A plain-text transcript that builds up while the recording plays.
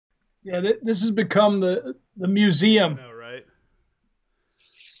Yeah, this has become the I museum. know, right?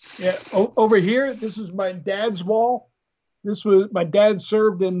 Yeah, over here, this is my dad's wall. This was my dad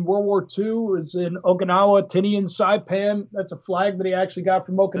served in World War II. Was in Okinawa, Tinian Saipan. That's a flag that he actually got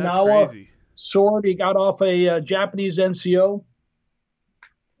from That's Okinawa. crazy. Sword he got off a Japanese NCO.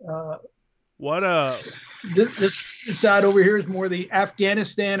 Uh, What this side over here is more the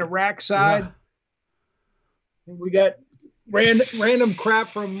Afghanistan Iraq yeah, side, and we got random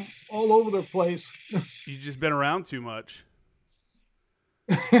crap from all over the place. you just been around too much.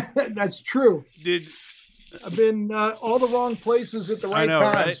 That's true. Did I've been all the wrong places at the I right know,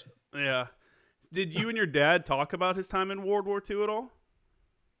 right? times. Yeah. Did you and your dad talk about his time in World War II at all?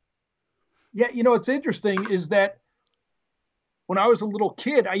 Yeah, what's interesting is that when I was a little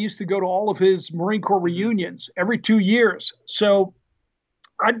kid, I used to go to all of his Marine Corps Mm-hmm. reunions every 2 years. So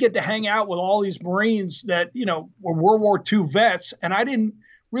I'd get to hang out with all these Marines that, were World War II vets. And I didn't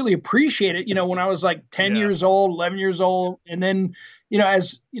really appreciate it, when I was like 10 Yeah. years old, 11 years old. And then,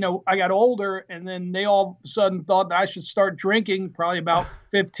 as, I got older and then they all of a sudden thought that I should start drinking, probably about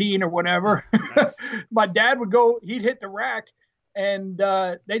 15 or whatever. Nice. My dad he'd hit the rack and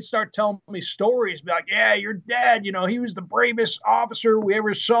they'd start telling me stories, be like, yeah, your dad, he was the bravest officer we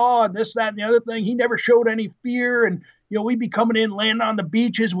ever saw, and this, that, and the other thing. He never showed any fear. And we'd be coming in, landing on the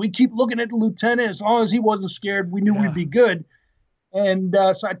beaches. We keep looking at the lieutenant. As long as he wasn't scared, we knew we'd Yeah. be good. And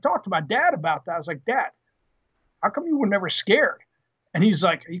so I talked to my dad about that. I was like, Dad, how come you were never scared? And he's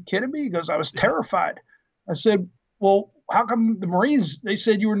like, Are you kidding me? He goes, I was Yeah. terrified. I said, Well, how come the Marines, they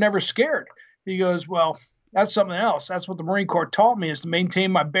said you were never scared? He goes, Well, that's something else. That's what the Marine Corps taught me, is to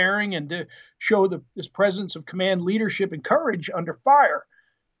maintain my bearing and to show this presence of command, leadership, and courage under fire.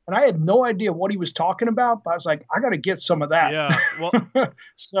 And I had no idea what he was talking about, but I was like, I got to get some of that. Yeah. Well,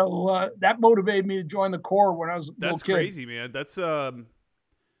 So that motivated me to join the Corps when I was a little that's kid. crazy, man. That's to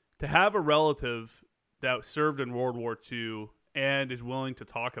have a relative that served in World War II and is willing to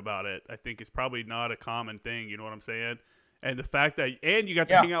talk about it, I think is probably not a common thing. You know what I'm saying? And the fact that, and you got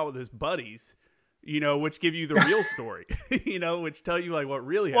to Yeah. hang out with his buddies, which give you the real story, which tell you like what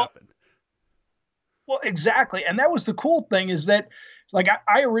really Well, happened. well, exactly. And that was the cool thing, is that like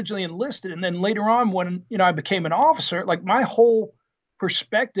I originally enlisted, and then later on when I became an officer, like my whole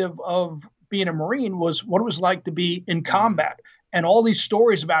perspective of being a Marine was what it was like to be in Mm. combat. And all these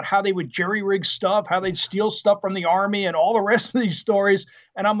stories about how they would jerry rig stuff, how they'd steal stuff from the army, and all the rest of these stories.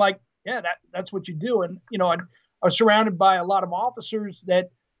 And I'm like, yeah, that's what you do. And I was surrounded by a lot of officers that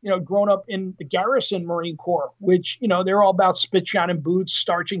grown up in the garrison Marine Corps, which they're all about spit shining boots,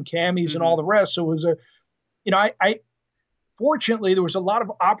 starching camis, and Mm-hmm. all the rest. So it was I fortunately there was a lot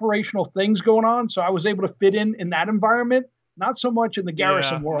of operational things going on, so I was able to fit in that environment. Not so much in the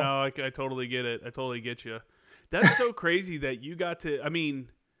garrison Yeah, world. no, I totally get it. I totally get you. That's so crazy that you got to. I mean,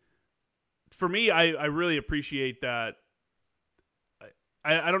 for me, I really appreciate that.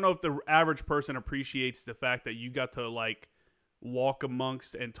 I don't know if the average person appreciates the fact that you got to like walk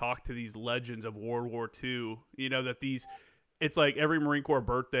amongst and talk to these legends of World War II. That these, it's like every Marine Corps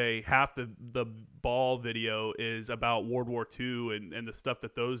birthday, half the ball video is about World War II and the stuff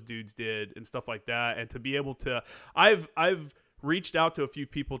that those dudes did and stuff like that. And to be able to, I've reached out to a few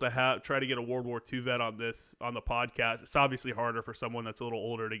people to try to get a World War II vet on the podcast. It's obviously harder for someone that's a little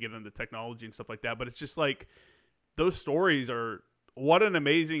older to get into technology and stuff like that, but it's just like those stories are what an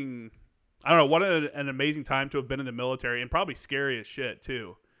amazing, I don't know, what an amazing time to have been in the military, and probably scary as shit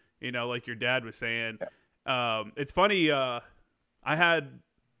too. Like your dad was saying. It's funny. I had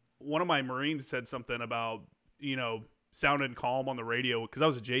one of my Marines said something about sounding calm on the radio because I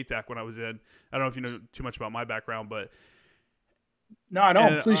was a JTAC when I was in. I don't know if you know too much about my background, but No, I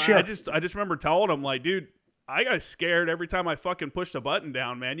don't. and Please I share. just I just remember telling him like, dude, I got scared every time I fucking pushed a button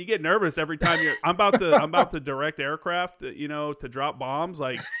down, man. You get nervous every time I'm about to direct aircraft, to drop bombs,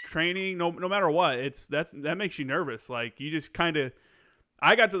 like training, no matter what. That makes you nervous. Like you just kind of.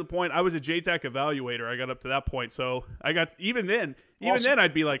 I got to the point I was a JTAC evaluator. I got up to that point, so I got even then Awesome.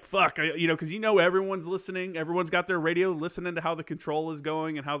 I'd be like, fuck, because everyone's listening, everyone's got their radio listening to how the control is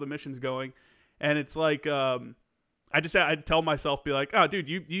going and how the mission's going, and it's like I'd tell myself, be like, oh, dude,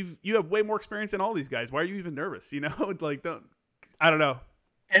 you have way more experience than all these guys. Why are you even nervous? Like don't. I don't know.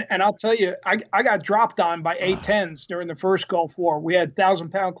 And I'll tell you, I got dropped on by A-10s during the first Gulf War. We had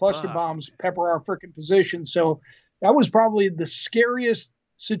 1,000-pound cluster Fuck. bombs pepper our freaking position. So that was probably the scariest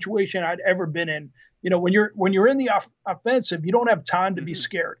situation I'd ever been in. When you're in the offensive, you don't have time to be Mm-hmm.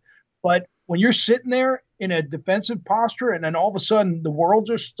 scared. But when you're sitting there in a defensive posture, and then all of a sudden the world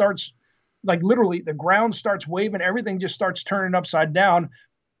just starts, like literally, the ground starts waving, everything just starts turning upside down.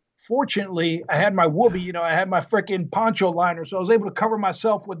 fortunately, I had my whoopee, I had my freaking poncho liner, so I was able to cover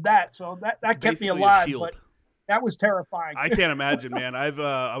myself with that. So It's that kept me basically a alive, but shield. that was terrifying. I can't imagine, man. I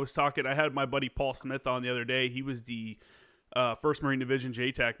had my buddy Paul Smith on the other day. He was the First Marine Division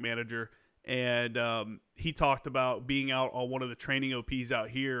JTAC manager, and he talked about being out on one of the training OPs out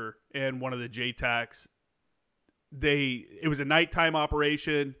here, and one of the JTACs. It was a nighttime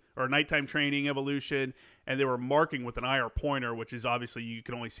operation or a nighttime training evolution, and they were marking with an IR pointer, which is obviously you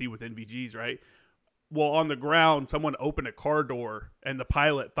can only see with NVGs, right? Well, on the ground, someone opened a car door, and the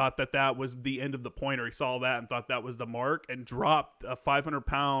pilot thought that was the end of the pointer. He saw that and thought that was the mark, and dropped a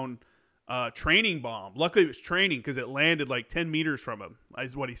 500-pound training bomb. Luckily, it was training because it landed like 10 meters from him,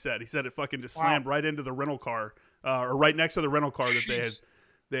 is what he said. He said it fucking just slammed right into the rental car, or right next to the rental car that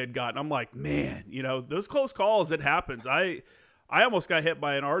they had gotten. I'm like, man, those close calls, it happens. I almost got hit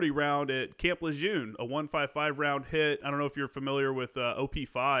by an arty round at Camp Lejeune, a 155 round hit. I don't know if you're familiar with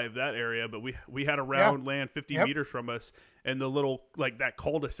OP5, that area, but we had a round land 50 meters from us in the little, like that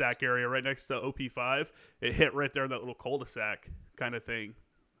cul-de-sac area right next to OP5. It hit right there in that little cul-de-sac kind of thing.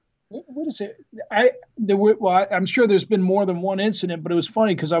 What is it? I'm sure there's been more than one incident, but it was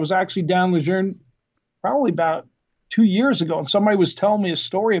funny because I was actually down Lejeune probably about 2 years ago, and somebody was telling me a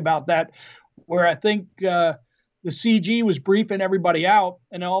story about that, where I think the CG was briefing everybody out,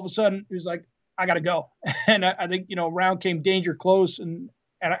 and then all of a sudden he was like, "I got to go," and I think round came danger close, and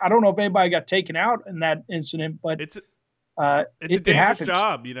I don't know if anybody got taken out in that incident, but it's a dangerous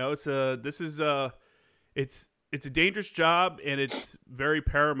job. It's a dangerous job, and it's very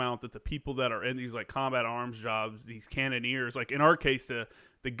paramount that the people that are in these like combat arms jobs, these cannoneers, like in our case,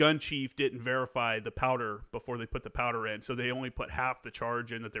 the gun chief didn't verify the powder before they put the powder in, so they only put half the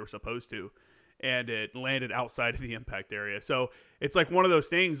charge in that they were supposed to, and it landed outside of the impact area. So it's like one of those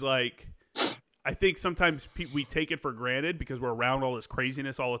things, like, I think sometimes we take it for granted because we're around all this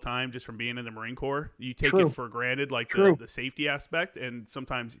craziness all the time just from being in the Marine Corps. You take it for granted, like the safety aspect, and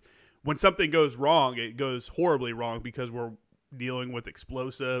sometimes when something goes wrong, it goes horribly wrong because we're dealing with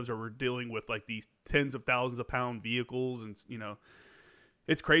explosives, or we're dealing with like these tens of thousands of pound vehicles, and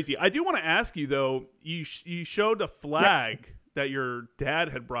it's crazy. I do want to ask you though, you showed a flag that your dad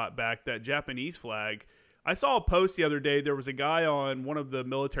had brought back, that Japanese flag. I saw a post the other day. There was a guy on one of the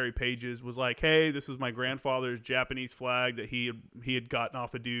military pages was like, "Hey, this is my grandfather's Japanese flag that he had gotten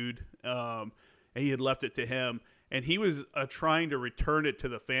off a dude, and he had left it to him." And he was trying to return it to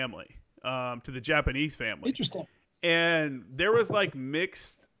the family, to the Japanese family. Interesting. And there was like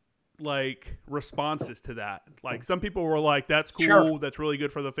mixed like responses to that. Like some people were like, "That's cool. Sure. That's really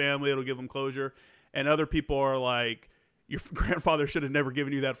good for the family. It'll give them closure." And other people are like, "Your grandfather should have never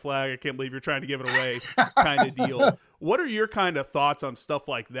given you that flag. I can't believe you're trying to give it away," kind of deal. What are your kind of thoughts on stuff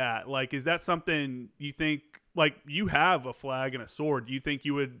like that? Like, is that something you think, like, you have a flag and a sword, do you think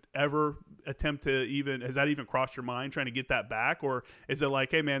you would ever attempt to has that even crossed your mind trying to get that back? Or is it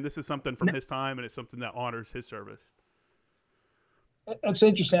like, hey man, this is something from his time and it's something that honors his service? That's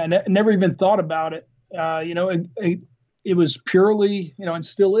interesting. I never even thought about it. It was purely, and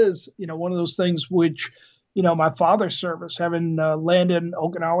still is, one of those things which, my father's service, having landed in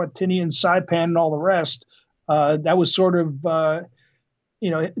Okinawa, Tinian, Saipan, and all the rest, that was sort of,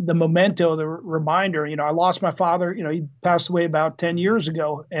 the memento, the reminder. I lost my father. He passed away about 10 years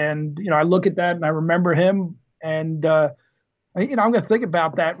ago. And, I look at that and I remember him. And, I'm going to think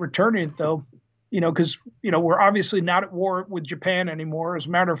about that, returning it, though, because, we're obviously not at war with Japan anymore. As a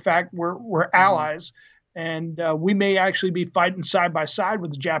matter of fact, we're allies. And we may actually be fighting side by side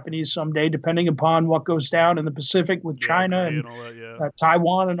with the Japanese someday, depending upon what goes down in the Pacific with China and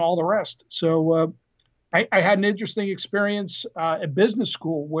Taiwan and all the rest. So I had an interesting experience at business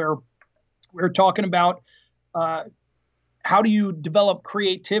school where we were talking about how do you develop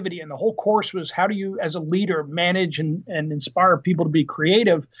creativity? And the whole course was how do you, as a leader, manage and inspire people to be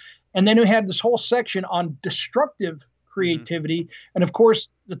creative? And then we had this whole section on destructive creativity. And of course,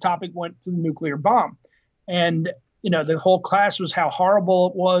 the topic went to the nuclear bomb. And, the whole class was how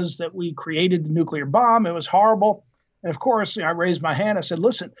horrible it was that we created the nuclear bomb. It was horrible. And of course, I raised my hand. I said,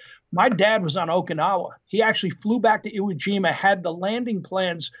 listen, my dad was on Okinawa. He actually flew back to Iwo Jima, had the landing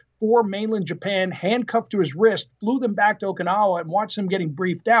plans for mainland Japan handcuffed to his wrist, flew them back to Okinawa and watched them getting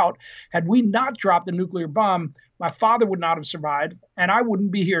briefed out. Had we not dropped the nuclear bomb, my father would not have survived, and I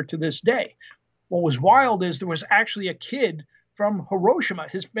wouldn't be here to this day. What was wild is there was actually a kid from Hiroshima.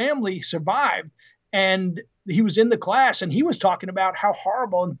 His family survived, and he was in the class, and he was talking about how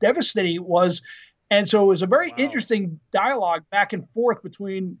horrible and devastating it was. And so it was a very interesting dialogue back and forth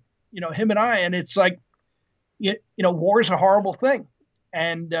between, him and I. And it's like, war is a horrible thing.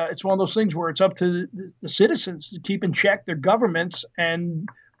 And it's one of those things where it's up to the citizens to keep in check their governments and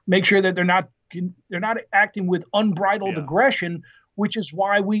make sure that they're not acting with unbridled Yeah. aggression, which is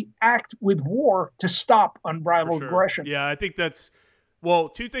why we act with war to stop For unbridled sure. aggression. Yeah, I think that's well,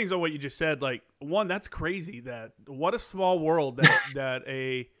 two things on what you just said. Like one, that's crazy that what a small world that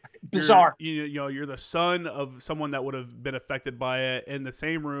a Bizarre. you're the son of someone that would have been affected by it in the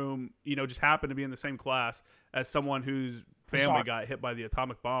same room, just happened to be in the same class as someone whose family Bizarre. got hit by the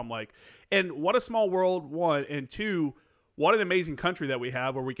atomic bomb. Like, and what a small world, one, and two, what an amazing country that we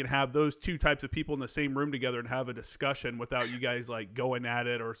have where we can have those two types of people in the same room together and have a discussion without you guys like going at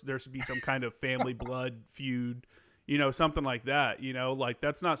it, or there should be some kind of family blood feud, something like that, like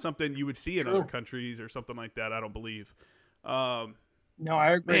that's not something you would see in other countries or something like that. I don't believe. No,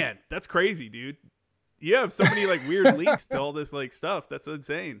 I agree. Man, that's crazy, dude. You have so many like weird links to all this like stuff. That's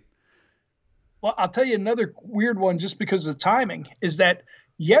insane. Well, I'll tell you another weird one just because of the timing is that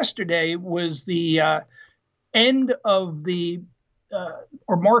yesterday was the end of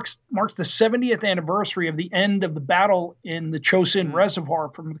or marks the 70th anniversary of the end of the battle in the Chosin Reservoir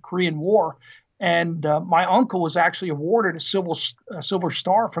from the Korean War. And my uncle was actually awarded a Silver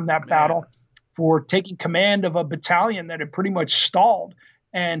Star from that battle for taking command of a battalion that had pretty much stalled.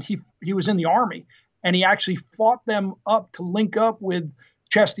 And he was in the Army, and he actually fought them up to link up with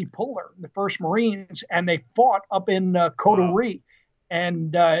Chesty Puller, the 1st Marines, and they fought up in Coterie.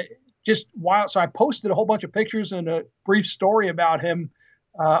 And just wild. So I posted a whole bunch of pictures and a brief story about him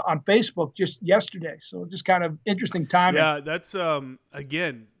on Facebook just yesterday. So just kind of interesting timing. Yeah, that's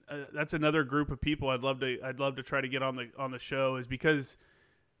again, that's another group of people I'd love to try to get on the show, is because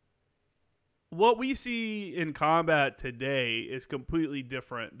what we see in combat today is completely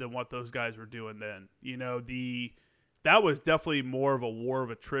different than what those guys were doing then. That was definitely more of a war of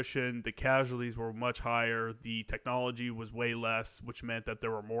attrition. The casualties were much higher. The technology was way less, which meant that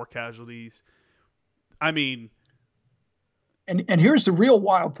there were more casualties. I mean, and here's the real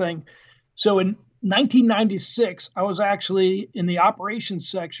wild thing. So in 1996, I was actually in the operations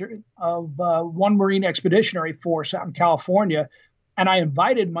section of 1 Marine Expeditionary Force out in California, and I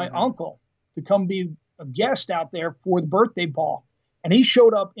invited my uncle to come be a guest out there for the birthday ball. And he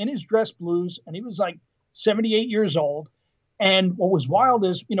showed up in his dress blues, and he was like 78 years old. And what was wild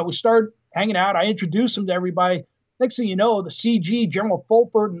is, we started hanging out. I introduced him to everybody. Next thing you know, the CG, General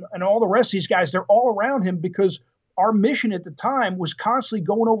Fulford, and all the rest of these guys, they're all around him because our mission at the time was constantly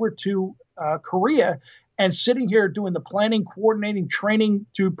going over to Korea and sitting here doing the planning, coordinating, training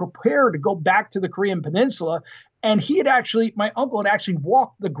to prepare to go back to the Korean Peninsula. And my uncle had actually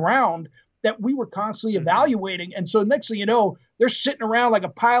walked the ground that we were constantly evaluating. And so next thing you know, they're sitting around like a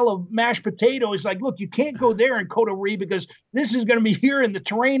pile of mashed potatoes. Like, look, you can't go there in Coterie because this is going to be here and the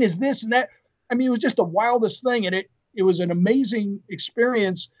terrain is this and that. I mean, it was just the wildest thing. And it was an amazing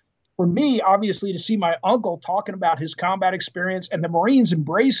experience for me, obviously, to see my uncle talking about his combat experience and the Marines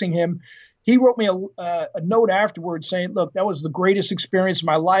embracing him. He wrote me a note afterwards saying, look, that was the greatest experience of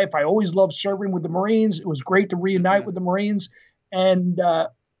my life. I always loved serving with the Marines. It was great to reunite with the Marines. And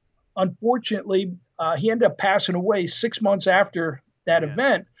unfortunately, he ended up passing away 6 months after that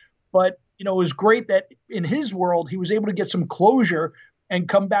event. But, it was great that in his world, he was able to get some closure and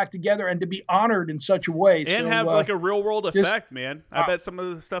come back together and to be honored in such a way. And have like a real world effect, man. I bet some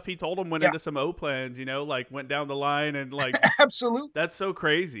of the stuff he told him went into some O plans, like went down the line and like. Absolutely. That's so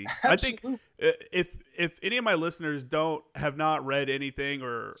crazy. Absolutely. I think if any of my listeners have not read anything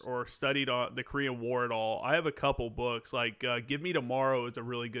or studied on the Korean War at all, I have a couple books. Like Give Me Tomorrow is a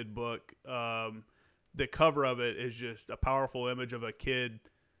really good book. The cover of it is just a powerful image of a kid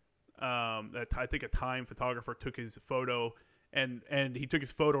that I think a Time photographer took his photo. And he took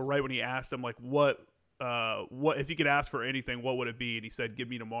his photo right when he asked him, like, what if you could ask for anything, what would it be? And he said, "Give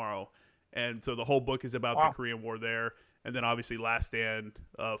me tomorrow." And so the whole book is about the Korean War there. And then obviously Last Stand,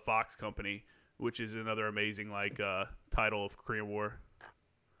 Fox Company, which is another amazing title of Korean War.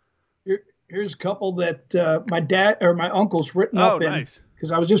 Here's a couple that my dad or my uncle's written up in,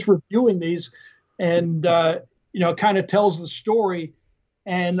 because I was just reviewing these, and kind of tells the story.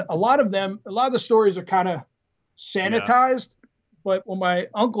 And a lot of the stories are kind of sanitized. But when my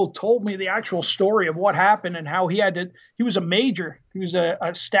uncle told me the actual story of what happened and how he was a major, he was a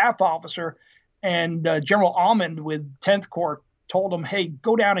staff officer, and General Almond with 10th Corps told him, hey,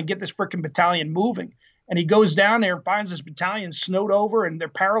 go down and get this freaking battalion moving. And he goes down there and finds this battalion snowed over and they're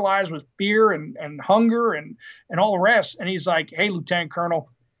paralyzed with fear and hunger and all the rest. And he's like, hey, Lieutenant Colonel,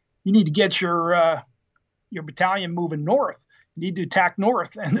 you need to get your battalion moving north. You need to attack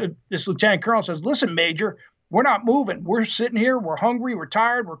north. And this Lieutenant Colonel says, listen, Major, we're not moving. We're sitting here. We're hungry. We're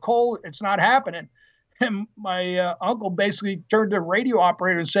tired. We're cold. It's not happening. And my uncle basically turned to the radio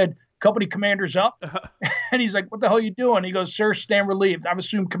operator and said, company commander's up. And he's like, what the hell are you doing? He goes, sir, stand relieved. I've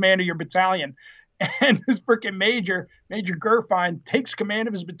assumed command of your battalion. And this freaking Major Gurfein, takes command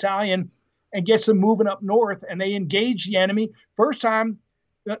of his battalion and gets them moving up north. And they engage the enemy. First time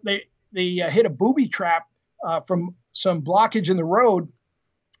they hit a booby trap from some blockage in the road.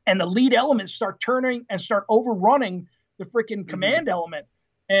 And the lead elements start turning and start overrunning the freaking command element.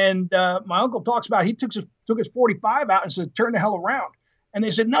 And my uncle talks about he took his 45 out and said, turn the hell around. And they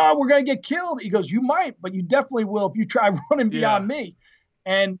said, no, we're going to get killed. He goes, you might, but you definitely will if you try running beyond me.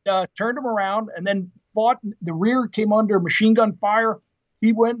 And turned him around and then fought. The rear came under machine gun fire.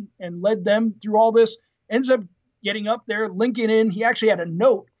 He went and led them through all this. Ends up getting up there, linking in. He actually had a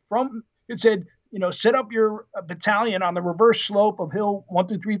note from it said, set up your battalion on the reverse slope of hill 1,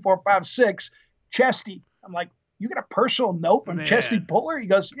 2, 3, 4, 5, 6, Chesty. I'm like, you got a personal note from Chesty Puller? He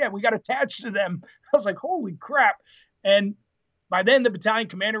goes, yeah, we got attached to them. I was like, holy crap. And by then the battalion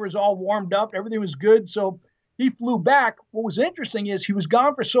commander was all warmed up. Everything was good. So he flew back. What was interesting is he was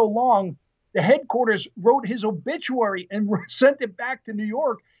gone for so long, the headquarters wrote his obituary and sent it back to New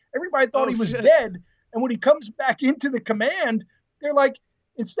York. Everybody thought he was dead. And when he comes back into the command, they're like,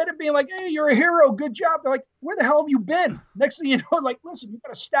 instead of being like, hey, you're a hero, good job, they're like, where the hell have you been? Next thing you know, like, listen, you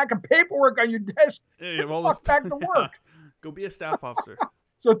got a stack of paperwork on your desk. Get the fuck back to work. Go be a staff officer.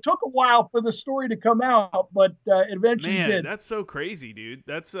 So it took a while for the story to come out, but it eventually did. That's so crazy, dude.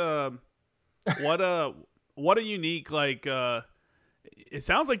 That's what a unique, like, it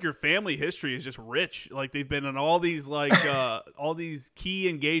sounds like your family history is just rich. Like they've been in all these all these key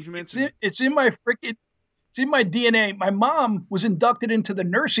engagements. It's in my DNA. My mom was inducted into the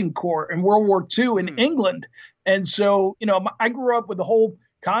nursing corps in World War II in England. And so, I grew up with the whole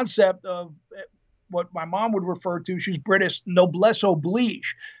concept of what my mom would refer to, she was British, noblesse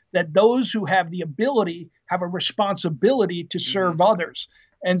oblige, that those who have the ability have a responsibility to serve others.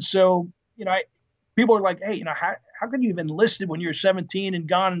 And so, people are like, hey, how could you have enlisted when you were 17 and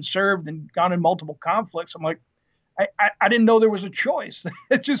gone and served and gone in multiple conflicts? I'm like, I didn't know there was a choice.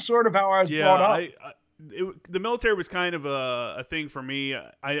 It's just sort of how I was brought up. The military was kind of a thing for me.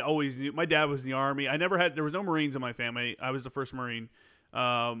 I always knew my dad was in the Army. There was no Marines in my family. I was the first Marine.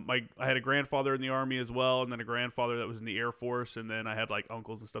 I had a grandfather in the Army as well, and then a grandfather that was in the Air Force, and then I had like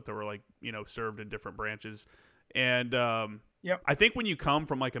uncles and stuff that were like, served in different branches. And I think when you come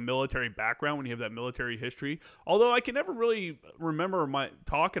from like a military background, when you have that military history, although I can never really remember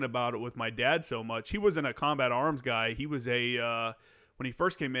talking about it with my dad so much. He wasn't a combat arms guy. He was when he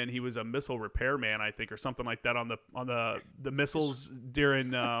first came in, he was a missile repairman, I think, or something like that on the missiles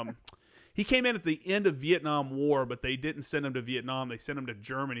during. He came in at the end of Vietnam War, but they didn't send him to Vietnam. They sent him to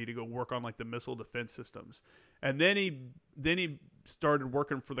Germany to go work on like the missile defense systems. And then he started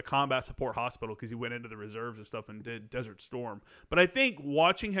working for the Combat Support Hospital because he went into the reserves and stuff and did Desert Storm. But I think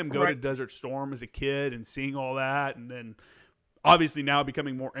watching him go to Desert Storm as a kid and seeing all that, and then obviously now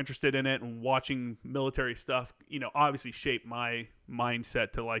becoming more interested in it and watching military stuff, obviously shaped my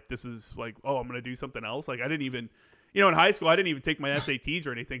mindset to like, this is like, oh, I'm going to do something else. Like I didn't even, in high school, I didn't even take my SATs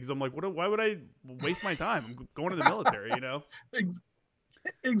or anything because I'm like, why would I waste my time? I'm going to the military,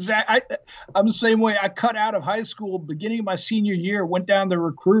 Exactly. I'm the same way. I cut out of high school beginning of my senior year, went down to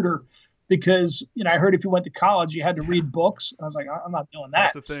Recruiter because, I heard if you went to college, you had to read books. I was like, I'm not doing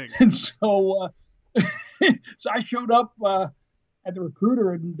that. That's the thing. And so, so I showed up at the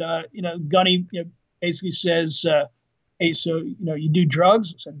Recruiter and, Gunny basically says, hey, so, you do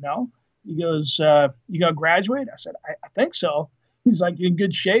drugs? I said, no. He goes, you going to graduate? I said, I think so. He's like, you in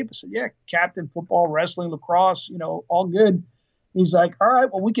good shape? I said, yeah, captain, football, wrestling, lacrosse, all good. He's like, all right,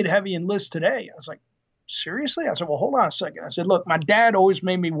 well, we could have you enlist today. I was like, seriously? I said, well, hold on a second. I said, look, my dad always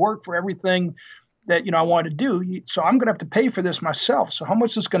made me work for everything that, I wanted to do. So I'm going to have to pay for this myself. So how much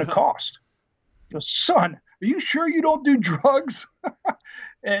is this going to cost? He goes, son, are you sure you don't do drugs?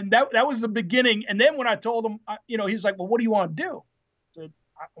 And that was the beginning. And then when I told him, he's like, well, what do you want to do? I said,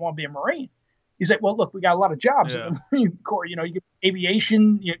 I want to be a Marine. He's like, well, look, we got a lot of jobs in the Marine Corps. You could be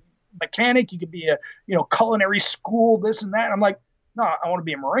aviation, mechanic, you could be a, culinary school, this and that. And I'm like, no, I want to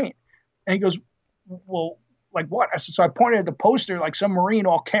be a Marine. And he goes, well, like what? I said, so I pointed at the poster, like some Marine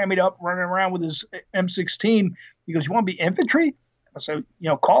all cammied up, running around with his M16. He goes, you want to be infantry? I said,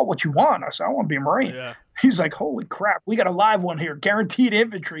 call it what you want. I said, I want to be a Marine. Yeah. He's like, holy crap, we got a live one here, guaranteed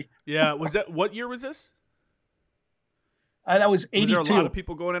infantry. Yeah. What year was this? That was 82. Was there a lot of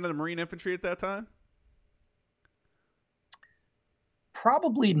people going into the Marine infantry at that time?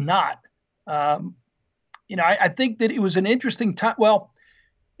 Probably not. I think that it was an interesting time. Well,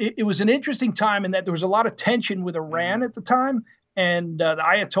 it was an interesting time in that there was a lot of tension with Iran at the time and the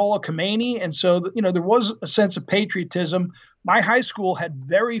Ayatollah Khomeini. And so, there was a sense of patriotism. My high school had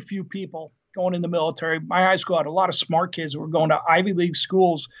very few people going in the military. My high school had a lot of smart kids who were going to Ivy League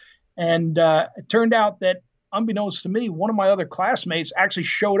schools. And it turned out that, unbeknownst to me, one of my other classmates actually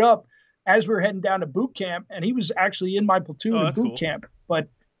showed up as we were heading down to boot camp, and he was actually in my platoon in boot camp. But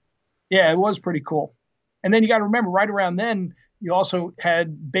yeah, it was pretty cool. And then you got to remember, right around then, you also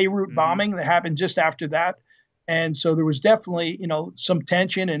had Beirut bombing that happened just after that. And so there was definitely, some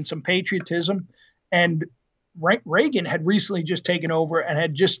tension and some patriotism. And Reagan had recently just taken over and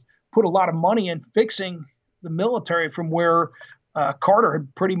had just put a lot of money in fixing the military from where Carter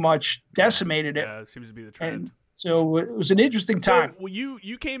had pretty much decimated it. Yeah, it seems to be the trend. And so it was an interesting time. So, well,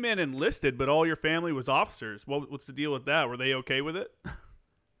 you came in enlisted, but all your family was officers. What's the deal with that? Were they okay with it?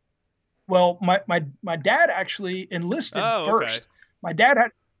 Well, my dad actually enlisted first. Okay. My dad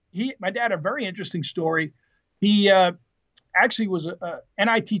had a very interesting story. He actually was a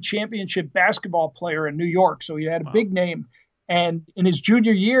NIT championship basketball player in New York, so he had a big name. And in his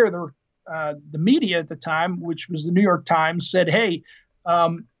junior year, the media at the time, which was the New York Times, said, "Hey,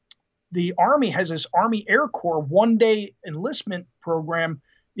 the Army has this Army Air Corps one-day enlistment program.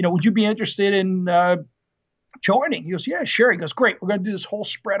 Would you be interested in joining?" He goes, "Yeah, sure." He goes, "Great. We're going to do this whole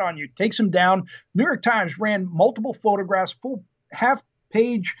spread on you." Takes him down. New York Times ran multiple photographs, full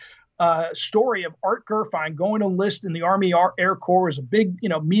half-page story of Art Gurfein going to enlist in the Army Air Corps. Is a big,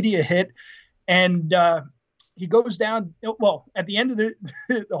 media hit. And he goes down. Well, at the end of the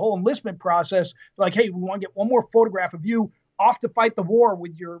whole enlistment process, like, "Hey, we want to get one more photograph of you off to fight the war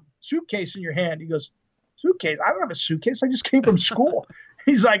with your suitcase in your hand." He goes, "Suitcase? I don't have a suitcase. I just came from school."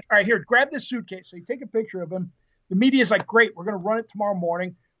 He's like, "All right, here, grab this suitcase." So you take a picture of him. The media's like, "Great, we're going to run it tomorrow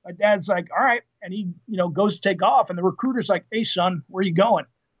morning." My dad's like, "All right." And he, goes to take off. And the recruiter's like, "Hey, son, where are you going?"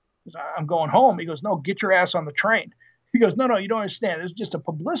 He goes, "I'm going home." He goes, "No, get your ass on the train." He goes, "No, you don't understand. It's just a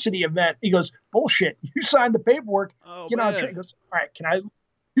publicity event." He goes, "Bullshit. You signed the paperwork. Get on the train." He goes, "All right, can I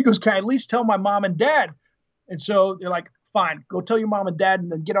at least tell my mom and dad?" And so they're like, "Fine, go tell your mom and dad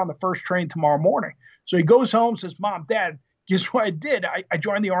and then get on the first train tomorrow morning." So he goes home, says, "Mom, Dad, guess what I did? I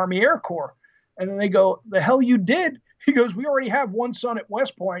joined the Army Air Corps." And then they go, "The hell you did?" He goes, "We already have one son at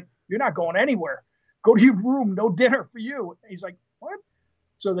West Point. You're not going anywhere. Go to your room. No dinner for you." And he's like, "What?"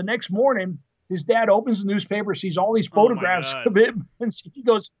 So the next morning, his dad opens the newspaper, sees all these photographs of him, and he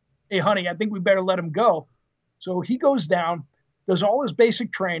goes, "Hey, honey, I think we better let him go." So he goes down, does all his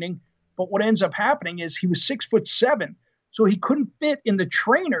basic training, but what ends up happening is he was 6'7", so he couldn't fit in the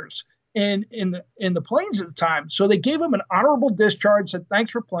trainers in the planes at the time. So they gave him an honorable discharge, said,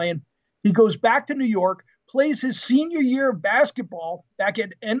 "Thanks for playing." He goes back to New York, plays his senior year of basketball back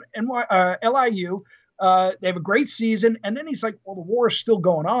at LIU. They have a great season, and then he's like, "Well, the war is still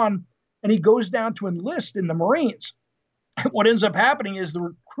going on." And he goes down to enlist in the Marines. And what ends up happening is the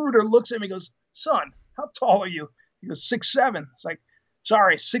recruiter looks at him and goes, "Son, how tall are you?" He goes, 6'7". It's like,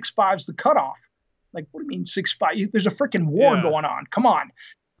 "Sorry, 6'5's the cutoff." Like, "What do you mean 6'5"? There's a freaking war going on. Come on.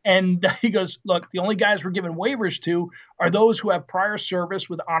 And he goes, "Look, the only guys we're giving waivers to are those who have prior service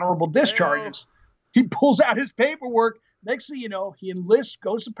with honorable discharges." He pulls out his paperwork. Next thing you know, he enlists,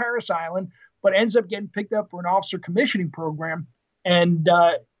 goes to Parris Island, but ends up getting picked up for an officer commissioning program and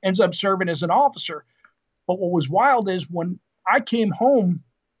ends up serving as an officer. But what was wild is when I came home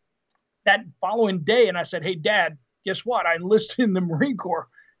that following day and I said, "Hey, Dad, guess what? I enlisted in the Marine Corps."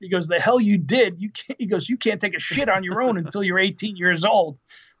 He goes, "The hell you did? He goes, "You can't take a shit on your own until you're 18 years old."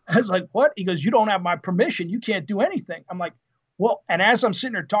 I was like, "What?" He goes, "You don't have my permission. You can't do anything." I'm like, "Well," and as I'm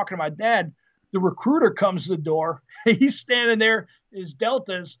sitting there talking to my dad, the recruiter comes to the door. He's standing there, his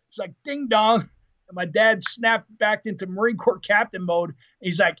deltas. It's like, ding dong. And my dad snapped back into Marine Corps captain mode.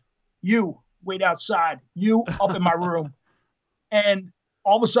 He's like, "You wait outside. You up in my room." And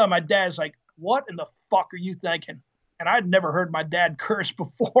all of a sudden, my dad's like, "What in the fuck are you thinking?" And I'd never heard my dad curse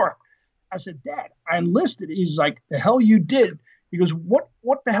before. I said, "Dad, I enlisted." He's like, "The hell you did?" He goes, What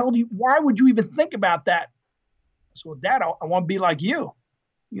the hell why would you even think about that?" I said, "Well, Dad, I want to be like you."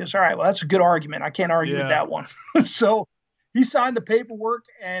 He goes, "All right, well, that's a good argument. I can't argue with that one." So he signed the paperwork,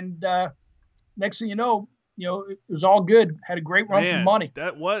 and next thing you know, it was all good. Had a great run for money.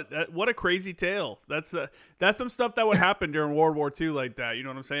 What a crazy tale. That's some stuff that would happen during World War II like that. You know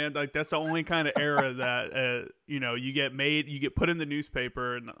what I'm saying? Like, that's the only kind of era that you get put in the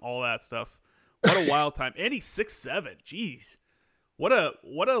newspaper and all that stuff. What a wild time. And he's 6'7". Jeez. What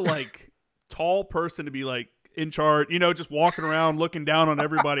a like tall person to be like in charge, just walking around looking down on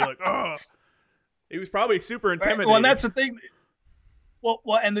everybody like, oh. He was probably super intimidating. Well, and that's the thing. Well,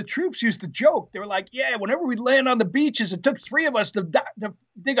 and the troops used to joke. They were like, "Yeah, whenever we'd land on the beaches, it took 3 of us to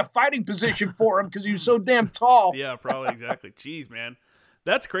dig a fighting position for him because he was so damn tall." Yeah, probably exactly. Jeez, man.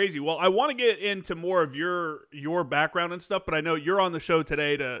 That's crazy. Well, I want to get into more of your background and stuff, but I know you're on the show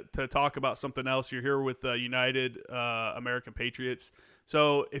today to talk about something else. You're here with United American Patriots.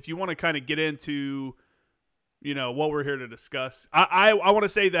 So if you want to kind of get into, what we're here to discuss, I want to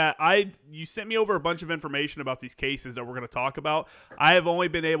say that you sent me over a bunch of information about these cases that we're going to talk about. I have only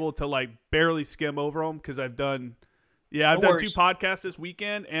been able to barely skim over them because I've done 2 podcasts this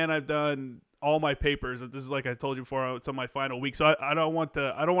weekend, and I've done all my papers. This is, like I told you before, it's on my final week. So I don't want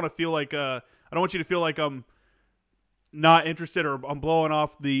to feel like I don't want you to feel like I'm not interested or I'm blowing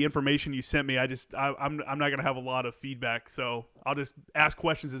off the information you sent me. I'm not going to have a lot of feedback, so I'll just ask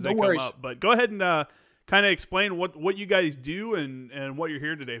questions as they come up. But go ahead and kind of explain what you guys do and what you're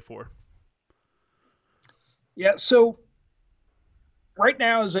here today for. Yeah. So right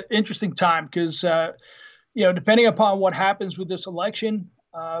now is an interesting time because, depending upon what happens with this election,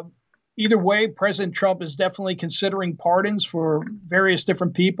 either way, President Trump is definitely considering pardons for various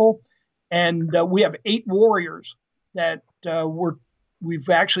different people. And we have 8 warriors that we've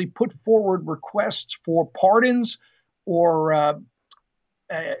actually put forward requests for pardons or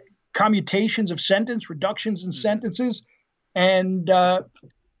commutations of sentence, reductions in sentences. And our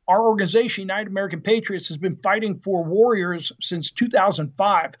organization, United American Patriots, has been fighting for warriors since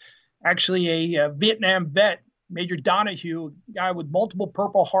 2005. Actually, a Vietnam vet, Major Donahue, a guy with multiple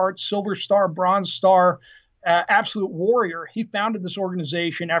Purple Hearts, Silver Star, Bronze Star, absolute warrior. He founded this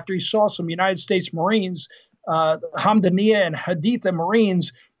organization after he saw some United States Marines, Hamdaniya and Haditha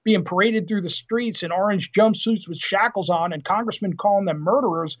Marines, being paraded through the streets in orange jumpsuits with shackles on, and congressmen calling them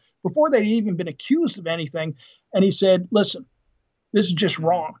murderers before they'd even been accused of anything. And he said, listen, this is just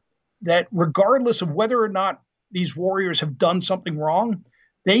wrong. That regardless of whether or not these warriors have done something wrong,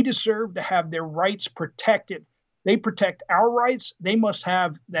 they deserve to have their rights protected. They protect our rights. They must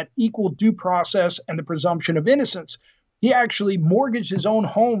have that equal due process and the presumption of innocence. He actually mortgaged his own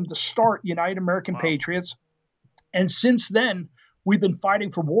home to start United American Patriots. And since then, we've been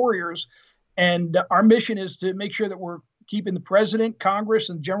fighting for warriors. And our mission is to make sure that we're keeping the president, Congress,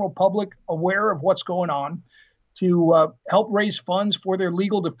 and general public aware of what's going on, to help raise funds for their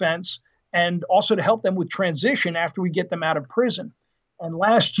legal defense, and also to help them with transition after we get them out of prison. And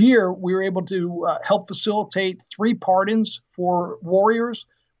last year, we were able to help facilitate 3 pardons for warriors.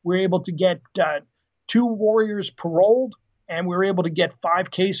 We were able to get 2 warriors paroled, and we were able to get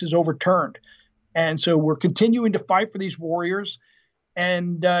 5 cases overturned. And so we're continuing to fight for these warriors.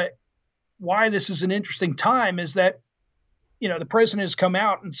 And why this is an interesting time is that, the president has come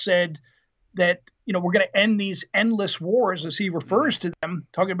out and said that, we're going to end these endless wars, as he refers to them,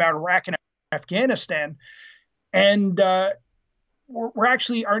 talking about Iraq and Afghanistan. And we're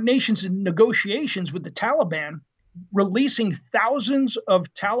actually, our nation's in negotiations with the Taliban, releasing thousands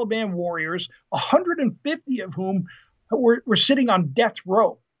of Taliban warriors, 150 of whom were sitting on death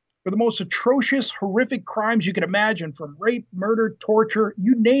row for the most atrocious, horrific crimes you could imagine, from rape, murder, torture,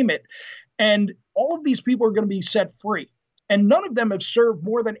 you name it. And all of these people are going to be set free. And none of them have served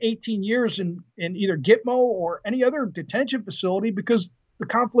more than 18 years in either Gitmo or any other detention facility, because the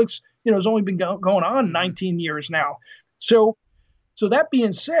conflicts, has only been going on 19 years now. So that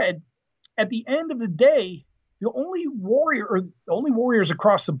being said, at the end of the day, the only warriors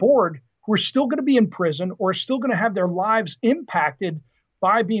across the board who are still going to be in prison or still going to have their lives impacted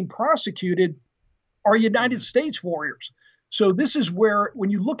by being prosecuted are United States warriors. So this is where,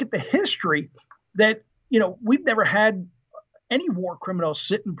 when you look at the history, that, we've never had any war criminals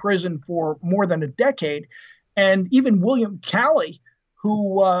sit in prison for more than a decade. And even William Calley,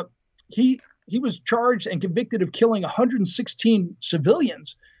 who he was charged and convicted of killing 116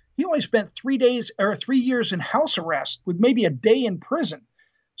 civilians, he only spent 3 years in house arrest with maybe a day in prison.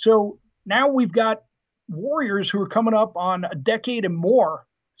 So now we've got warriors who are coming up on a decade and more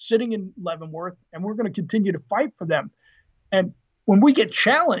sitting in Leavenworth, and we're going to continue to fight for them. And when we get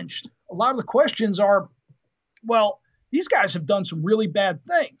challenged, a lot of the questions are, well, these guys have done some really bad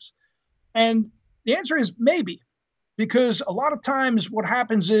things. And the answer is maybe, because a lot of times what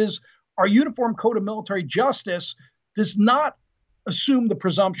happens is our Uniform Code of Military Justice does not assume the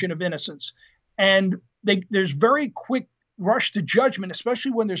presumption of innocence. And there's very quick rush to judgment,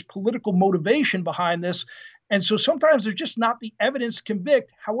 especially when there's political motivation behind this. And so sometimes there's just not the evidence to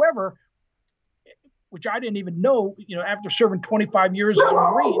convict. However, which I didn't even know, after serving 25 years as a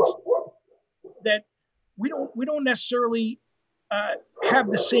Marines, that we don't necessarily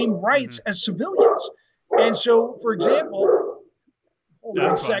have the same rights as civilians. And so, for example, hold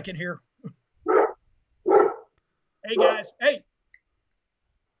on a second here. Hey guys, hey.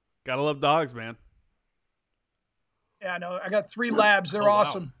 Gotta love dogs, man. Yeah, I know. I got 3 labs. They're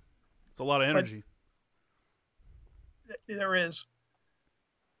awesome. It's a lot of energy. There is.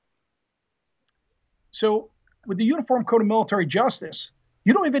 So with the Uniform Code of Military Justice,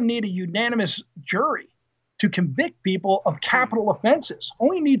 you don't even need a unanimous jury to convict people of capital offenses.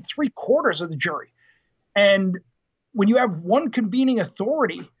 Only need 3/4 of the jury. And when you have one convening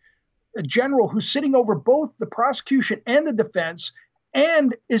authority, a general who's sitting over both the prosecution and the defense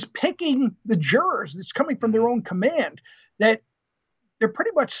and is picking the jurors that's coming from their own command, that they're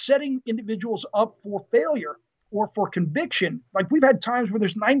pretty much setting individuals up for failure or for conviction. Like we've had times where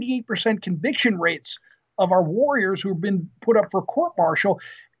there's 98% conviction rates of our warriors who've been put up for court martial.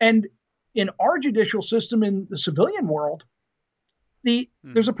 And in our judicial system in the civilian world,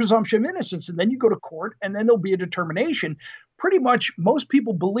 there's a presumption of innocence, and then you go to court, and then there'll be a determination. Pretty much most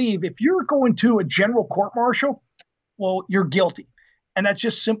people believe if you're going to a general court martial, well, you're guilty. And that's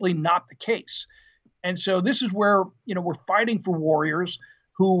just simply not the case. And so this is where, we're fighting for warriors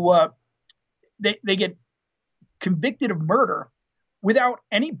who they get convicted of murder without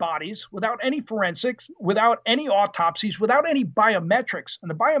any bodies, without any forensics, without any autopsies, without any biometrics.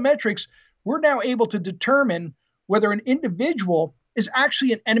 And the biometrics, we're now able to determine whether an individual is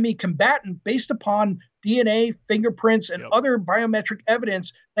actually an enemy combatant based upon DNA, fingerprints, and other biometric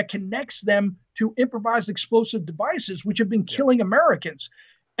evidence that connects them to improvised explosive devices, which have been killing Americans.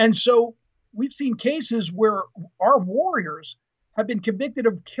 And so we've seen cases where our warriors have been convicted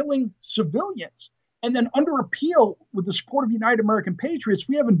of killing civilians. And then under appeal, with the support of United American Patriots,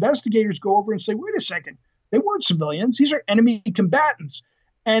 we have investigators go over and say, wait a second, they weren't civilians. These are enemy combatants.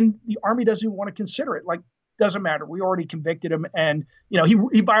 And the Army doesn't even want to consider it. Like, doesn't matter. We already convicted him. And,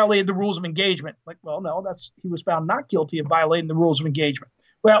 he violated the rules of engagement. Like, well, no, he was found not guilty of violating the rules of engagement.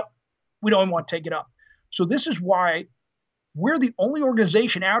 Well, we don't even want to take it up. So this is why we're the only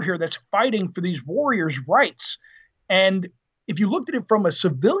organization out here that's fighting for these warriors' rights. And if you looked at it from a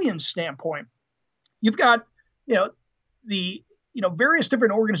civilian standpoint, you've got, the various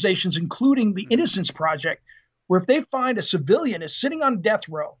different organizations, including the Innocence Project, where if they find a civilian is sitting on death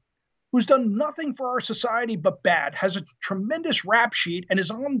row, who's done nothing for our society but bad, has a tremendous rap sheet, and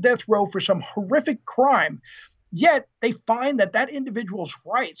is on death row for some horrific crime, yet they find that that individual's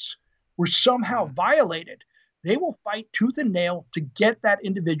rights were somehow violated, they will fight tooth and nail to get that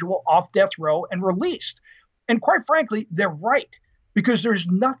individual off death row and released. And quite frankly, they're right, because there's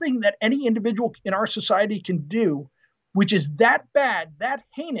nothing that any individual in our society can do which is that bad, that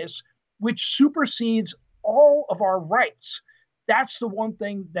heinous, which supersedes all of our rights. That's the one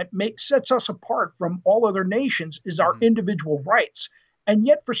thing that sets us apart from all other nations is our individual rights. And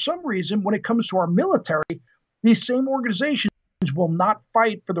yet, for some reason, when it comes to our military, these same organizations will not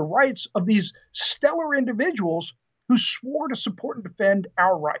fight for the rights of these stellar individuals who swore to support and defend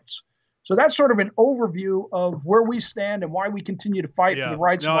our rights. So that's sort of an overview of where we stand and why we continue to fight for the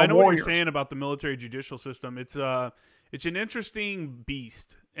rights of our warriors. I know what you're saying about the military judicial system. It's an interesting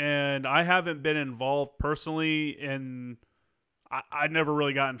beast, and I haven't been involved personally in. I never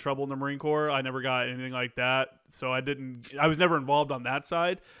really got in trouble in the Marine Corps. I never got anything like that. So I was never involved on that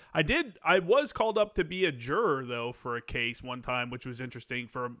side. I was called up to be a juror though for a case one time, which was interesting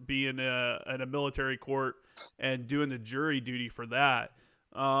for being in a military court and doing the jury duty for that.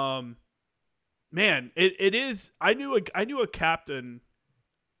 Man, it is, I knew a captain,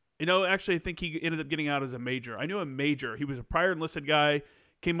 actually I think he ended up getting out as a major. I knew a major. He was a prior enlisted guy,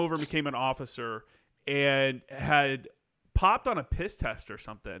 came over and became an officer and had popped on a piss test or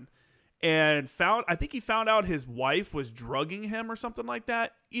something and I think he found out his wife was drugging him or something like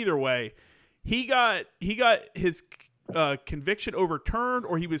that. Either way, he got his conviction overturned,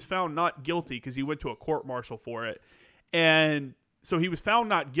 or he was found not guilty because he went to a court martial for it. And so he was found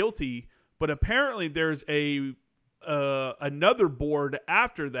not guilty, but apparently there's another board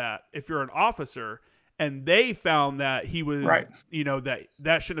after that if you're an officer, and they found that he was, right,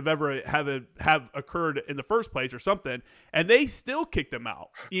 that shouldn't have ever have occurred in the first place or something. And they still kicked him out,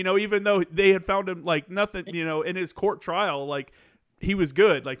 even though they had found him like nothing, in his court trial, like he was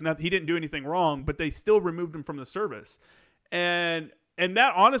good, like nothing, he didn't do anything wrong, but they still removed him from the service. And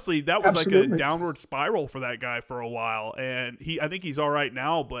that honestly, that was Absolutely. Like a downward spiral for that guy for a while. And I think he's all right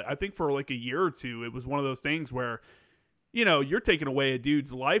now, but I think for like a year or two, it was one of those things where, you're taking away a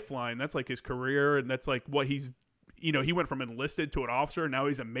dude's lifeline. That's like his career. And that's like what he went from enlisted to an officer. And now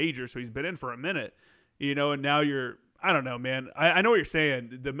he's a major. So he's been in for a minute, and now I don't know, man. I know what you're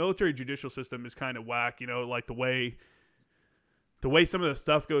saying. The military judicial system is kind of whack, like the way some of the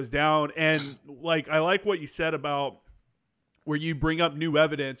stuff goes down. And like, I like what you said about where you bring up new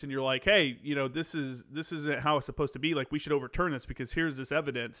evidence and you're like, hey, this isn't how it's supposed to be. Like, we should overturn this because here's this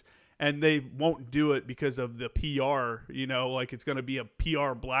evidence. And they won't do it because of the PR, like it's going to be a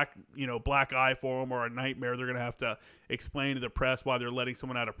PR black eye for them or a nightmare. They're going to have to explain to the press why they're letting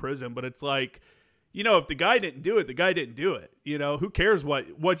someone out of prison. But it's like, you know, if the guy didn't do it, the guy didn't do it. You know, who cares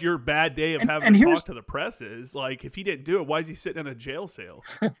what your bad day of having to talk to the press is? Like, if he didn't do it, why is he sitting in a jail cell?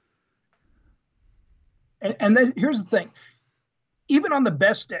 And then here's the thing. Even on the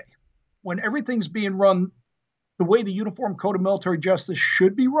best day, when everything's being run the way the Uniform Code of Military Justice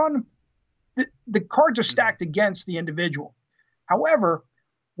should be run, the cards are stacked against the individual. However,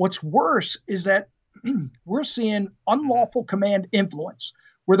 what's worse is that we're seeing unlawful command influence,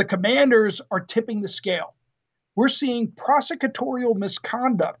 where the commanders are tipping the scale. We're seeing prosecutorial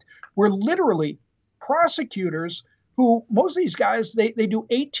misconduct, where literally prosecutors who, most of these guys, they do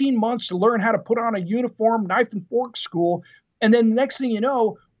 18 months to learn how to put on a uniform, knife and fork school. And then next thing you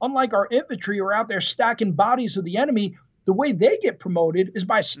know, unlike our infantry who are out there stacking bodies of the enemy, the way they get promoted is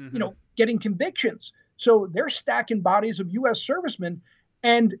by, getting convictions. So they're stacking bodies of U.S. servicemen,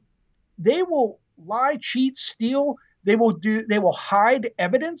 and they will lie, cheat, steal. They will hide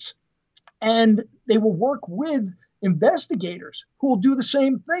evidence, and they will work with investigators who will do the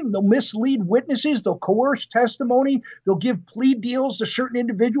same thing. They'll mislead witnesses. They'll coerce testimony. They'll give plea deals to certain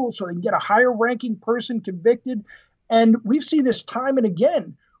individuals so they can get a higher ranking person convicted. And we've seen this time and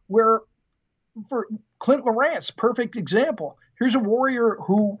again where, for Clint Lawrence, perfect example. Here's a warrior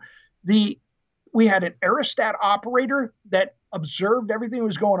who we had an aerostat operator that observed everything that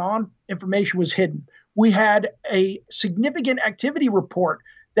was going on. Information was hidden. We had a significant activity report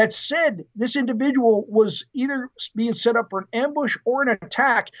that said this individual was either being set up for an ambush or an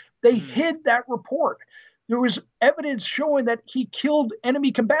attack. They hid that report. There was evidence showing that he killed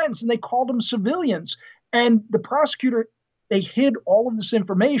enemy combatants, and they called them civilians. And the prosecutor, they hid all of this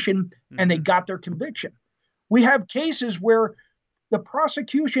information, and they got their conviction. We have cases where the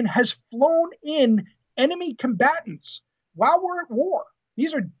prosecution has flown in enemy combatants while we're at war.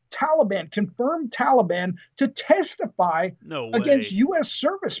 These are confirmed Taliban, to testify against U.S.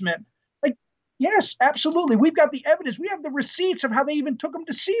 servicemen. Like, yes, absolutely. We've got the evidence. We have the receipts of how they even took them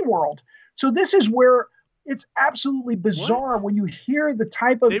to SeaWorld. So this is where it's absolutely bizarre when you hear the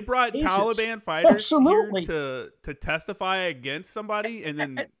type of They brought cases. Taliban fighters absolutely. here to testify against somebody, and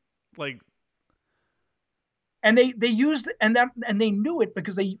then And they used and they knew it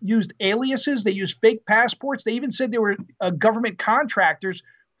because they used aliases, they used fake passports. They even said they were government contractors,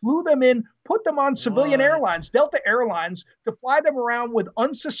 flew them in, put them on civilian airlines, Delta Airlines, to fly them around with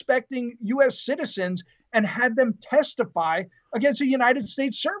unsuspecting U.S. citizens and had them testify against a United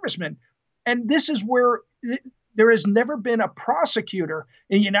States serviceman. And this is where there has never been a prosecutor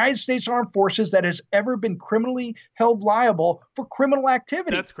in the United States Armed Forces that has ever been criminally held liable for criminal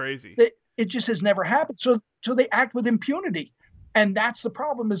activity. That's crazy. It just has never happened. So they act with impunity. And that's the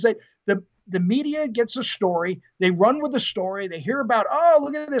problem, is that the media gets a story. They run with the story. They hear about, oh,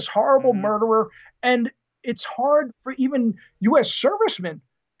 look at this horrible murderer. And it's hard for even U.S. servicemen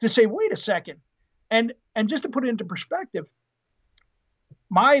to say, wait a second. And just to put it into perspective,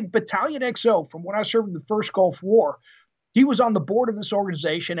 my Battalion XO, from when I served in the first Gulf War, he was on the board of this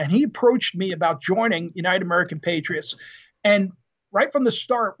organization, and he approached me about joining United American Patriots. And right from the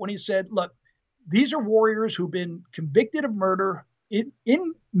start, when he said, look, these are warriors who've been convicted of murder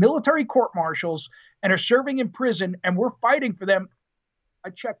in military court-martials and are serving in prison, and we're fighting for them, I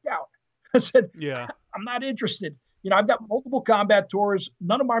checked out. I said, yeah, I'm not interested. I've got multiple combat tours.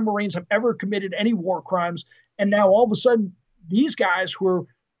 None of my Marines have ever committed any war crimes. And now all of a sudden, these guys who are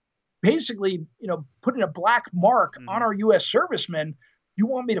basically, putting a black mark on our U.S. servicemen, you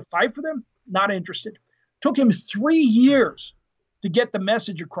want me to fight for them? Not interested. Took him 3 years to get the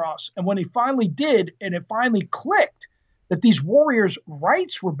message across. And when he finally did, and it finally clicked that these warriors'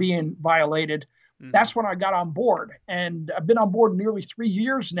 rights were being violated, that's when I got on board. And I've been on board nearly 3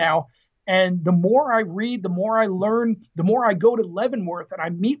 years now. And the more I read, the more I learn, the more I go to Leavenworth and I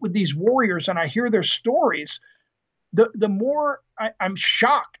meet with these warriors and I hear their stories, the more I'm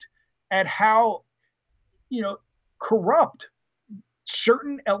shocked at how, corrupt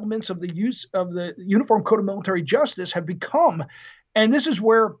certain elements of the use of the Uniform Code of Military Justice have become. And this is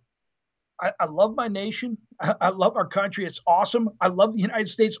where I love my nation. I love our country. It's awesome. I love the United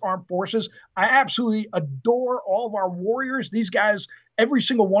States Armed Forces. I absolutely adore all of our warriors. These guys, every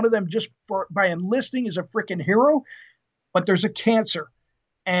single one of them, just by enlisting, is a freaking hero. But there's a cancer.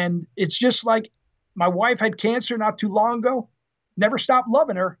 And it's just like my wife had cancer not too long ago. Never stopped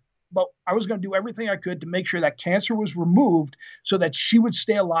loving her. But I was going to do everything I could to make sure that cancer was removed so that she would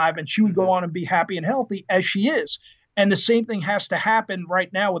stay alive and she would go on and be happy and healthy as she is. And the same thing has to happen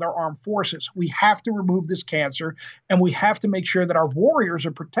right now with our armed forces. We have to remove this cancer, and we have to make sure that our warriors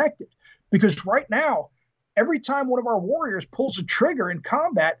are protected. Because right now, every time one of our warriors pulls a trigger in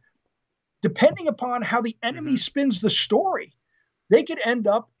combat, depending upon how the enemy spins the story, they could end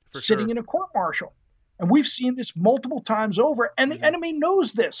up sitting in a court-martial. And we've seen this multiple times over, and the enemy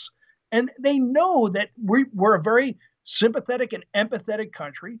knows this. And they know that we're a very sympathetic and empathetic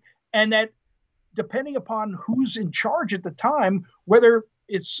country, and that depending upon who's in charge at the time, whether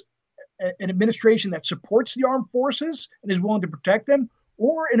it's an administration that supports the armed forces and is willing to protect them,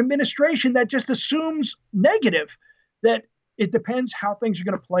 or an administration that just assumes negative, that it depends how things are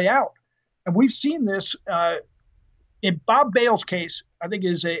going to play out. And we've seen this in Bob Bale's case, I think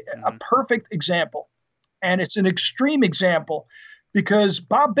is a perfect example. And it's an extreme example because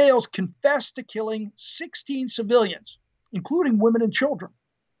Bob Bales confessed to killing 16 civilians, including women and children.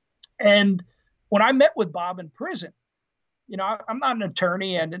 And when I met with Bob in prison, I'm not an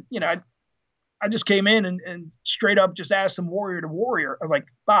attorney, and I just came in and straight up just asked him warrior to warrior. I was like,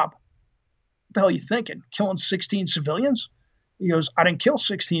 Bob, what the hell are you thinking? Killing 16 civilians? He goes, I didn't kill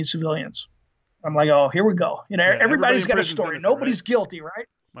 16 civilians. I'm like, oh, here we go. Everybody's got a story. Nobody's right? Guilty, right?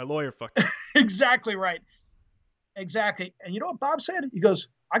 My lawyer fucked up. Exactly right. Exactly. And you know what Bob said? He goes,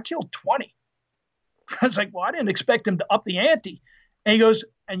 I killed 20. I was like, well, I didn't expect him to up the ante. And he goes,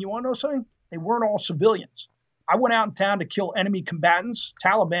 and you want to know something? They weren't all civilians. I went out in town to kill enemy combatants,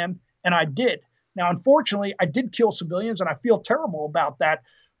 Taliban, and I did. Now, unfortunately, I did kill civilians, and I feel terrible about that.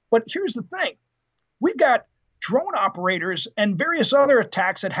 But here's the thing. We've got drone operators and various other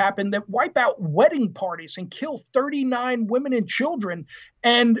attacks that happen that wipe out wedding parties and kill 39 women and children.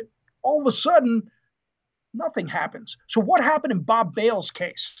 And all of a sudden, nothing happens. So what happened in Bob Bale's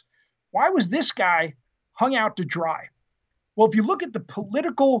case? Why was this guy hung out to dry? Well, if you look at the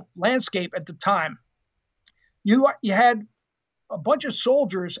political landscape at the time, you had a bunch of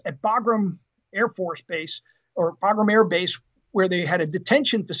soldiers at Bagram Air Force Base or Bagram Air Base, where they had a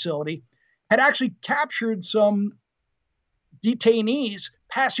detention facility, had actually captured some detainees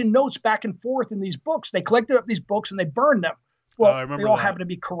passing notes back and forth in these books. They collected up these books and they burned them. Well, they all happen to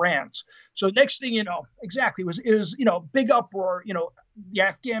be Korans. So next thing you know, exactly, it was big uproar. The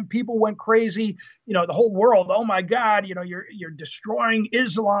Afghan people went crazy. The whole world, oh my God, you're destroying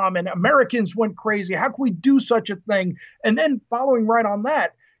Islam, and Americans went crazy. How can we do such a thing? And then following right on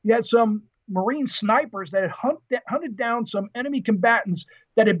that, you had some Marine snipers that had hunted down some enemy combatants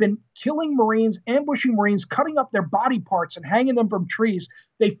that had been killing Marines, ambushing Marines, cutting up their body parts and hanging them from trees.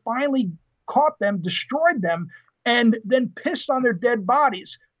 They finally caught them, destroyed them, and then pissed on their dead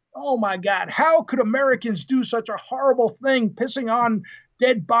bodies. Oh my God, how could Americans do such a horrible thing, pissing on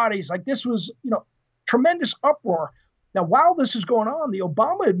dead bodies? Like, this was, tremendous uproar. Now, while this is going on, the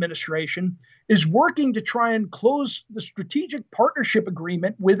Obama administration is working to try and close the strategic partnership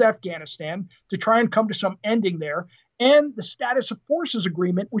agreement with Afghanistan to try and come to some ending there, and the status of forces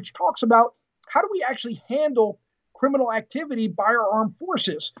agreement, which talks about how do we actually handle criminal activity by our armed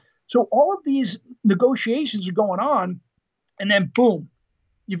forces. So all of these negotiations are going on, and then boom,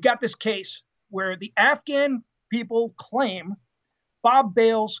 you've got this case where the Afghan people claim Bob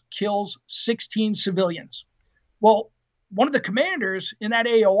Bales kills 16 civilians. Well, one of the commanders in that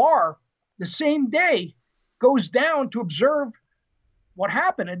AOR the same day goes down to observe what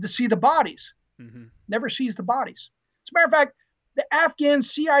happened and to see the bodies. Never sees the bodies. As a matter of fact, the Afghan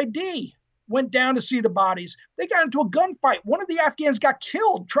CID went down to see the bodies. They got into a gunfight. One of the Afghans got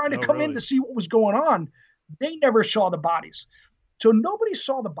killed trying to come in to see what was going on. They never saw the bodies. So nobody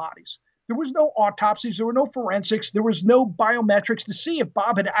saw the bodies. There was no autopsies. There were no forensics. There was no biometrics to see if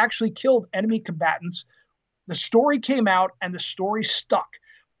Bob had actually killed enemy combatants. The story came out and the story stuck.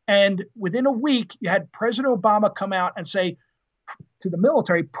 And within a week, you had President Obama come out and say to the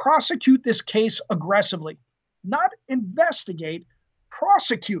military, prosecute this case aggressively, not investigate,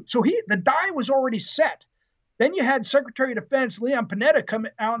 prosecute. So the die was already set. Then you had Secretary of Defense Leon Panetta come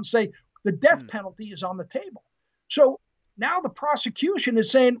out and say the death penalty is on the table. So now the prosecution is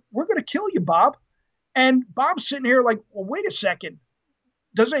saying, we're going to kill you, Bob. And Bob's sitting here like, well, wait a second.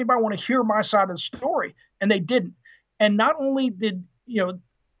 Does anybody want to hear my side of the story? And they didn't. And not only did,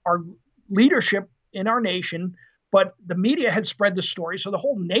 our leadership in our nation, but the media had spread the story. So the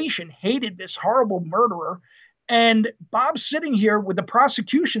whole nation hated this horrible murderer. And Bob's sitting here with the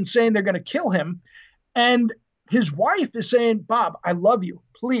prosecution saying they're going to kill him. And his wife is saying, Bob, I love you.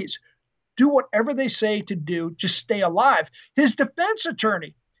 Please do whatever they say to do. Just stay alive. His defense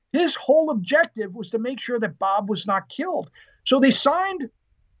attorney, his whole objective was to make sure that Bob was not killed. So they signed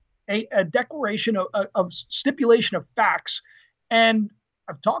a declaration of stipulation of facts. And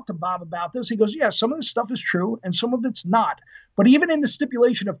I've talked to Bob about this. He goes, yeah, some of this stuff is true and some of it's not. But even in the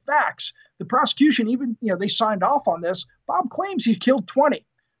stipulation of facts, the prosecution, even, they signed off on this. Bob claims he killed 20.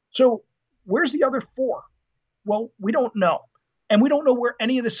 So where's the other 4? Well, we don't know. And we don't know where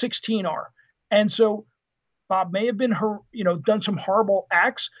any of the 16 are. And so Bob may have been, done some horrible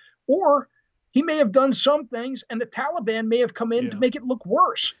acts, or He may have done some things, and the Taliban may have come in to make it look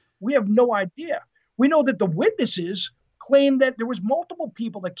worse. We have no idea. We know that the witnesses claim that there was multiple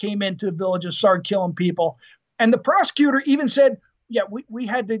people that came into the village and started killing people. And the prosecutor even said, yeah, we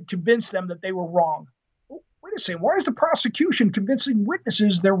had to convince them that they were wrong. Well, wait a second. Why is the prosecution convincing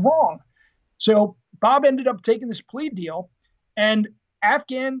witnesses they're wrong? So Bob ended up taking this plea deal, and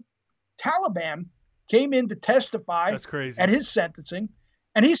Afghan Taliban came in to testify at his sentencing,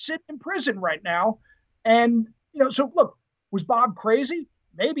 and he's sitting in prison right now. And, so look, was Bob crazy?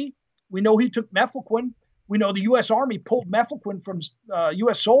 Maybe. We know he took mefloquine. We know the U.S. Army pulled mefloquine from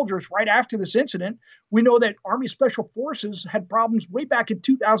U.S. soldiers right after this incident. We know that Army Special Forces had problems way back in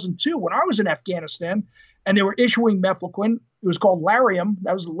 2002 when I was in Afghanistan, and they were issuing mefloquine. It was called Lariam.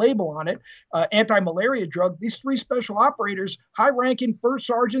 That was the label on it, anti-malaria drug. These three special operators, high-ranking first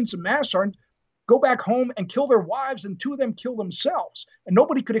sergeants and master sergeants, go back home and kill their wives, and two of them kill themselves. And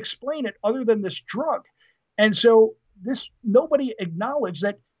nobody could explain it other than this drug. And so nobody acknowledged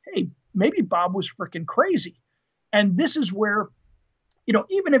that, hey, maybe Bob was freaking crazy. And this is where,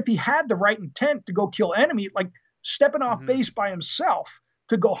 even if he had the right intent to go kill enemy, like stepping off base by himself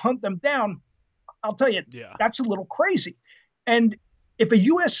to go hunt them down, I'll tell you, that's a little crazy. And if a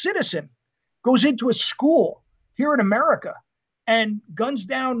U.S. citizen goes into a school here in America and guns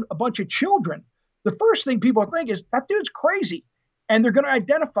down a bunch of children, the first thing people think is that dude's crazy. And they're going to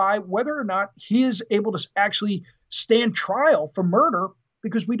identify whether or not he is able to actually stand trial for murder,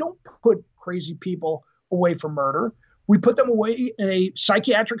 because we don't put crazy people away for murder. We put them away in a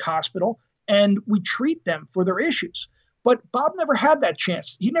psychiatric hospital and we treat them for their issues. But Bob never had that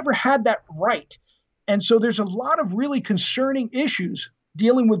chance. He never had that right. And so there's a lot of really concerning issues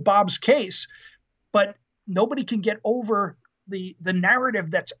dealing with Bob's case, but nobody can get over the narrative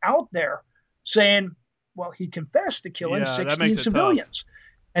that's out there saying, well, he confessed to killing 16 civilians.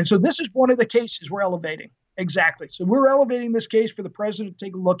 And so this is one of the cases we're elevating. Exactly. So we're elevating this case for the president to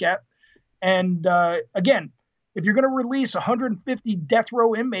take a look at. And again, if you're going to release 150 death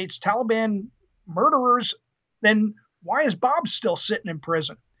row inmates, Taliban murderers, then why is Bob still sitting in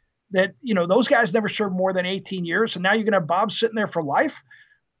prison? That, those guys never served more than 18 years. And now you're going to have Bob sitting there for life.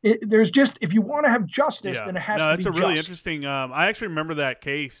 There's just, if you want to have justice, then it has to be just. That's a really interesting. I actually remember that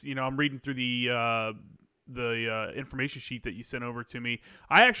case. I'm reading through the information sheet that you sent over to me.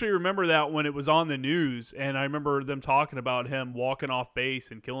 I actually remember that when it was on the news, and I remember them talking about him walking off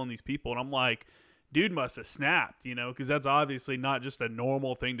base and killing these people. And I'm like, dude must have snapped, because that's obviously not just a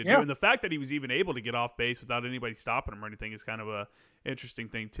normal thing to do. And the fact that he was even able to get off base without anybody stopping him or anything is kind of a interesting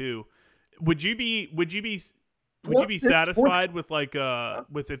thing too. Would you be satisfied with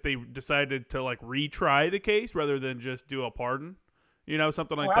with if they decided to retry the case rather than just do a pardon?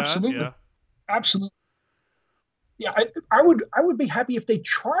 Something like that. Absolutely. Yeah. Absolutely. Yeah, I would be happy if they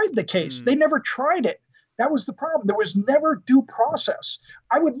tried the case. They never tried it. That was the problem. There was never due process.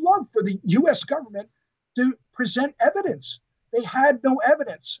 I would love for the U.S. government to present evidence. They had no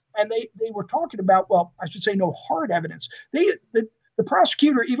evidence, and they were talking about, well, I should say no hard evidence. The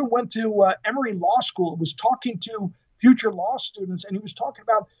prosecutor even went to Emory Law School, was talking to future law students, and he was talking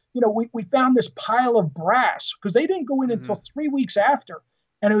about, we found this pile of brass, because they didn't go in until 3 weeks after,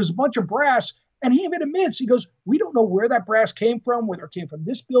 and it was a bunch of brass. And he even admits, he goes, we don't know where that brass came from, whether it came from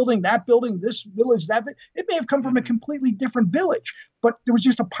this building, this village, that. It may have come from a completely different village, but there was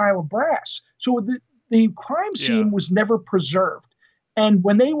just a pile of brass. So the crime scene was never preserved. And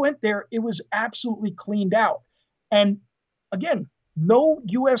when they went there, it was absolutely cleaned out. And again, no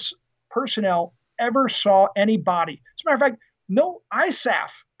U.S. personnel ever saw any body. As a matter of fact, no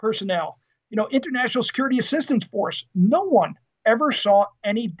ISAF personnel, International Security Assistance Force, no one ever saw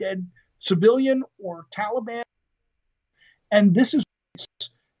any dead civilian or Taliban. And this is,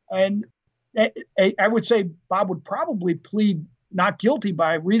 and I would say Bob would probably plead not guilty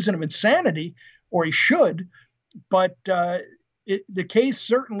by reason of insanity, or he should, but the case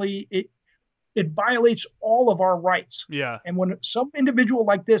certainly, it violates all of our rights. Yeah. And when some individual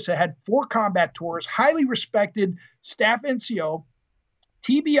like this had 4 combat tours, highly respected staff NCO,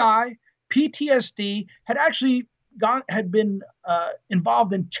 TBI, PTSD, had been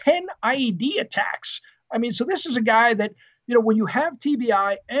involved in 10 IED attacks. I mean, so this is a guy that, when you have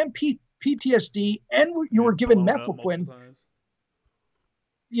TBI and PTSD and you were given mefloquine,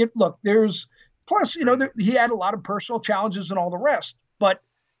 look, there's, plus, he had a lot of personal challenges and all the rest. But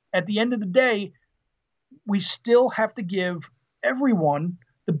at the end of the day, we still have to give everyone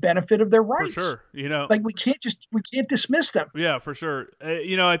the benefit of their rights. For sure. we can't dismiss them. Yeah, for sure.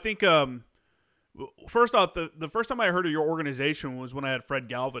 I think, first off, the first time I heard of your organization was when I had Fred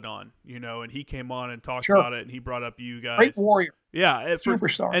Galvin on, and he came on and talked about it, and he brought up you guys. Great warrior. Yeah,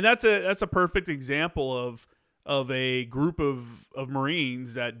 Superstar. and that's a perfect example of a group of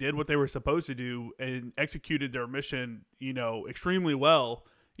Marines that did what they were supposed to do and executed their mission, extremely well.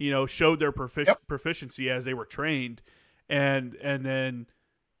 Showed their Yep. proficiency as they were trained, and then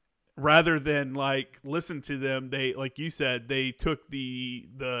rather than like listen to them, they, like you said, they took the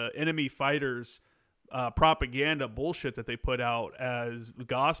enemy fighters propaganda bullshit that they put out as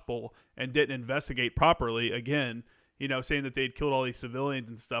gospel and didn't investigate properly, again, saying that they'd killed all these civilians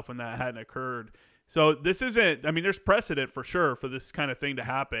and stuff when that hadn't occurred. So this isn't, I mean, there's precedent for sure for this kind of thing to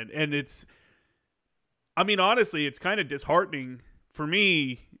happen. And honestly, it's kind of disheartening for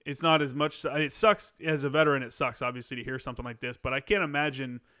me. It's not as much, it sucks as a veteran. It sucks obviously to hear something like this, but I can't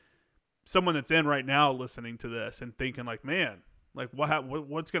imagine someone that's in right now listening to this and thinking like, man, like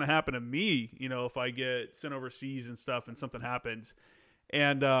what's going to happen to me, if I get sent overseas and stuff and something happens.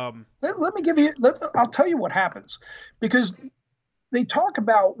 And let me give you, I'll tell you what happens, because they talk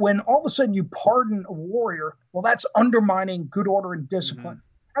about when all of a sudden you pardon a warrior, well, that's undermining good order and discipline.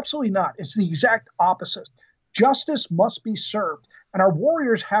 Mm-hmm. Absolutely not. It's the exact opposite. Justice must be served. And our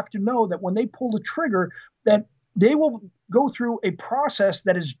warriors have to know that when they pull the trigger, that they will go through a process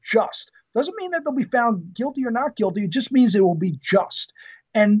that is just. Doesn't mean that they'll be found guilty or not guilty. It just means it will be just.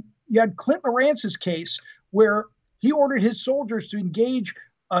 And you had Clint Lorance's case where he ordered his soldiers to engage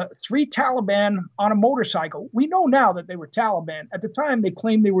 3 Taliban on a motorcycle. We know now that they were Taliban. At the time, they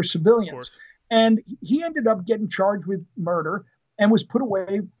claimed they were civilians. And he ended up getting charged with murder and was put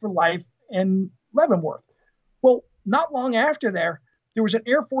away for life in Leavenworth. Well, not long after there was an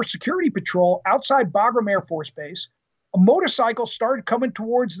Air Force security patrol outside Bagram Air Force Base. A motorcycle started coming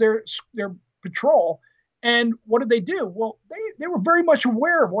towards their patrol. And what did they do? Well, they were very much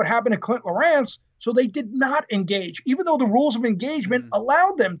aware of what happened to Clint Lorance, so they did not engage. Even though the rules of engagement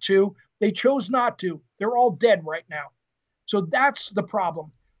allowed them to, they chose not to. They're all dead right now. So that's the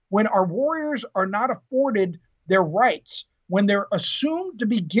problem. When our warriors are not afforded their rights, when they're assumed to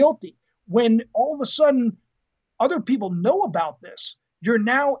be guilty, when all of a sudden other people know about this, you're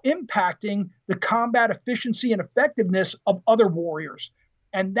now impacting the combat efficiency and effectiveness of other warriors.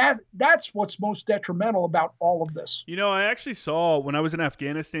 And that's what's most detrimental about all of this. I actually saw when I was in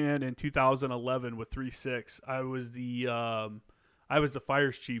Afghanistan in 2011 with 3-6, I was the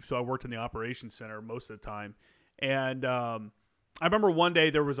fires chief, so I worked in the operations center most of the time. And I remember one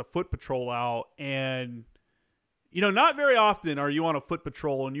day there was a foot patrol out, and not very often are you on a foot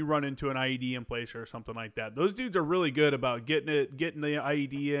patrol and you run into an IED in place or something like that. Those dudes are really good about getting the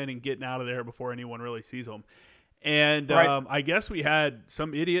IED in and getting out of there before anyone really sees them. And right. I guess we had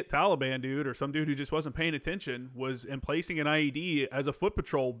some idiot Taliban dude or some dude who just wasn't paying attention was in placing an IED as a foot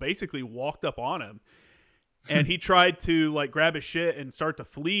patrol basically walked up on him. And he tried to like grab his shit and start to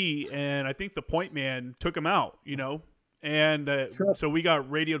flee. And I think the point man took him out, And sure. So we got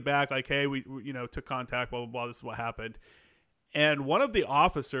radioed back like, hey, we took contact, blah, blah, blah. This is what happened. And one of the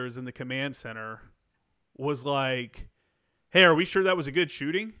officers in the command center was like, hey, are we sure that was a good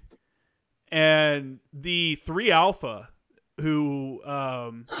shooting? And the 3 Alpha, who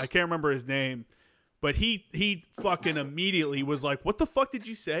I can't remember his name, but he fucking immediately was like, what the fuck did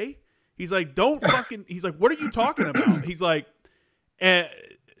you say? He's like, he's like, what are you talking about? He's like, and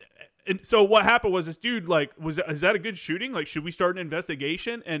so what happened was this dude like, is that a good shooting? Like, should we start an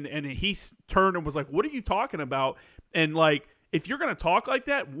investigation? And he turned and was like, what are you talking about? And like, if you're going to talk like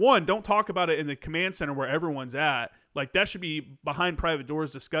that, one, don't talk about it in the command center where everyone's at. Like, that should be behind private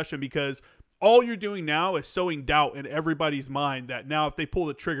doors discussion, because all you're doing now is sowing doubt in everybody's mind that now if they pull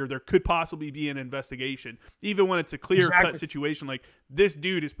the trigger, there could possibly be an investigation, even when it's a clear-cut situation. Like, this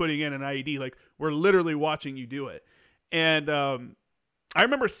dude is putting in an IED. Like, we're literally watching you do it. And I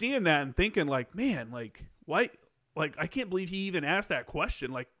remember seeing that and thinking, like, man, like, why? Like, I can't believe he even asked that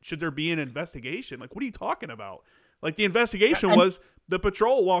question. Like, should there be an investigation? Like, what are you talking about? Like, the investigation was the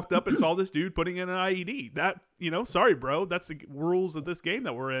patrol walked up and saw this dude putting in an IED. That, sorry, bro. That's the rules of this game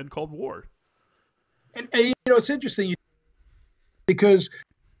that we're in called war. And it's interesting because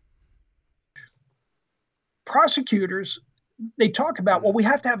prosecutors, they talk about, well, we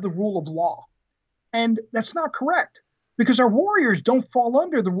have to have the rule of law. And that's not correct, because our warriors don't fall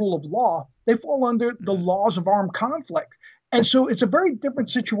under the rule of law. They fall under the laws of armed conflict. And so it's a very different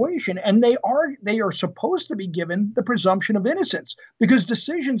situation. And they are supposed to be given the presumption of innocence, because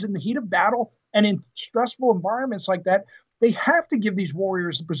decisions in the heat of battle and in stressful environments like that, they have to give these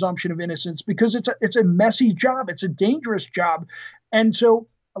warriors the presumption of innocence, because it's a messy job. It's a dangerous job. And so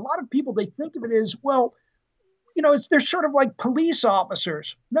a lot of people, they think of it as, well, they're sort of like police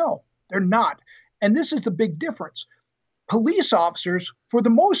officers. No, they're not. And this is the big difference. Police officers, for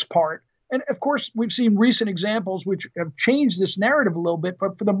the most part, And of course, we've seen recent examples which have changed this narrative a little bit.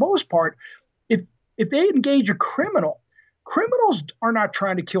 But for the most part, if if they engage a criminal, criminals are not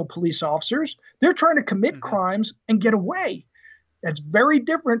trying to kill police officers. They're trying to commit Hmm. crimes and get away. That's very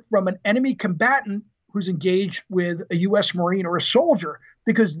different from an enemy combatant who's engaged with a U.S. Marine or a soldier,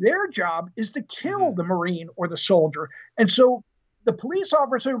 because their job is to Hmm. kill the Marine or the soldier. And so the police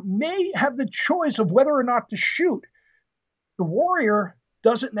officer may have the choice of whether or not to shoot. The warrior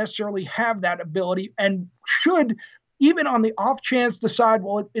doesn't necessarily have that ability and should, even on the off chance, decide,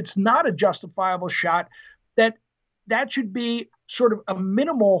 well, it's not a justifiable shot, that that should be sort of a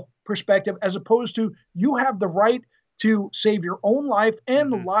minimal perspective, as opposed to you have the right to save your own life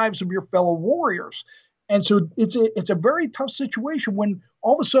and the Hmm. lives of your fellow warriors. And so it's a very tough situation when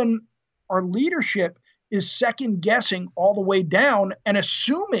all of a sudden our leadership is second guessing all the way down and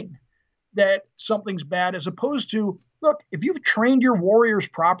assuming that something's bad, as opposed to, look, if you've trained your warriors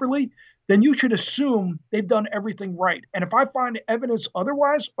properly, then you should assume they've done everything right. And if I find evidence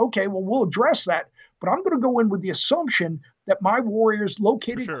otherwise, okay, well, we'll address that. But I'm going to go in with the assumption that my warriors For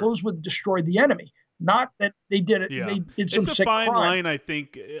located, sure. closed with, destroyed the enemy, not that they did it. Yeah. They did some It's a sick fine crime. line, I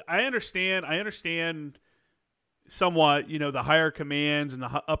think. I understand. I understand somewhat, the higher commands and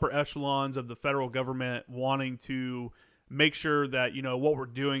the upper echelons of the federal government wanting to make sure that, what we're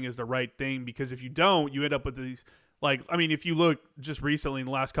doing is the right thing. Because if you don't, you end up with these, like, I mean, if you look just recently in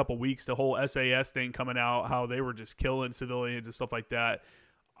the last couple of weeks, the whole SAS thing coming out, how they were just killing civilians and stuff like that.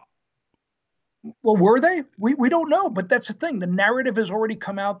 Well, were they? We don't know, but that's the thing. The narrative has already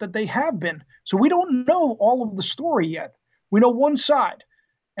come out that they have been. So we don't know all of the story yet. We know one side,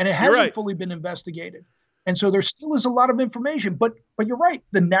 and it You're hasn't right. fully been investigated. And so there still is a lot of information. But you're right.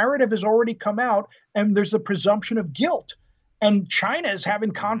 The narrative has already come out, and there's the presumption of guilt. And China is having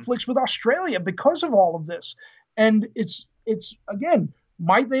Hmm. conflicts with Australia because of all of this. And it's again,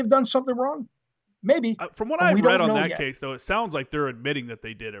 might they have done something wrong? Maybe, From what but I've we read don't on know that yet. case, though, it sounds like they're admitting that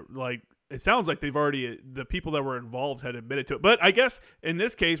they did it. Like, it sounds like the people that were involved had admitted to it. But I guess in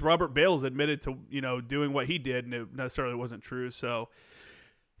this case, Robert Bales admitted to, doing what he did, and it necessarily wasn't true. So,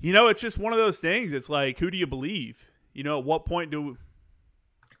 it's just one of those things. It's like, who do you believe? At what point do?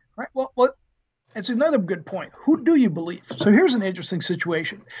 Right. Well, it's another good point. Who do you believe? So here's an interesting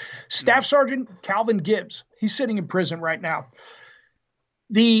situation. Mhm. Staff Sergeant Calvin Gibbs, he's sitting in prison right now.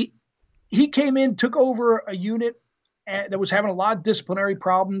 The He came in, took over a unit that was having a lot of disciplinary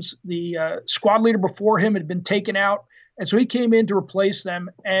problems. The squad leader before him had been taken out, and so he came in to replace them.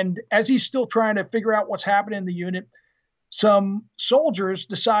 And as he's still trying to figure out what's happening in the unit, some soldiers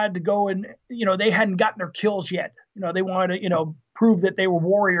decided to go and, they hadn't gotten their kills yet. They wanted to, prove that they were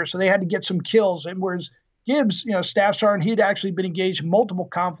warriors, so they had to get some kills. And whereas Gibbs, staff sergeant, he'd actually been engaged in multiple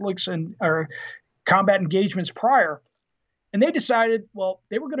conflicts and or combat engagements prior. And they decided, well,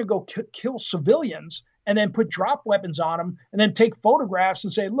 they were going to go kill civilians and then put drop weapons on them and then take photographs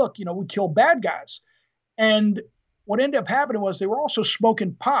and say, look, we killed bad guys. And what ended up happening was they were also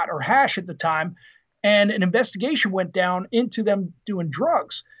smoking pot or hash at the time, and an investigation went down into them doing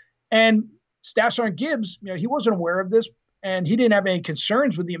drugs. And Staff Sergeant Gibbs, he wasn't aware of this, and he didn't have any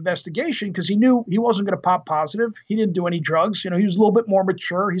concerns with the investigation because he knew he wasn't going to pop positive. He didn't do any drugs. He was a little bit more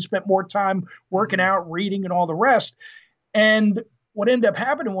mature. He spent more time working Mhm. out, reading, and all the rest. And what ended up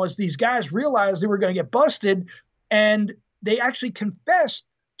happening was these guys realized they were going to get busted, and they actually confessed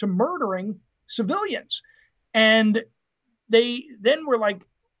to murdering civilians. And they then were like,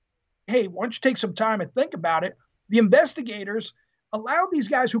 hey, why don't you take some time and think about it? The investigators allowed these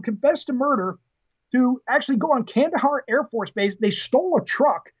guys who confessed to murder to actually go on Kandahar Air Force Base. They stole a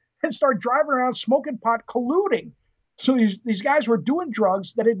truck and started driving around smoking pot, colluding. So these guys were doing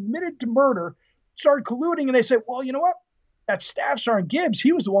drugs that admitted to murder, started colluding, and they said, well, you know what? That Staff Sergeant Gibbs,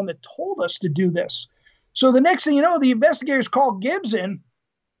 he was the one that told us to do this. So the next thing you know, the investigators call Gibbs in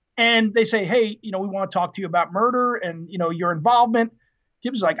and they say, hey, we want to talk to you about murder and, your involvement.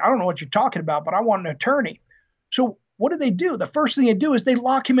 Gibbs is like, I don't know what you're talking about, but I want an attorney. So what do? The first thing they do is they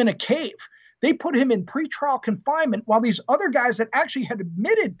lock him in a cave. They put him in pretrial confinement while these other guys that actually had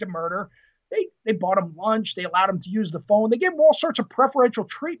admitted to murder, they bought him lunch. They allowed him to use the phone. They gave him all sorts of preferential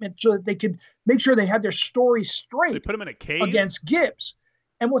treatment so that they could make sure they had their story They straight put him in a cave. against Gibbs.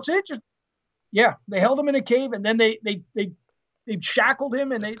 And what's interesting, yeah, they held him in a cave, and then they shackled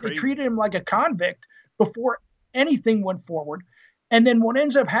him, and That's they crazy. treated him like a convict before anything went forward. And then what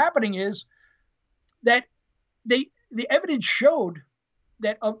ends up happening is that the evidence showed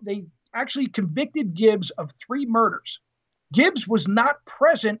that they actually convicted Gibbs of 3 murders. Gibbs was not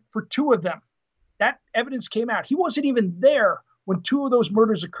present for 2 of them. That evidence came out. He wasn't even there when 2 of those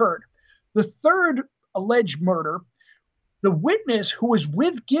murders occurred. The third alleged murder, The witness who was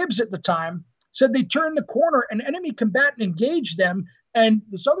with Gibbs at the time said they turned the corner, an enemy combatant engaged them, and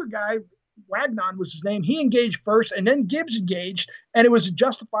this other guy, Wagnon was his name, he engaged first, and then Gibbs engaged, and it was a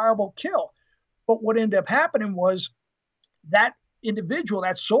justifiable kill. But what ended up happening was that individual,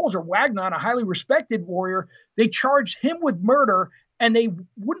 that soldier, Wagnon, a highly respected warrior, they charged him with murder, and they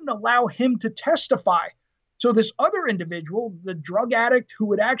wouldn't allow him to testify. So this other individual, the drug addict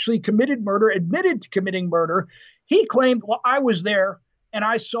who had actually committed murder, admitted to committing murder, he claimed, well, I was there and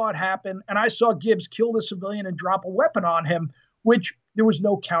I saw it happen, and I saw Gibbs kill the civilian and drop a weapon on him, which there was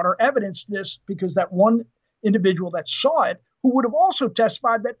no counter evidence to this, because that one individual that saw it, who would have also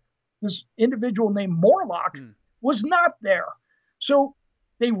testified that this individual named Morlock was not there. So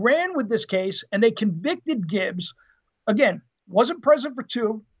they ran with this case and they convicted Gibbs. Again, wasn't present for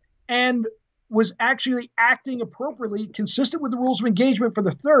two, and was actually acting appropriately, consistent with the rules of engagement for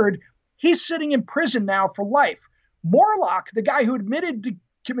the third. He's sitting in prison now for life. Morlock, the guy who admitted to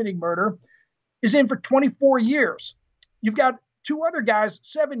committing murder, is in for 24 years. You've got two other guys,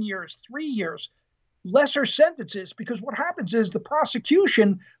 7 years, 3 years, lesser sentences, because what happens is the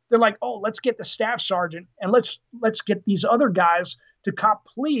prosecution, they're like, oh, let's get the staff sergeant and let's get these other guys to cop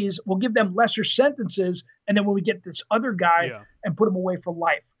pleas. We'll give them lesser sentences. And then when we get this other guy and put him away for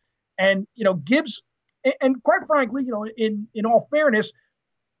life. And, Gibbs, and quite frankly, in all fairness,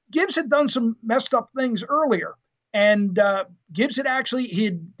 Gibbs had done some messed up things earlier. And Gibbs he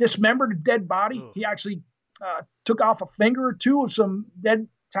had dismembered a dead body. He actually took off a finger or two of some dead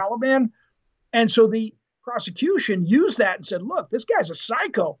Taliban. And so the prosecution used that and said, look, this guy's a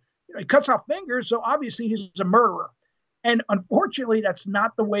psycho. He cuts off fingers, so obviously he's a murderer. And unfortunately, that's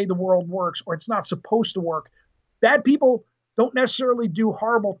not the way the world works, or it's not supposed to work. Bad people don't necessarily do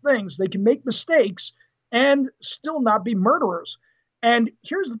horrible things. They can make mistakes and still not be murderers. And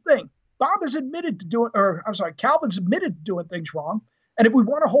here's the thing. Calvin's admitted to doing things wrong. And if we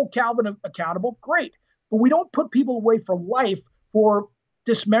want to hold Calvin accountable, great. But we don't put people away for life for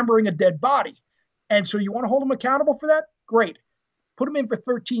dismembering a dead body. And so you want to hold him accountable for that? Great. Put him in for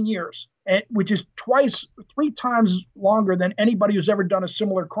 13 years, which is 3 times longer than anybody who's ever done a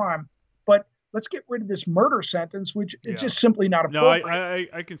similar crime. But let's get rid of this murder sentence, which is just simply not appropriate.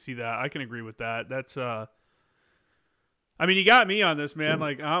 No, I can see that. I can agree with that. That's I mean, you got me on this, man.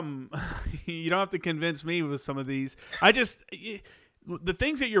 Like, you don't have to convince me with some of these. The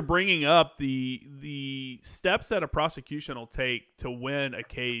things that you're bringing up, the steps that a prosecution will take to win a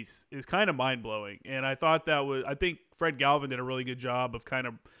case is kind of mind blowing. And I think Fred Galvin did a really good job of kind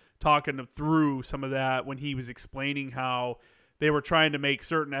of talking through some of that when he was explaining how they were trying to make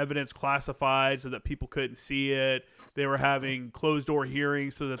certain evidence classified so that people couldn't see it. They were having closed-door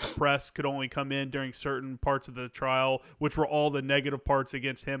hearings so that the press could only come in during certain parts of the trial, which were all the negative parts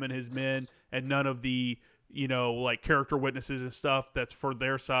against him and his men, and none of the, like character witnesses and stuff that's for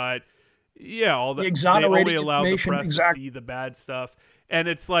their side. Yeah, all the they only allow the press to see the bad stuff. And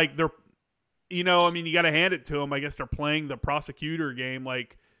it's like they're, you got to hand it to them. I guess they're playing the prosecutor game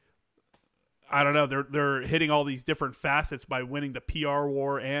like, I don't know. They're hitting all these different facets by winning the PR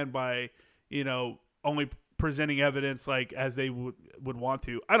war and by, only presenting evidence like as they would want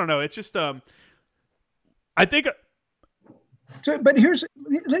to. I don't know. It's just I think. So, but here's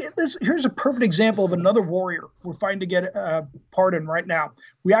a perfect example of another warrior we're fighting to get a pardon right now.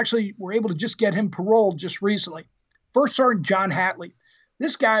 We actually were able to just get him paroled just recently. First Sergeant John Hatley.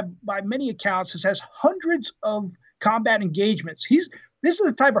 This guy, by many accounts, has hundreds of combat engagements. This is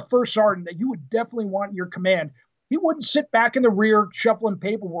the type of first sergeant that you would definitely want in your command. He wouldn't sit back in the rear shuffling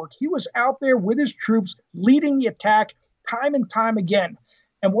paperwork. He was out there with his troops leading the attack time and time again.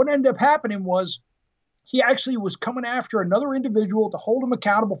 And what ended up happening was he actually was coming after another individual to hold him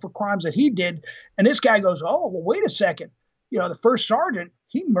accountable for crimes that he did. And this guy goes, oh, well, wait a second. The first sergeant,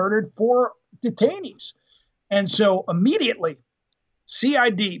 he murdered 4 detainees. And so immediately,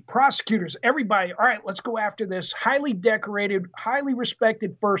 CID, prosecutors, everybody, all right, let's go after this highly decorated, highly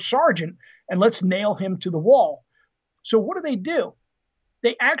respected first sergeant, and let's nail him to the wall. So what do?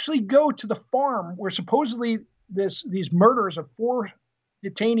 They actually go to the farm where supposedly these murders of 4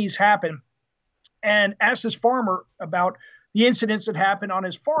 detainees happen, and ask this farmer about the incidents that happened on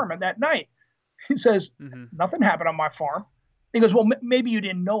his farm that night. He says, nothing happened on my farm. He goes, well, maybe you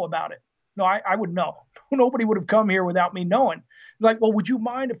didn't know about it. No, I would know. Nobody would have come here without me knowing. Like, well, would you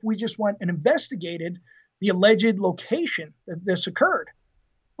mind if we just went and investigated the alleged location that this occurred?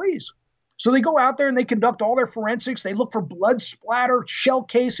 Please. So they go out there and they conduct all their forensics. They look for blood splatter, shell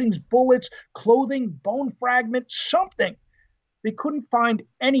casings, bullets, clothing, bone fragments, something. They couldn't find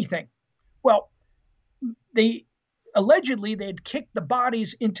anything. Well, allegedly they had kicked the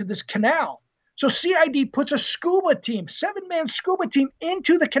bodies into this canal. So CID puts a scuba team, 7-man scuba team,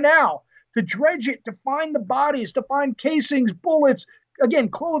 into the canal to dredge it, to find the bodies, to find casings, bullets, again,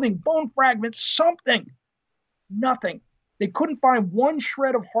 clothing, bone fragments, something. Nothing. They couldn't find one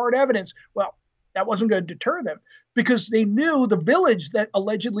shred of hard evidence. Well, that wasn't going to deter them because they knew the village that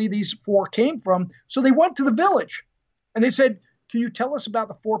allegedly these 4 came from. So they went to the village and they said, can you tell us about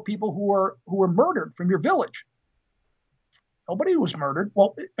the 4 people who were murdered from your village? Nobody was murdered.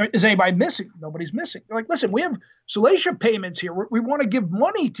 Well, is anybody missing? Nobody's missing. They're like, listen, we have salacious payments here. We want to give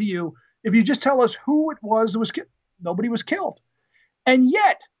money to you if you just tell us who it was that was killed. Nobody was killed. And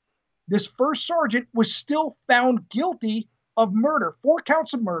yet, this first sergeant was still found guilty of murder, 4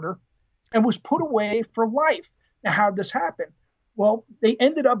 counts of murder, and was put away for life. Now, how did this happen? Well, they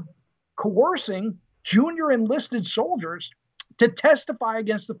ended up coercing junior enlisted soldiers to testify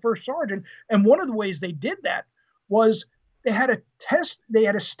against the first sergeant. And one of the ways they did that was they had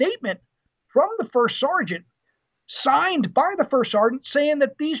a statement from the first sergeant signed by the first sergeant saying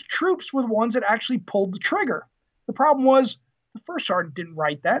that these troops were the ones that actually pulled the trigger. The problem was the first sergeant didn't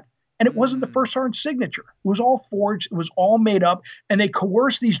write that, and it wasn't the first sergeant's signature. It was all forged. It was all made up, and they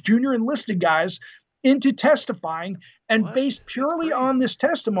coerced these junior enlisted guys into testifying, and based purely on this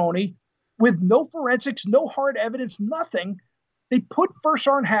testimony with no forensics, no hard evidence, nothing, they put First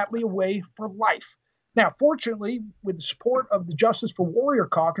Sergeant Hatley away for life. Now, fortunately, with the support of the Justice for Warrior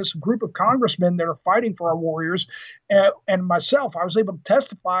Caucus, a group of congressmen that are fighting for our warriors, and myself, I was able to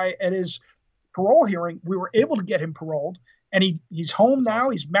testify at his parole hearing. We were able to get him paroled, and he's home now.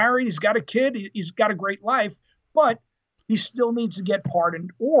 Awesome. He's married. He's got a kid. He's got a great life, but he still needs to get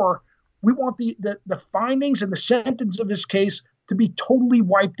pardoned, or we want the findings and the sentence of his case to be totally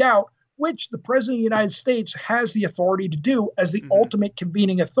wiped out, which the President of the United States has the authority to do as the ultimate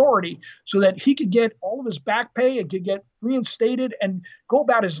convening authority, so that he could get all of his back pay and could get reinstated and go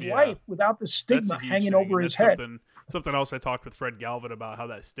about his life without the stigma hanging over his head. Something else I talked with Fred Galvin about, how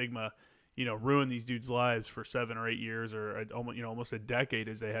that stigma, ruined these dudes' lives for 7 or 8 years, or almost a decade,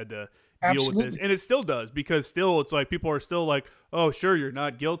 as they had to deal with this. And it still does, because still it's like people are still like, oh, sure, you're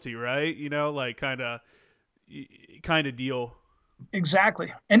not guilty, right? Like kind of deal.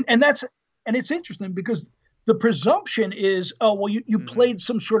 Exactly. And it's interesting because the presumption is, oh, well, you played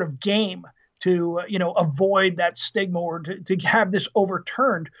some sort of game to, avoid that stigma or to have this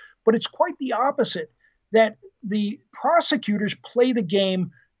overturned. But it's quite the opposite, that the prosecutors play the game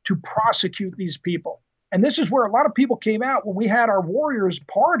to prosecute these people. And this is where a lot of people came out when we had our warriors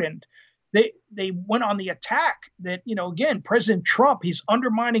pardoned. They went on the attack that, again, President Trump, he's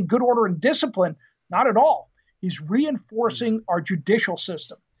undermining good order and discipline. Not at all. He's reinforcing our judicial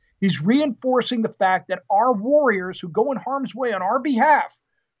system. He's reinforcing the fact that our warriors who go in harm's way on our behalf,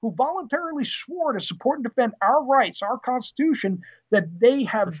 who voluntarily swore to support and defend our rights, our Constitution, that they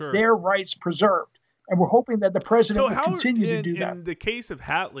have their rights preserved. And we're hoping that the president will continue to do that. In the case of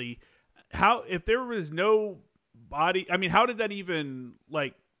Hatley, if there was no body, how did that even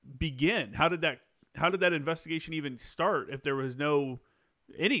begin? How did that investigation even start if there was no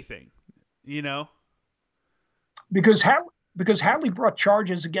anything, Because Hatley brought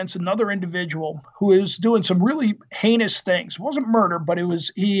charges against another individual who is doing some really heinous things. It wasn't murder, but it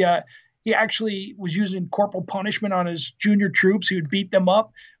was he actually was using corporal punishment on his junior troops. He would beat them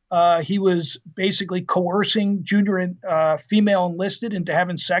up. He was basically coercing junior and female enlisted into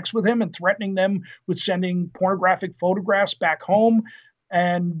having sex with him and threatening them with sending pornographic photographs back home.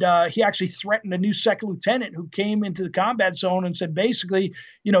 And he actually threatened a new second lieutenant who came into the combat zone and said, basically,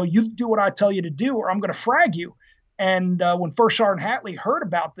 you do what I tell you to do or I'm going to frag you. And when First Sergeant Hatley heard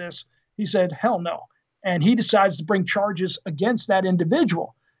about this, he said, hell no. And he decides to bring charges against that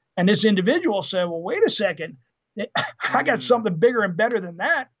individual. And this individual said, well, wait a second. I got something bigger and better than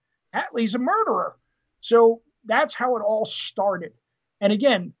that. Hatley's a murderer. So that's how it all started. And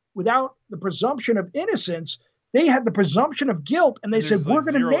again, without the presumption of innocence, they had the presumption of guilt. And they said, we're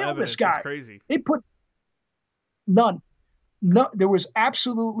going to nail this guy. It's crazy. They put none. No, there was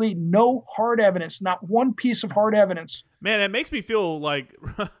absolutely no hard evidence, not one piece of hard evidence. Man, it makes me feel like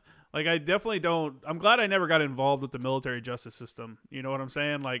I definitely don't. I'm glad I never got involved with the military justice system. You know what I'm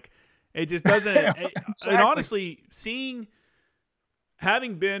saying? Like, it just doesn't. Exactly. And honestly,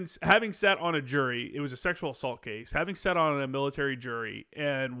 having sat on a jury, it was a sexual assault case. Having sat on a military jury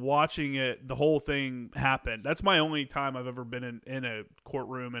and watching the whole thing happen. That's my only time I've ever been in a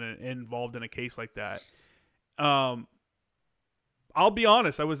courtroom and involved in a case like that. I'll be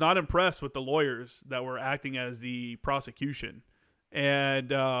honest, I was not impressed with the lawyers that were acting as the prosecution.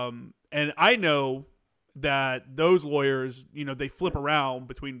 And I know that those lawyers, they flip around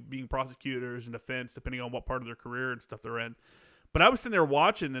between being prosecutors and defense, depending on what part of their career and stuff they're in. But I was sitting there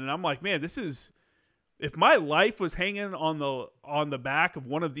watching, and I'm like, man, this is. If my life was hanging on the back of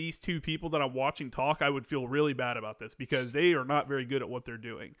one of these two people that I'm watching talk, I would feel really bad about this because they are not very good at what they're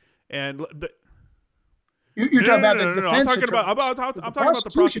doing. And you're talking about the defense. I'm talking about the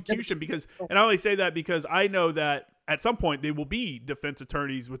prosecution because, and I only say that because I know that at some point they will be defense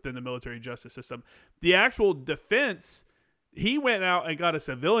attorneys within the military justice system. The actual defense, he went out and got a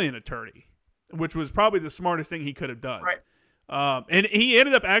civilian attorney, which was probably the smartest thing he could have done. Right. And he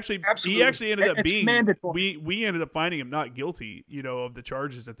ended up Absolutely. he actually ended up being mandatory. we ended up finding him not guilty, of the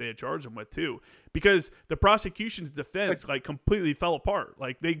charges that they had charged him with too, because the prosecution's defense like completely fell apart.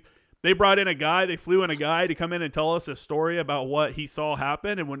 Like they brought in a guy, they flew in a guy to come in and tell us a story about what he saw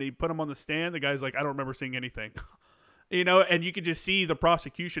happen, and when he put him on the stand, the guy's like, I don't remember seeing anything. And you could just see the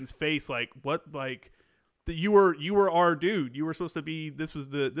prosecution's face like, what, like, you were our dude. You were supposed to be. This was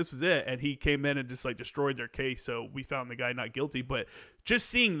it. And he came in and just like destroyed their case. So we found the guy not guilty. But just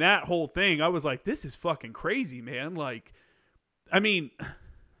seeing that whole thing, I was like, this is fucking crazy, man. Like, I mean,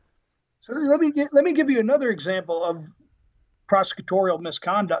 so let me give you another example of prosecutorial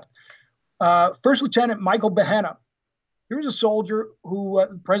misconduct. First Lieutenant Michael Behenna. He was a soldier who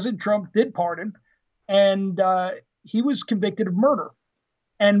President Trump did pardon, and he was convicted of murder.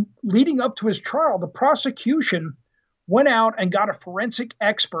 And leading up to his trial, the prosecution went out and got a forensic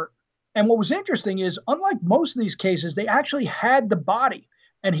expert. And what was interesting is, unlike most of these cases, they actually had the body.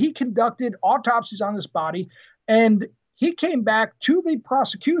 And he conducted autopsies on this body. And he came back to the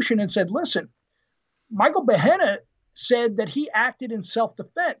prosecution and said, listen, Michael Behenna said that he acted in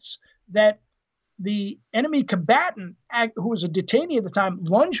self-defense, that the enemy combatant, who was a detainee at the time,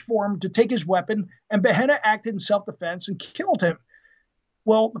 lunged for him to take his weapon, and Behenna acted in self-defense and killed him.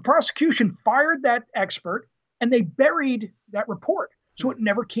 Well, the prosecution fired that expert, and they buried that report. So it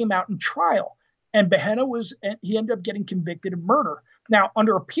never came out in trial. And Behenna he ended up getting convicted of murder. Now,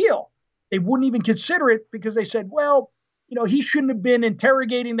 under appeal, they wouldn't even consider it because they said, well, he shouldn't have been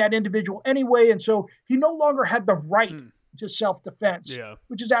interrogating that individual anyway. And so he no longer had the right to self-defense,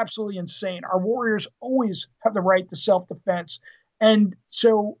 which is absolutely insane. Our warriors always have the right to self-defense. And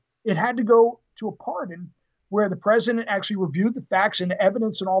so it had to go to a pardon, where the president actually reviewed the facts and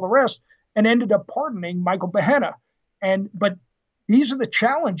evidence and all the rest and ended up pardoning Michael Behenna. But these are the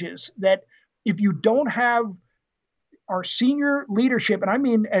challenges that if you don't have our senior leadership, and I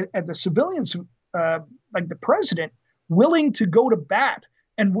mean at the civilians, like the president, willing to go to bat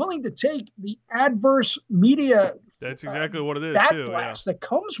and willing to take the adverse media that's exactly what it is backlash that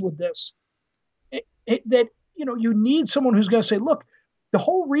comes with this, that you need someone who's going to say, look, the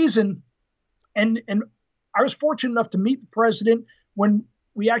whole reason, and I was fortunate enough to meet the president when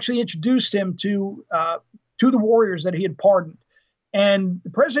we actually introduced him to the warriors that he had pardoned. And the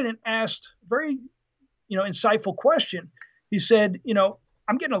president asked a very, insightful question. He said,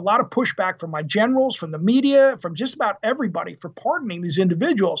 I'm getting a lot of pushback from my generals, from the media, from just about everybody for pardoning these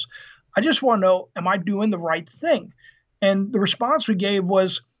individuals. I just want to know, am I doing the right thing? And the response we gave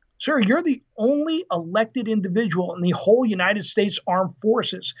was, sir, you're the only elected individual in the whole United States Armed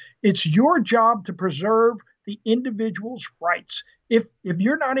Forces. It's your job to preserve the individual's rights. If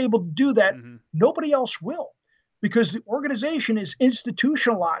you're not able to do that, nobody else will, because the organization is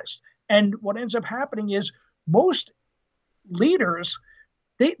institutionalized. And what ends up happening is most leaders,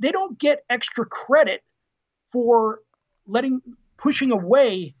 they don't get extra credit for pushing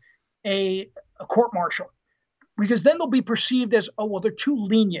away a court-martial, because then they'll be perceived as, oh, well, they're too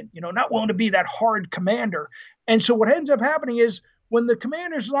lenient, not willing to be that hard commander. And so what ends up happening is when the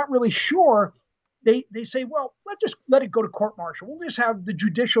commander's not really sure, they say, well, let's just let it go to court-martial. We'll just have the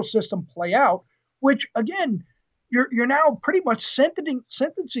judicial system play out, which, again, you're now pretty much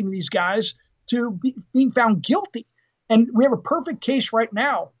sentencing these guys to being found guilty. And we have a perfect case right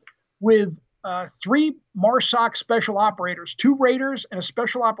now with 3 MARSOC special operators, 2 raiders, and a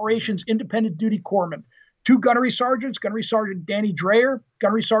special operations independent duty corpsman, 2 gunnery sergeants, Gunnery Sergeant Danny Dreyer,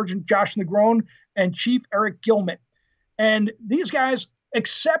 Gunnery Sergeant Josh Negron, and Chief Eric Gilman. And these guys,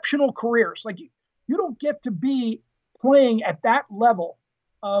 exceptional careers. Like, you don't get to be playing at that level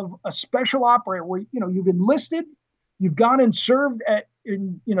of a special operator where, you've enlisted, you've gone and served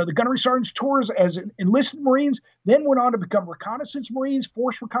in the gunnery sergeant's tours as enlisted Marines, then went on to become reconnaissance Marines,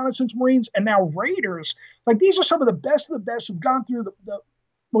 force reconnaissance Marines, and now raiders. Like, these are some of the best who've gone through the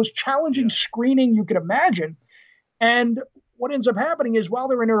most challenging screening you could imagine. And what ends up happening is while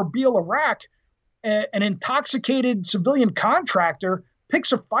they're in Erbil, Iraq, an intoxicated civilian contractor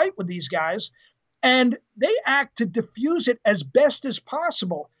picks a fight with these guys, and they act to diffuse it as best as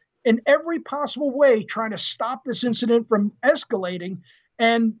possible in every possible way, trying to stop this incident from escalating.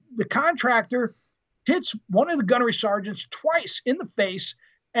 And the contractor hits one of the gunnery sergeants twice in the face,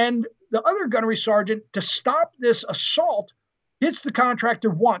 and the other gunnery sergeant, to stop this assault, hits the contractor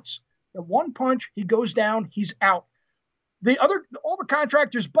once. The one punch, he goes down, he's out. All the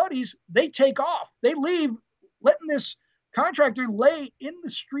contractors' buddies, they take off. They leave, letting this contractor lay in the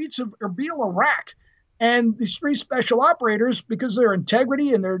streets of Erbil, Iraq. And these three special operators, because of their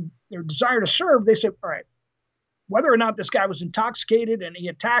integrity and their desire to serve, they said, all right, whether or not this guy was intoxicated and he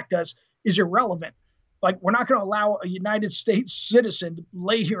attacked us is irrelevant. Like, we're not going to allow a United States citizen to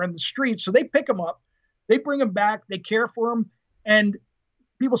lay here in the streets. So they pick him up, they bring him back, they care for him. And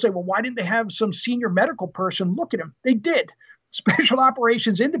people say, well, why didn't they have some senior medical person look at him? They did. Special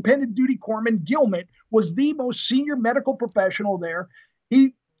Operations Independent Duty Corpsman Gilmet was the most senior medical professional there.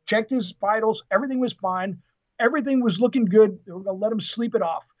 He checked his vitals. Everything was fine. Everything was looking good. They were going to let him sleep it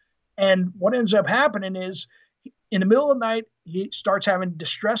off. And what ends up happening is, in the middle of the night, he starts having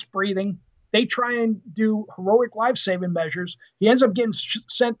distressed breathing. They try and do heroic life-saving measures. He ends up getting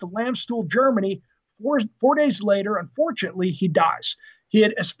sent to Landstuhl, Germany. Four days later, unfortunately, he dies. He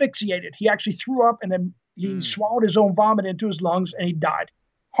had asphyxiated. He actually threw up, and then he swallowed his own vomit into his lungs, and he died.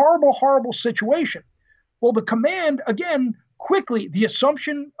 Horrible, horrible situation. Well, the command, again, quickly, the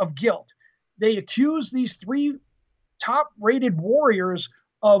assumption of guilt. They accuse these three top-rated warriors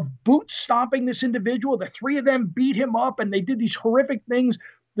of boot stomping this individual. The three of them beat him up, and they did these horrific things.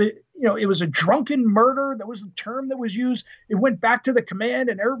 It was a drunken murder. That was the term that was used. It went back to the command,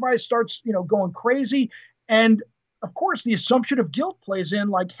 and everybody starts, going crazy. And of course, the assumption of guilt plays in,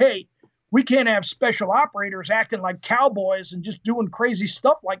 like, hey, we can't have special operators acting like cowboys and just doing crazy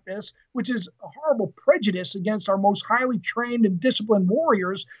stuff like this, which is a horrible prejudice against our most highly trained and disciplined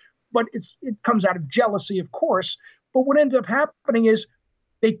warriors. But it comes out of jealousy, of course. But what ends up happening is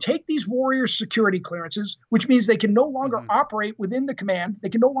they take these warriors' security clearances, which means they can no longer operate within the command. They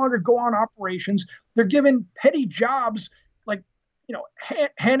can no longer go on operations. They're given petty jobs like,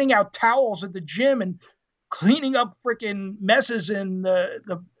 handing out towels at the gym and cleaning up freaking messes in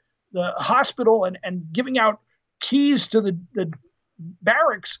the hospital and giving out keys to the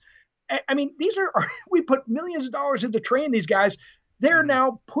barracks. I mean, we put millions of dollars into training these guys. They're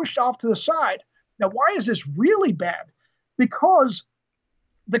now pushed off to the side. Now, why is this really bad? Because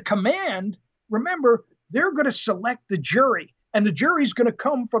the command, remember, they're going to select the jury, and the jury's going to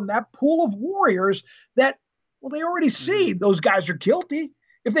come from that pool of warriors that, well, they already see those guys are guilty.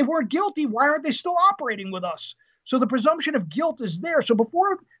 If they weren't guilty, why aren't they still operating with us? So the presumption of guilt is there. So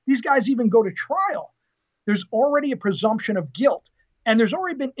before these guys even go to trial, there's already a presumption of guilt. And there's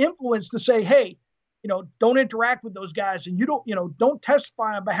already been influence to say, hey, don't interact with those guys, and don't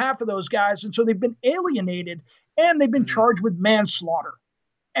testify on behalf of those guys. And so they've been alienated, and they've been charged with manslaughter.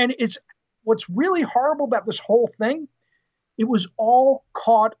 And what's really horrible about this whole thing, it was all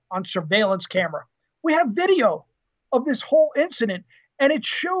caught on surveillance camera. We have video of this whole incident, and it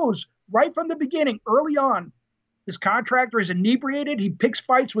shows right from the beginning, early on, this contractor is inebriated. He picks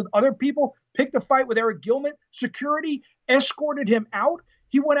fights with other people, picked a fight with Eric Gilmet. Security escorted him out.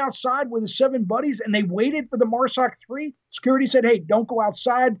 He went outside with his 7 buddies, and they waited for the MARSOC 3. Security said, hey, don't go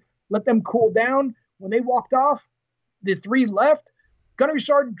outside. Let them cool down. When they walked off, the 3 left. Gunnery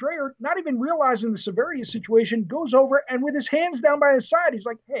Sergeant Dreher, not even realizing the severity of the situation, goes over, and with his hands down by his side, he's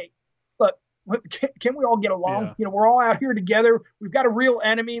like, hey, look, can we all get along? Yeah. We're all out here together. We've got a real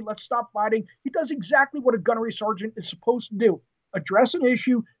enemy. Let's stop fighting. He does exactly what a gunnery sergeant is supposed to do. Address an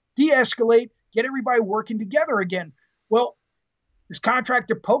issue, de-escalate, get everybody working together again. Well, this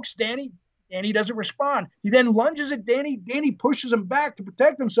contractor pokes Danny. Danny doesn't respond. He then lunges at Danny. Danny pushes him back to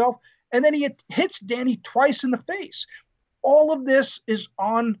protect himself, and then he hits Danny twice in the face. All of this is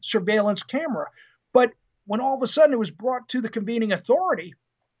on surveillance camera. But when all of a sudden it was brought to the convening authority,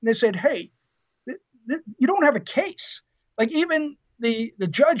 and they said, hey, you don't have a case. Like, even the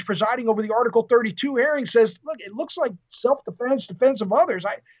judge presiding over the Article 32 hearing says, look, it looks like self-defense, defense of others.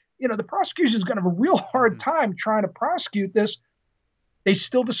 The prosecution is going to have a real hard time trying to prosecute this. They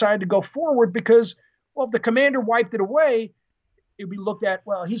still decided to go forward because, well, if the commander wiped it away, it would be looked at,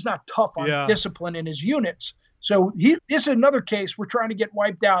 well, he's not tough on discipline in his units. So this is another case we're trying to get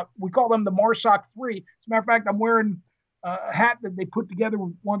wiped out. We call them the MARSOC 3. As a matter of fact, I'm wearing a hat that they put together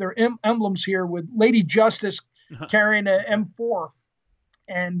with one of their emblems here with Lady Justice carrying an M4.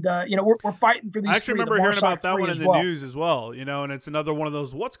 And, we're fighting for these. I actually remember hearing about that one in the news as well, and it's another one of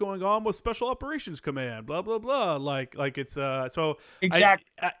those, what's going on with Special Operations Command, blah, blah, blah. Like it's, so exactly.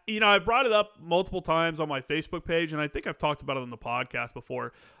 I brought it up multiple times on my Facebook page, and I think I've talked about it on the podcast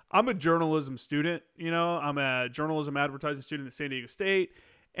before. I'm a journalism student, I'm a journalism advertising student at San Diego State.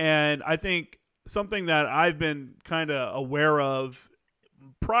 And I think something that I've been kind of aware of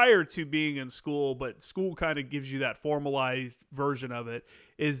prior to being in school, but school kind of gives you that formalized version of it,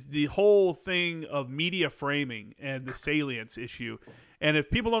 is the whole thing of media framing and the salience issue. And if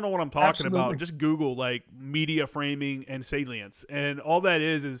people don't know what I'm talking about, just Google like media framing and salience. And all that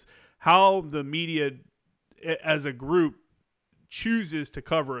is how the media as a group chooses to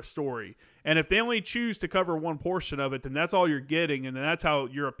cover a story. And if they only choose to cover one portion of it, then that's all you're getting. And then that's how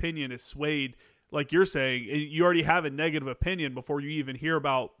your opinion is swayed. Like you're saying, you already have a negative opinion before you even hear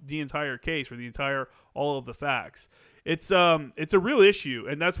about the entire case or all of the facts. It's a real issue.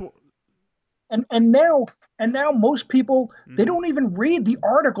 And that's what, and now most people, they don't even read the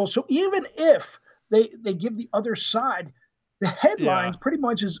article. So even if they give the other side, the headlines pretty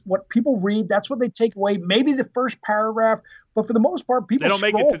much is what people read. That's what they take away. Maybe the first paragraph, but for the most part, people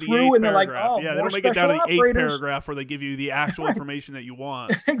scroll through and they're like, "Oh, yeah, they don't make it down to the 8th paragraph where they give you the actual information that you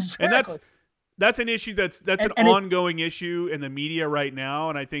want." Exactly. And that's an issue that's an ongoing issue in the media right now.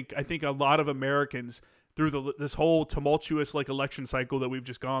 And I think a lot of Americans through this whole tumultuous like election cycle that we've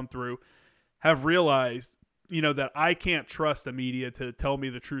just gone through have realized, that I can't trust the media to tell me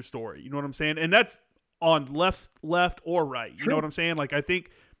the true story. You know what I'm saying? And that's on left or right. You know what I'm saying? Like, I think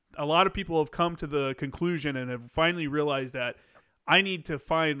a lot of people have come to the conclusion and have finally realized that I need to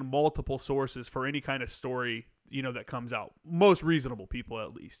find multiple sources for any kind of story, that comes out. Most reasonable people,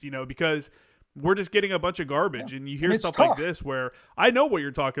 at least, because we're just getting a bunch of garbage. And you hear stuff like this where I know what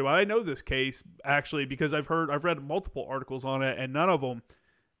you're talking about. I know this case actually because I've read multiple articles on it, and none of them,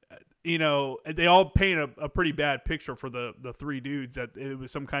 they all paint a pretty bad picture for the 3 dudes that it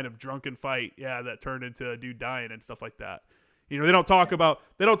was some kind of drunken fight. Yeah. That turned into a dude dying and stuff like that. They don't talk about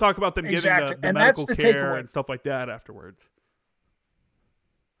them getting the medical care and stuff like that afterwards.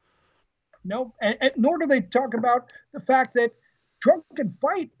 No, and nor do they talk about the fact that drunken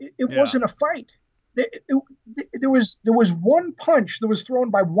fight, it wasn't a fight. There was one punch that was thrown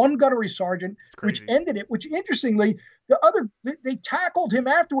by one gunnery sergeant, which ended it, which interestingly, they tackled him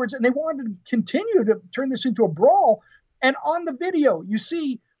afterwards and they wanted to continue to turn this into a brawl. And on the video, you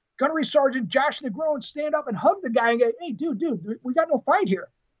see Gunnery Sergeant Josh Negron stand up and hug the guy and go, "Hey, dude, we got no fight here.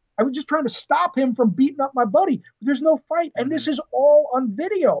 I was just trying to stop him from beating up my buddy. There's no fight." And this is all on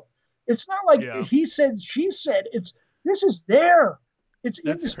video. It's not like he said, she said. This is there. It's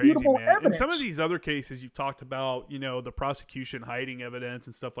indisputable evidence. And some of these other cases you've talked about, the prosecution hiding evidence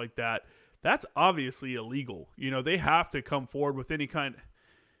and stuff like that, that's obviously illegal. They have to come forward with any kind.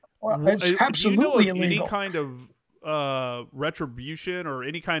 Well, it's absolutely illegal. Any kind of retribution or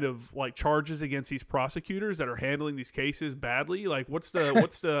any kind of like charges against these prosecutors that are handling these cases badly? Like,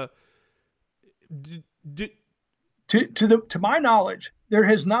 to my knowledge, there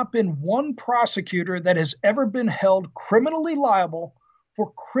has not been one prosecutor that has ever been held criminally liable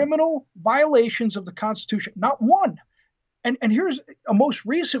for criminal violations of the Constitution. Not one. And here's a most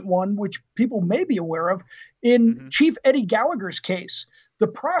recent one, which people may be aware of. In Chief Eddie Gallagher's case, the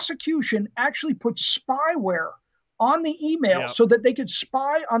prosecution actually put spyware on the email so that they could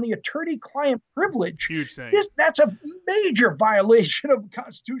spy on the attorney-client privilege. Huge thing. That's a major violation of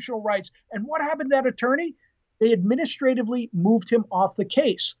constitutional rights. And what happened to that attorney? They administratively moved him off the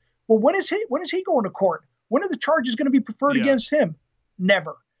case. Well, when is he going to court? When are the charges going to be preferred against him?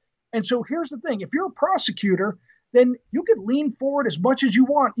 Never. And so here's the thing. If you're a prosecutor, then you could lean forward as much as you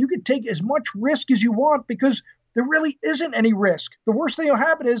want. You could take as much risk as you want because there really isn't any risk. The worst thing that'll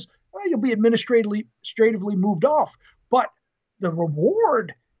happen is, well, you'll be administratively moved off. But the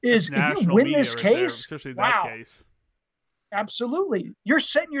reward is if you win this case, especially that case. Absolutely. You're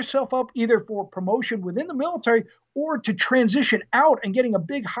setting yourself up either for promotion within the military or to transition out and getting a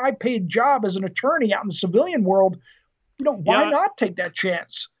big high-paid job as an attorney out in the civilian world. Why not take that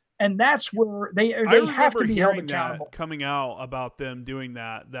chance? And that's where they have to be held accountable. Coming out about them doing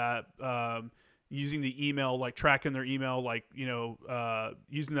that using the email, like tracking their email, like,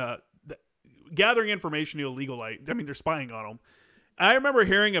 using the gathering information to illegal, they're spying on them. I remember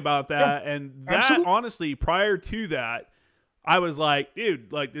hearing about that. And that honestly, prior to that, I was like,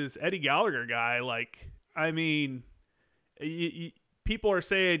 dude, like this Eddie Gallagher guy, people are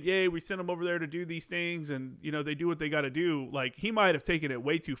saying, yay, we sent him over there to do these things, and they do what they got to do. Like, he might have taken it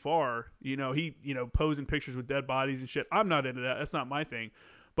way too far. He posing pictures with dead bodies and shit. I'm not into that. That's not my thing.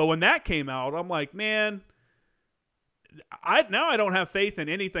 But when that came out, I'm like, man, I don't have faith in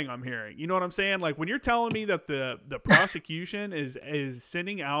anything I'm hearing. You know what I'm saying? Like, when you're telling me that the prosecution is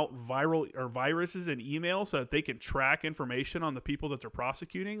sending out viruses and emails so that they can track information on the people that they're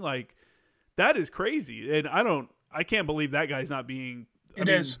prosecuting, like, that is crazy. And I can't believe that guy's not being.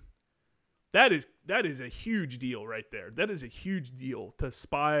 That is a huge deal right there. That is a huge deal to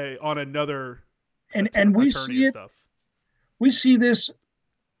spy on another. And we see it. We see this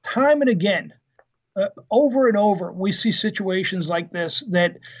time and again, over and over, we see situations like this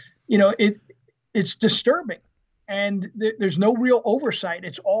that, you know, it's disturbing, and there's no real oversight.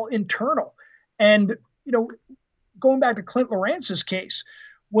 It's all internal, and you know, going back to Clint Lorance's case,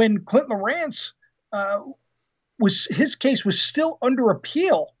 when Clint Lorance was his case was still under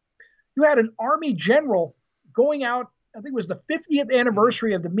appeal, you had an Army general going out. I think it was the 50th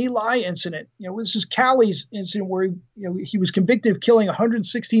anniversary of the My Lai incident. You know, this is Callie's incident where he was convicted of killing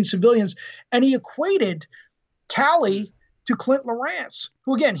 116 civilians, and he equated Callie to Clint Lorance,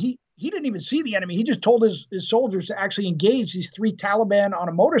 who again he didn't even see the enemy. He just told his soldiers to actually engage these 3 Taliban on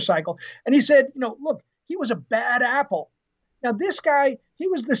a motorcycle, and he said, you know, look, he was a bad apple. Now this guy, he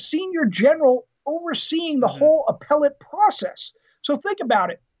was the senior general overseeing the whole appellate process. So think about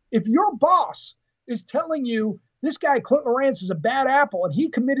it. If your boss is telling you this guy, Clint Lorance, is a bad apple and he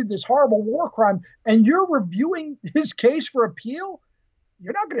committed this horrible war crime, and you're reviewing his case for appeal,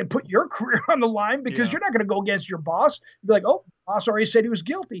 you're not going to put your career on the line because you're not going to go against your boss. You'd be like, oh, boss already said he was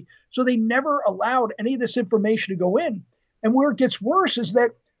guilty. So they never allowed any of this information to go in. And where it gets worse is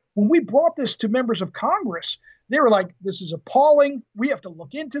that when we brought this to members of Congress, they were like, this is appalling. We have to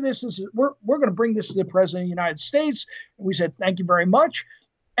look into this. We're going to bring this to the president of the United States. And we said, thank you very much.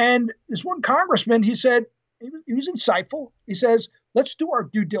 And this one congressman, he said, he was insightful. He says, let's do our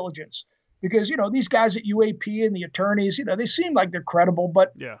due diligence, because, you know, these guys at UAP and the attorneys, you know, they seem like they're credible,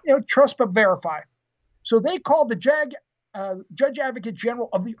 but, you know, trust but verify. So they called the Judge Advocate General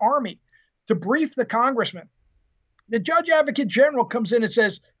of the Army to brief the congressman. The Judge Advocate General comes in and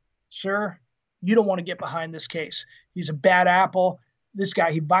says, sir, you don't want to get behind this case. He's a bad apple. This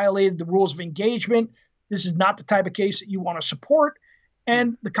guy, he violated the rules of engagement. This is not the type of case that you want to support.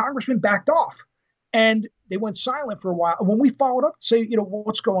 And the congressman backed off, and they went silent for a while. And when we followed up to say, you know, well,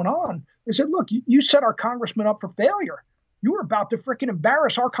 what's going on? They said, look, you set our congressman up for failure. You were about to freaking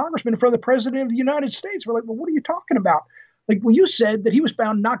embarrass our congressman in front of the president of the United States. We're like, well, what are you talking about? Like, well, you said that he was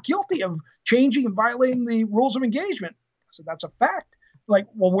found not guilty of changing and violating the rules of engagement. I said, that's a fact. Like,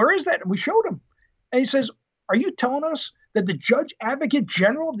 well, where is that? And we showed him. And he says, are you telling us that the Judge Advocate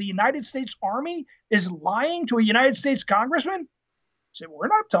General of the United States Army is lying to a United States congressman? I said, we're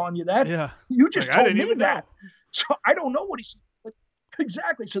not telling you that. Yeah. You just told me that. So I don't know what he said. But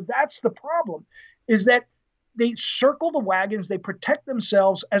exactly. So that's the problem, is that they circle the wagons, they protect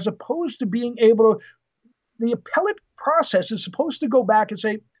themselves, as opposed to being able to, the appellate process is supposed to go back and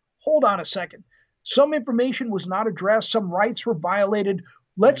say, hold on a second. Some information was not addressed. Some rights were violated.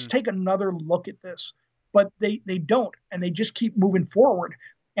 Let's take another look at this. But they don't, and they just keep moving forward.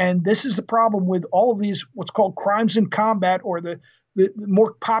 And this is the problem with all of these, what's called crimes in combat, or the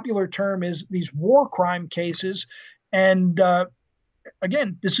more popular term is these war crime cases. And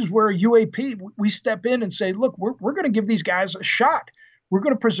again, this is where UAP, we step in and say, look, we're going to give these guys a shot. We're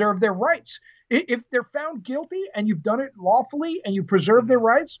going to preserve their rights. If they're found guilty and you've done it lawfully and you preserve their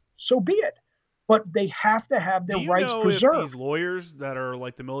rights, so be it. But they have to have their rights preserved. If these lawyers that are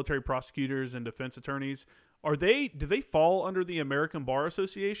like the military prosecutors and defense attorneys, do they fall under the American Bar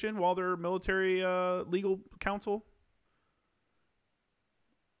Association while they're military legal counsel?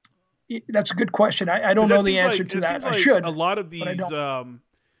 That's a good question. I don't know the answer to that. I should. A lot of these,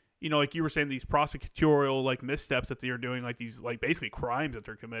 you know, like you were saying, these prosecutorial like missteps that they are doing, like these like basically crimes that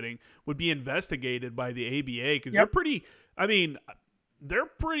they're committing, would be investigated by the ABA, because they're pretty. I mean, they're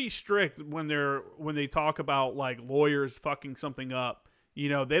pretty strict when they talk about like lawyers fucking something up. You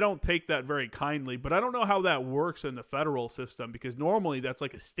know, they don't take that very kindly. But I don't know how that works in the federal system, because normally that's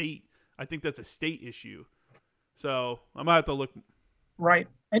like a state. I think that's a state issue. So I'm gonna have to look. Right.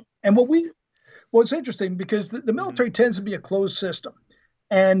 And it's interesting, because the military tends to be a closed system.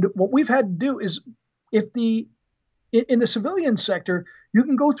 And what we've had to do is, in the civilian sector, you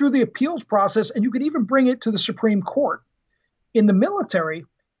can go through the appeals process and you can even bring it to the Supreme Court. In the military,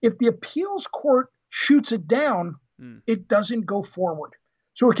 if the appeals court shoots it down, it doesn't go forward.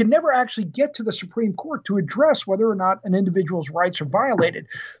 So it can never actually get to the Supreme Court to address whether or not an individual's rights are violated.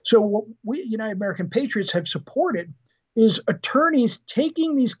 So what we, United American Patriots, have supported is attorneys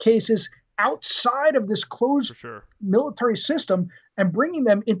taking these cases outside of this closed military system and bringing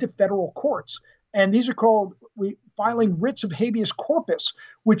them into federal courts. And these are called filing writs of habeas corpus,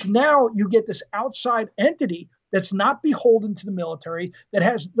 which now you get this outside entity that's not beholden to the military, that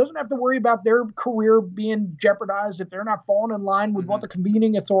doesn't have to worry about their career being jeopardized if they're not falling in line with what the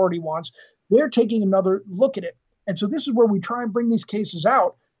convening authority wants. They're taking another look at it. And so this is where we try and bring these cases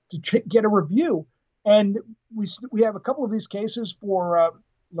out to get a review. And we have a couple of these cases for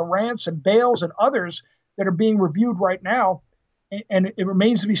Lorance and Bales and others that are being reviewed right now. And it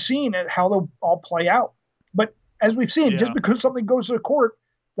remains to be seen how they'll all play out. But as we've seen, just because something goes to the court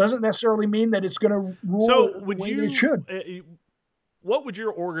doesn't necessarily mean that it's going to rule So the would way that it you? should. What would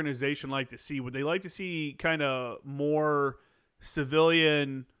your organization like to see? Would they like to see kind of more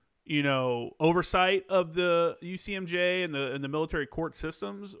civilian, oversight of the UCMJ and the military court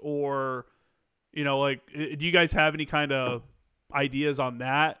systems, or like, do you guys have any kind of ideas on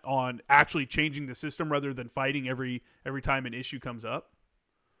that, on actually changing the system rather than fighting every time an issue comes up?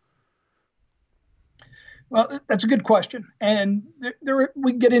 Well, that's a good question, and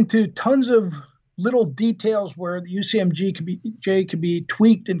we get into tons of little details where the UCMG could be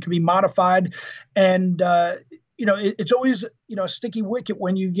tweaked and can be modified, and it's always a sticky wicket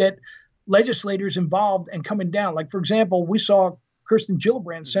when you get legislators involved and coming down. Like, for example, we saw Kirsten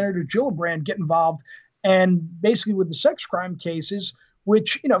Gillibrand, Senator Gillibrand, get involved, and basically with the sex crime cases,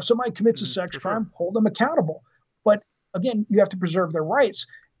 which if somebody commits a sex crime, hold them accountable. But again, you have to preserve their rights.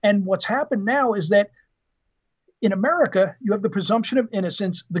 And what's happened now is that in America, you have the presumption of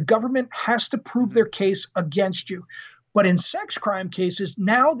innocence. The government has to prove their case against you. But in sex crime cases,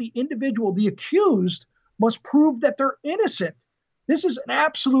 now the individual, the accused, must prove that they're innocent. This is an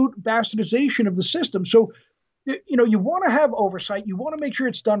absolute bastardization of the system. So, you want to have oversight. You want to make sure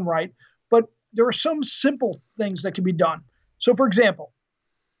it's done right. But there are some simple things that can be done. So, for example,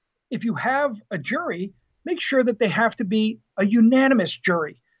 if you have a jury, make sure that they have to be a unanimous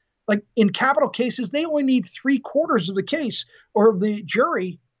jury. Like in capital cases, they only need 3/4 of the case or of the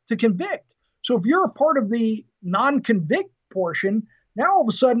jury to convict. So if you're a part of the non-convict portion, now all of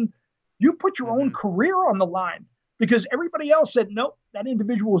a sudden you put your own career on the line because everybody else said, nope, that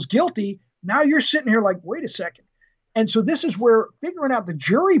individual is guilty. Now you're sitting here like, wait a second. And so this is where figuring out the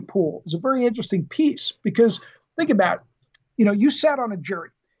jury pool is a very interesting piece, because think about it. You sat on a jury,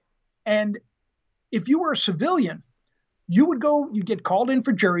 and if you were a civilian, you'd get called in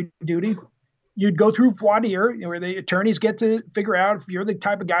for jury duty. You'd go through voir dire, where the attorneys get to figure out if you're the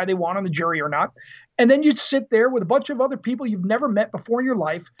type of guy they want on the jury or not. And then you'd sit there with a bunch of other people you've never met before in your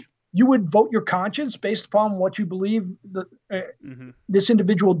life. You would vote your conscience based upon what you believe this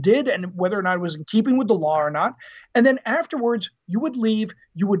individual did and whether or not it was in keeping with the law or not. And then afterwards, you would leave.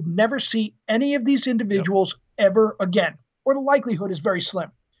 You would never see any of these individuals ever again, or the likelihood is very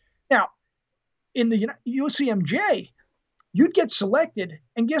slim. Now, in the UCMJ, you'd get selected,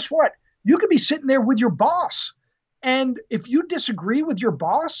 and guess what? You could be sitting there with your boss. And if you disagree with your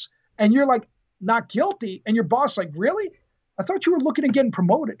boss and you're like, not guilty, and your boss like, really? I thought you were looking at getting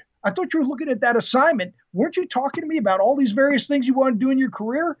promoted. I thought you were looking at that assignment. Weren't you talking to me about all these various things you want to do in your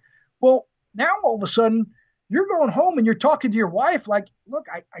career? Well, now all of a sudden, you're going home and you're talking to your wife like, look,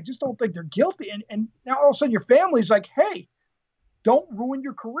 I just don't think they're guilty. And now all of a sudden your family's like, hey, don't ruin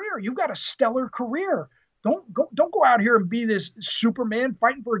your career. You've got a stellar career. Don't go out here and be this Superman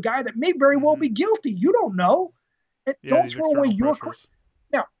fighting for a guy that may very well be guilty. You don't know. And don't throw away your career.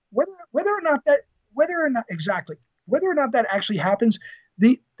 Now, whether or not that actually happens,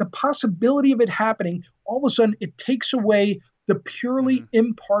 the possibility of it happening, all of a sudden it takes away the purely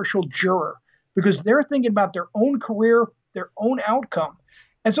impartial juror, because they're thinking about their own career, their own outcome.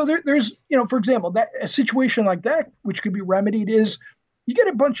 And so there's, for example, that a situation like that, which could be remedied, is you get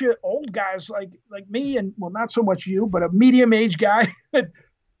a bunch of old guys like me, and well, not so much you, but a medium-aged guy that,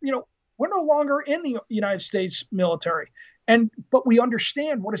 we're no longer in the United States military. But we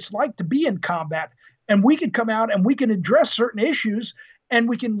understand what it's like to be in combat. And we can come out and we can address certain issues, and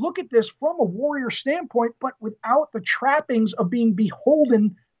we can look at this from a warrior standpoint, but without the trappings of being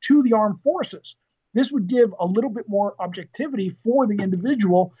beholden to the armed forces. This would give a little bit more objectivity for the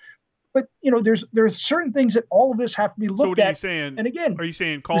individual. But, there are certain things that all of this have to be looked at. So what are you saying? And again, are you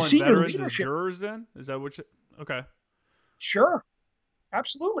saying calling veterans as jurors then? Is that what okay. Sure.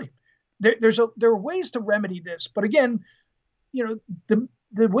 Absolutely. There are ways to remedy this. But again, the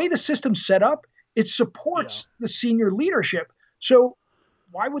way the system's set up, it supports the senior leadership. So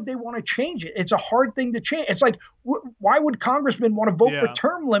why would they want to change it? It's a hard thing to change. It's like, why would congressmen want to vote for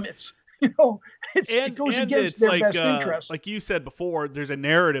term limits? It goes against their best interest. Like you said before, there's a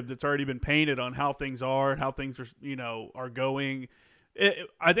narrative that's already been painted on how things are and how things are, are going.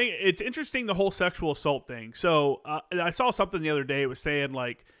 I think it's interesting, the whole sexual assault thing. So I saw something the other day. It was saying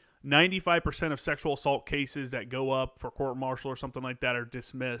like 95% of sexual assault cases that go up for court-martial or something like that are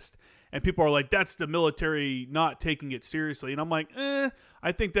dismissed. And people are like, that's the military not taking it seriously. And I'm like,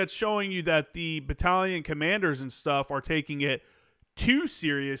 I think that's showing you that the battalion commanders and stuff are taking it too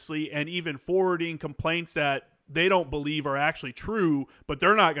seriously and even forwarding complaints that they don't believe are actually true, but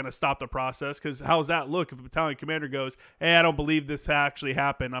they're not going to stop the process, because how's that look if a battalion commander goes, hey, I don't believe this actually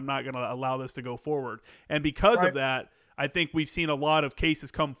happened, I'm not going to allow this to go forward. And because of that, I think we've seen a lot of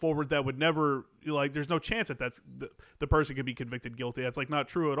cases come forward that would never, like, there's no chance that the person could be convicted guilty. That's like not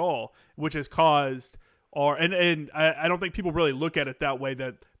true at all, which has caused, and I don't think people really look at it that way,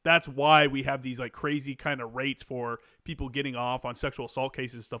 that's why we have these like crazy kind of rates for people getting off on sexual assault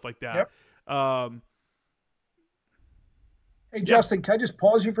cases and stuff like that. Yep. Hey, Justin, can I just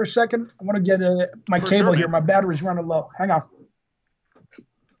pause you for a second? I want to get my cable here. My battery's running low. Hang on.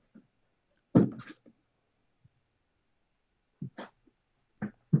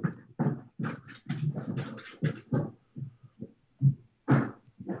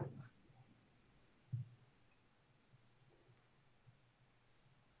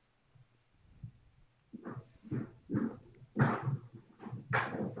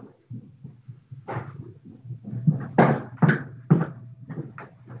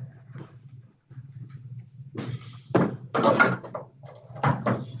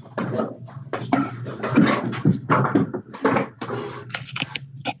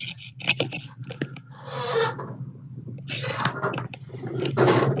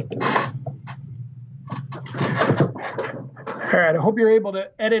 All right, I hope you're able to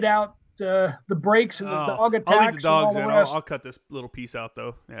edit out the breaks and the dog attacks. I'll leave the dogs and in. I'll cut this little piece out,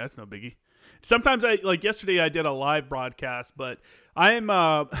 though. Yeah, that's no biggie. Sometimes like yesterday I did a live broadcast, but I am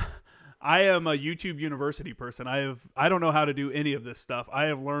a YouTube University person. I don't know how to do any of this stuff. I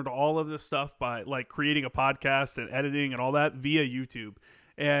have learned all of this stuff by like creating a podcast and editing and all that via YouTube.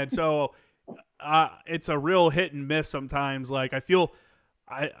 And so it's a real hit and miss sometimes. Like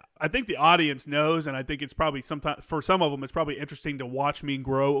I think the audience knows, and I think it's probably sometimes for some of them it's probably interesting to watch me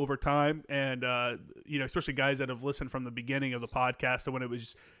grow over time, and especially guys that have listened from the beginning of the podcast to when it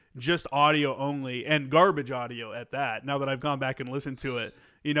was just audio only and garbage audio at that. Now that I've gone back and listened to it,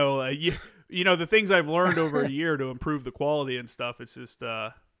 the things I've learned over a year to improve the quality and stuff. It's just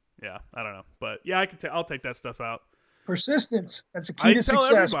I don't know, but yeah, I'll take that stuff out. Persistence. That's a key to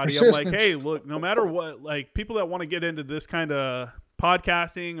success. I tell everybody, I'm like, hey, look, no matter what, like people that want to get into this kind of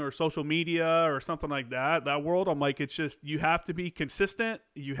podcasting or social media or something like that world, I'm like, it's just, you have to be consistent,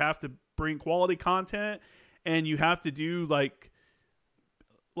 you have to bring quality content, and you have to do like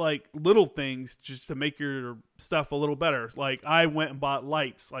little things just to make your stuff a little better. Like I went and bought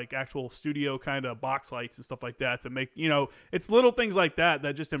lights, like actual studio kind of box lights and stuff like that to make, it's little things like that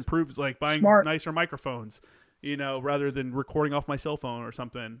just improves, like buying nicer microphones, rather than recording off my cell phone or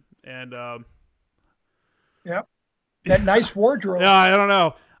something. And yeah. That nice wardrobe. Yeah, I don't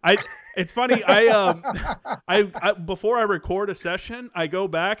know. It's funny. I before I record a session, I go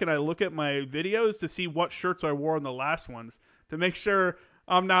back and I look at my videos to see what shirts I wore in the last ones to make sure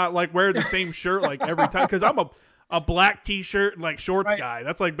I'm not like wearing the same shirt like every time, because I'm a black T-shirt and like shorts guy.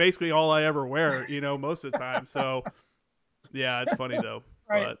 That's like basically all I ever wear, most of the time. So yeah, it's funny though.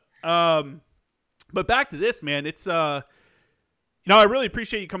 Right. But back to this, man. It's I really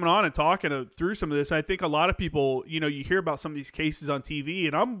appreciate you coming on and talking through some of this. I think a lot of people, you hear about some of these cases on TV,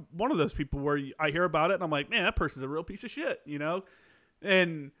 and I'm one of those people where I hear about it and I'm like, man, that person's a real piece of shit,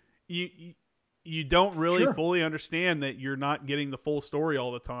 and you don't really fully understand that you're not getting the full story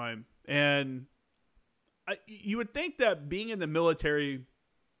all the time. And you would think that being in the military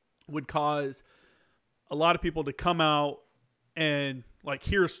would cause a lot of people to come out and like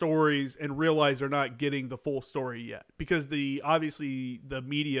hear stories and realize they're not getting the full story yet, because obviously the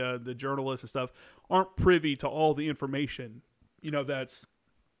media, the journalists and stuff aren't privy to all the information,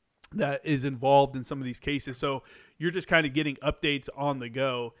 that is involved in some of these cases. So you're just kind of getting updates on the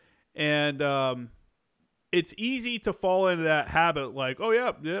go. And it's easy to fall into that habit, like, oh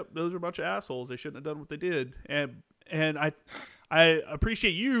yeah, those are a bunch of assholes. They shouldn't have done what they did. And I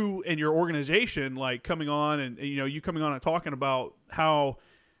appreciate you and your organization like coming on and you coming on and talking about how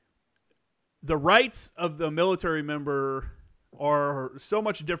the rights of the military member are so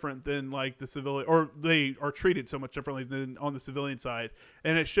much different than like the civilian, or they are treated so much differently than on the civilian side,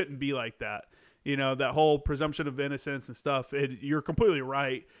 and it shouldn't be like that. That whole presumption of innocence and stuff. You're completely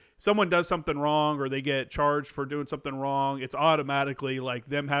right. Someone does something wrong or they get charged for doing something wrong, it's automatically like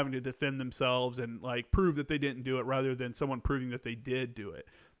them having to defend themselves and like prove that they didn't do it, rather than someone proving that they did do it.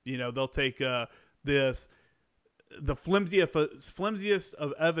 They'll take the flimsiest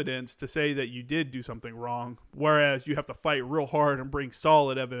of evidence to say that you did do something wrong, whereas you have to fight real hard and bring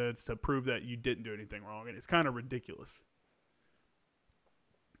solid evidence to prove that you didn't do anything wrong. And it's kind of ridiculous.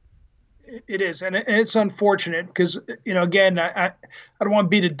 It is, and it's unfortunate because, again, I don't want to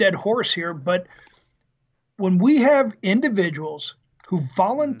beat a dead horse here, but when we have individuals who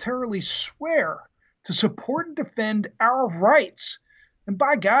voluntarily swear to support and defend our rights, and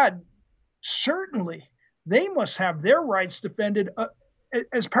by God, certainly they must have their rights defended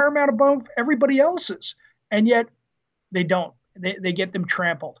as paramount above everybody else's. And yet They don't. They get them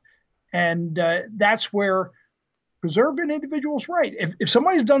trampled. And that's where preserve an individual's right. If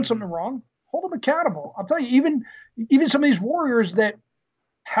somebody's done Mm-hmm. something wrong, hold them accountable. I'll tell you, even some of these warriors that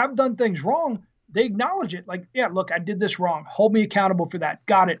have done things wrong, they acknowledge it. Like, yeah, look, I did this wrong. Hold me accountable for that.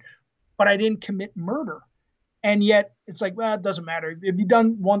 Got it. But I didn't commit murder. And yet it's like, well, it doesn't matter. If you've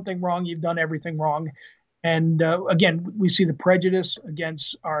done one thing wrong, you've done everything wrong. And again, we see the prejudice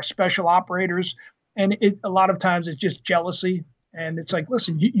against our special operators. And a lot of times it's just jealousy. And it's like,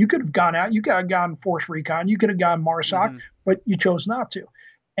 listen, you could have gone out, you could have gone Force Recon, you could have gone MARSOC, but you chose not to.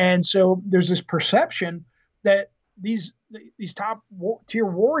 And so there's this perception that these top tier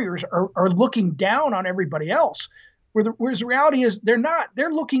warriors are looking down on everybody else, whereas the reality is they're not.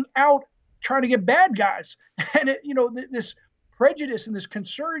 They're looking out, trying to get bad guys. And this prejudice and this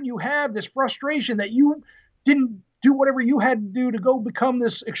concern you have, this frustration that you didn't do whatever you had to do to go become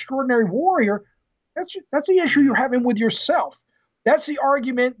this extraordinary warrior. That's the issue you're having with yourself. That's the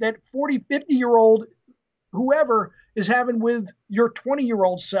argument that 40, 50-year-old whoever is having with your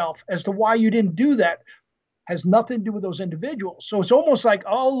 20-year-old self as to why you didn't do that. Has nothing to do with those individuals. So it's almost like,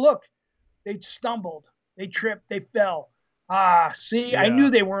 oh, look, they stumbled, they tripped, they fell. See, I knew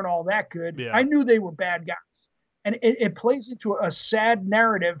they weren't all that good. Yeah. I knew they were bad guys. And it plays into a sad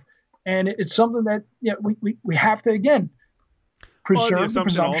narrative. And it's something that we have to, again, preserve the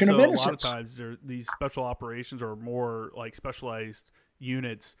presumption also, of innocence. A lot of times these special operations are more like specialized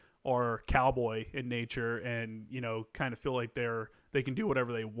units or cowboy in nature, and kind of feel like they can do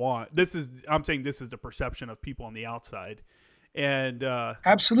whatever they want. I'm saying this is the perception of people on the outside. And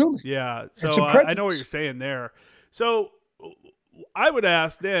absolutely. Yeah. So I know what you're saying there. So I would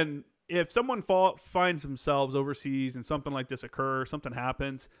ask then, if someone finds themselves overseas and something like this occurs, something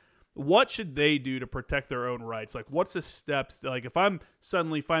happens, what should they do to protect their own rights? Like, what's the steps? Like, if I'm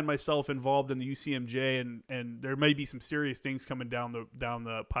suddenly find myself involved in the UCMJ and there may be some serious things coming down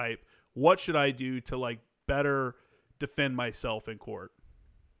the pipe, what should I do to like better defend myself in court?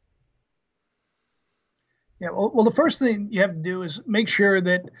 Yeah, well, the first thing you have to do is make sure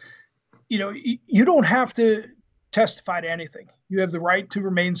that you don't have to testify to anything. You have the right to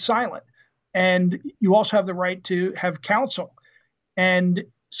remain silent, and you also have the right to have counsel. And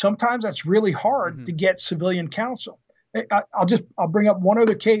sometimes that's really hard to get civilian counsel. I'll bring up one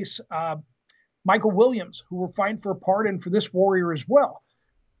other case. Michael Williams, who we're fighting for a pardon for this warrior as well.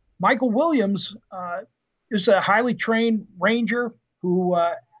 Michael Williams is a highly trained Ranger who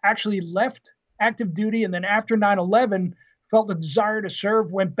actually left active duty, and then after 9/11 felt the desire to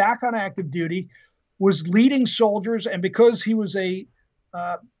serve, went back on active duty, was leading soldiers, and because he was a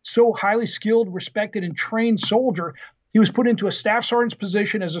so highly skilled, respected, and trained soldier, he was put into a staff sergeant's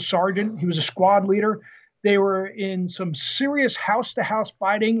position as a sergeant. He was a squad leader. They were in some serious house-to-house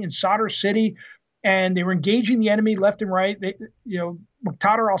fighting in Sadr City, and they were engaging the enemy left and right.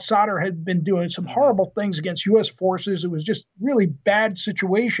 Muqtada al-Sadr had been doing some horrible things against U.S. forces. It was just really bad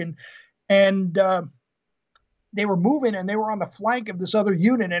situation. And they were moving, and they were on the flank of this other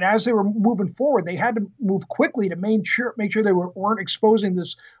unit. And as they were moving forward, they had to move quickly to make sure they weren't exposing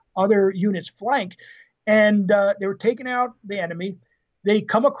this other unit's flank. And they were taking out the enemy. They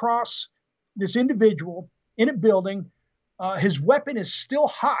come across this individual in a building. His weapon is still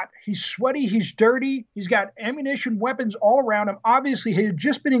hot. He's sweaty. He's dirty. He's got ammunition, weapons all around him. Obviously, he had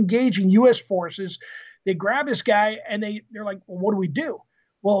just been engaging U.S. forces. They grab this guy, and they're like, well, what do we do?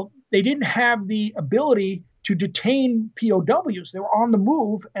 Well, they didn't have the ability to detain POWs. They were on the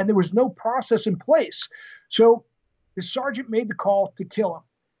move, and there was no process in place. So the sergeant made the call to kill him.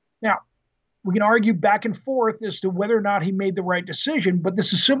 Now, we can argue back and forth as to whether or not he made the right decision, but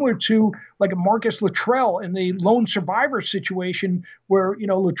this is similar to like a Marcus Luttrell in the lone survivor situation where,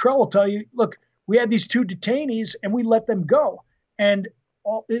 Luttrell will tell you, look, we had these two detainees and we let them go. And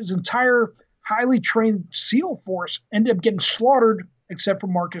his entire highly trained SEAL force ended up getting slaughtered except for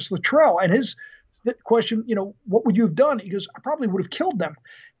Marcus Luttrell. And his question, what would you have done? He goes, I probably would have killed them.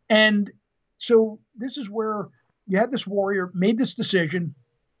 And so this is where you had this warrior made this decision.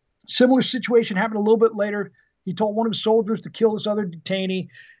 Similar situation happened a little bit later. He told one of his soldiers to kill this other detainee.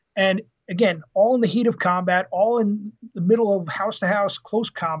 And again, all in the heat of combat, all in the middle of house-to-house close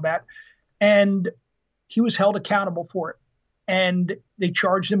combat. And he was held accountable for it. And they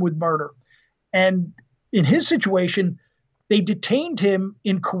charged him with murder. And in his situation, they detained him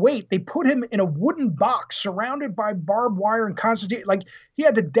in Kuwait. They put him in a wooden box surrounded by barbed wire and constant, like he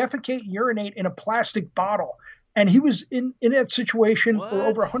had to defecate and urinate in a plastic bottle. And he was in that situation for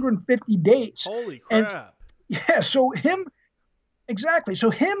over 150 days. Holy crap. And, so him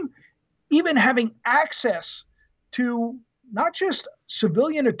even having access to not just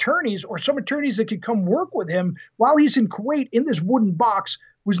civilian attorneys or some attorneys that could come work with him while he's in Kuwait in this wooden box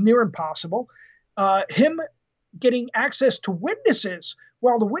was near impossible. Him getting access to witnesses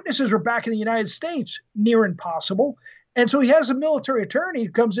while the witnesses are back in the United States, near impossible. And so he has a military attorney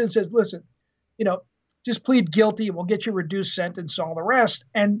who comes in and says, listen, just plead guilty. We'll get you a reduced sentence, all the rest.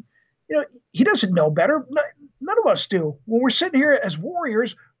 And, he doesn't know better. None of us do. When we're sitting here as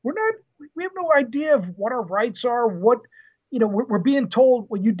warriors, we have no idea of what our rights are, we're being told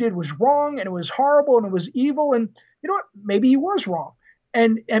what you did was wrong and it was horrible and it was evil. And you know what? Maybe he was wrong.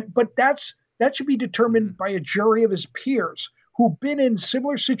 But that should be determined by a jury of his peers who've been in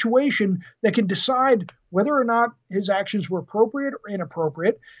similar situation that can decide whether or not his actions were appropriate or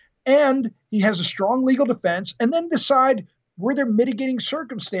inappropriate. And he has a strong legal defense, and then decide, were there mitigating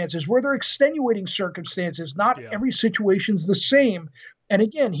circumstances? Were there extenuating circumstances? Not every situation's the same. And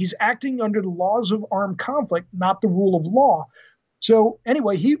again, he's acting under the laws of armed conflict, not the rule of law. So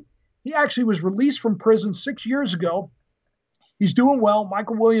anyway, he actually was released from prison 6 years ago. He's doing well.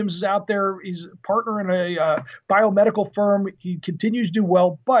 Michael Williams is out there. He's a partner in a biomedical firm. He continues to do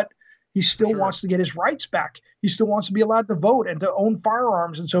well, but he still wants to get his rights back. He still wants to be allowed to vote and to own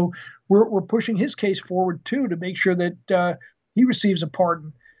firearms. And so we're pushing his case forward too, to make sure that he receives a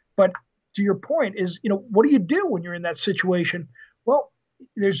pardon. But to your point is, what do you do when you're in that situation? Well,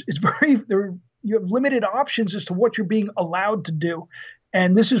 you have limited options as to what you're being allowed to do.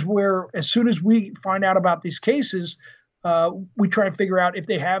 And this is where, as soon as we find out about these cases, we try and figure out if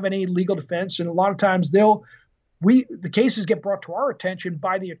they have any legal defense. And a lot of times the cases get brought to our attention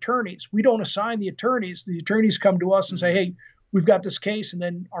by the attorneys. We don't assign the attorneys. The attorneys come to us and say, hey, we've got this case. And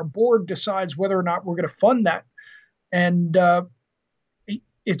then our board decides whether or not we're going to fund that. And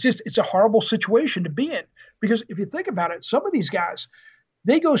it's a horrible situation to be in, because if you think about it, some of these guys,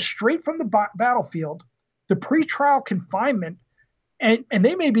 they go straight from the battlefield to pretrial confinement, and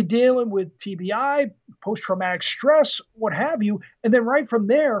they may be dealing with TBI, post-traumatic stress, what have you. And then right from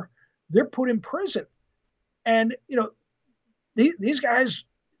there, they're put in prison. And, these guys,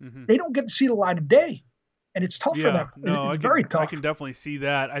 they don't get to see the light of day. And it's tough for them. No, it's very tough. I can definitely see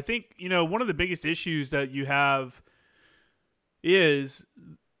that. I think, one of the biggest issues that you have is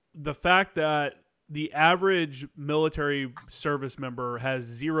the fact that the average military service member has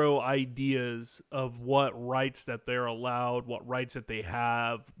zero ideas of what rights that they're allowed, what rights that they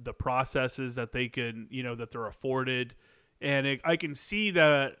have, the processes that they can, that they're afforded. And I can see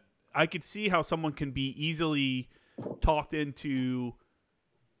how someone can be easily talked into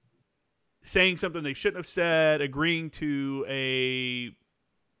saying something they shouldn't have said, agreeing to a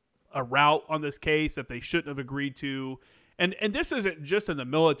route on this case that they shouldn't have agreed to. And this isn't just in the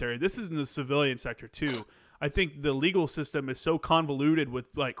military. This is in the civilian sector too. I think the legal system is so convoluted with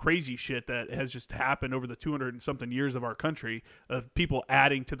like crazy shit that has just happened over the 200 and something years of our country, of people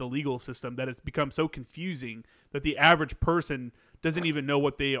adding to the legal system, that it's become so confusing that the average person doesn't even know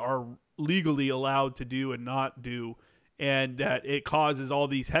what they are legally allowed to do and not do. And that it causes all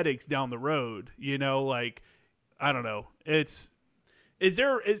these headaches down the road, I don't know. Yeah.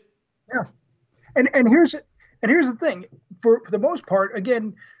 And here's the thing, for the most part,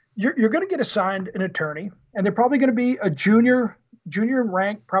 again, you're going to get assigned an attorney, and they're probably going to be a junior in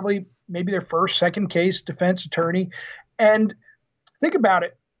rank, probably maybe their first, second case defense attorney. And think about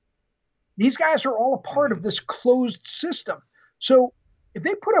it. These guys are all a part of this closed system. So if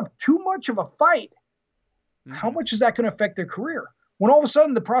they put up too much of a fight, how much is that going to affect their career? When all of a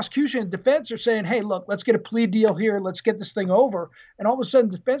sudden the prosecution and defense are saying, hey, look, let's get a plea deal here. Let's get this thing over. And all of a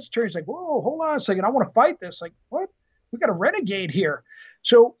sudden the defense attorney's like, whoa, hold on a second. I want to fight this. Like, what? We got a renegade here.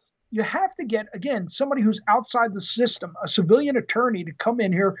 So you have to get, again, somebody who's outside the system, a civilian attorney, to come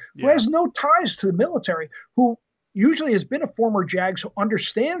in here who has no ties to the military, who usually has been a former JAG, so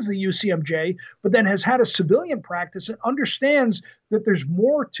understands the UCMJ, but then has had a civilian practice and understands that there's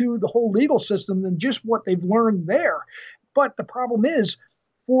more to the whole legal system than just what they've learned there. But the problem is,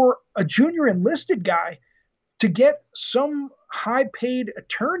 for a junior enlisted guy to get some high-paid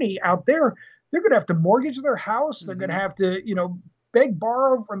attorney out there, they're going to have to mortgage their house. They're going to have to, beg,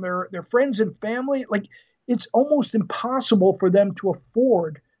 borrow from their friends and family. Like, it's almost impossible for them to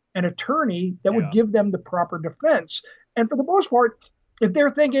afford an attorney that would give them the proper defense. And for the most part, if they're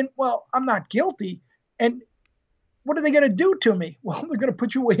thinking, well, I'm not guilty, and what are they going to do to me? Well, they're going to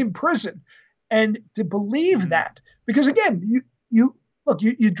put you away in prison. And to believe that, because again, you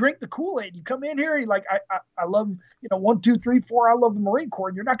drink the Kool-Aid. You come in here, you're like, I love, 1, 2, 3, 4. I love the Marine Corps.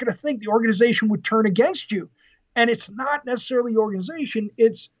 And you're not going to think the organization would turn against you. And it's not necessarily the organization.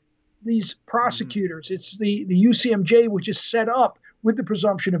 It's these prosecutors. It's the UCMJ, which is set up with the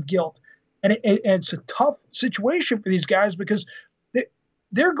presumption of guilt. And it's a tough situation for these guys because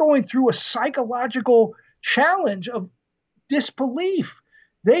they're going through a psychological challenge of disbelief.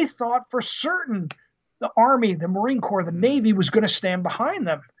 They thought for certain the Army, the Marine Corps, the Navy was going to stand behind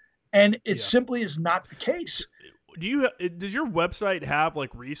them. And it simply is not the case. Does your website have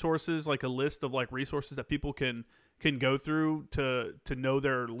like resources, like a list of like resources that people can go through to know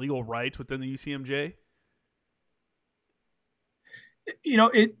their legal rights within the UCMJ?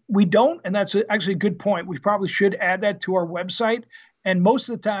 We don't, and that's actually a good point. We probably should add that to our website. And most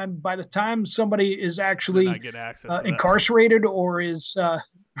of the time, by the time somebody is actually incarcerated or is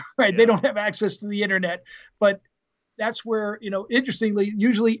right, they don't have access to the internet. But that's where, interestingly,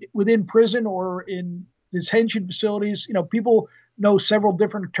 usually within prison or in detention facilities, people know several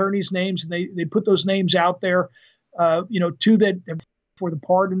different attorneys' names, and they put those names out there. Two that for the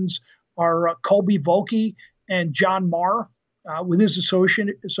pardons are Colby Volke and John Marr, with his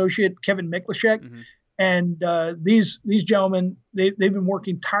associate Kevin Miklashek. Mm-hmm. And these gentlemen, they've been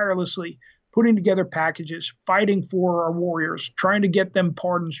working tirelessly, putting together packages, fighting for our warriors, trying to get them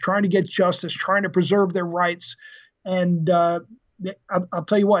pardons, trying to get justice, trying to preserve their rights. And I'll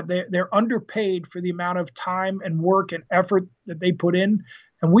tell you what, they're underpaid for the amount of time and work and effort that they put in.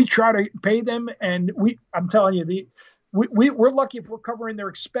 And we try to pay them. And I'm telling you, we're lucky if we're covering their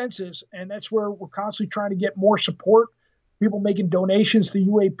expenses. And that's where we're constantly trying to get more support. People making donations to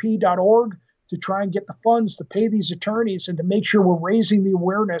UAP.org to try and get the funds to pay these attorneys and to make sure we're raising the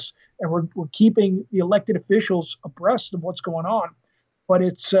awareness and we're keeping the elected officials abreast of what's going on. But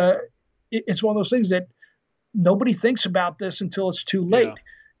it's one of those things that nobody thinks about this until it's too late. Yeah.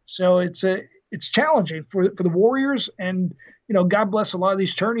 So it's challenging for the warriors. And, God bless a lot of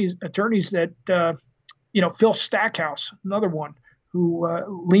these attorneys that, Phil Stackhouse, another one who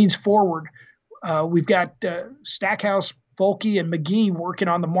leans forward. We've got Stackhouse, Volke, and McGee working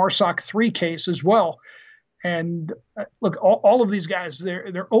on the MARSOC 3 case as well. And look, all of these guys,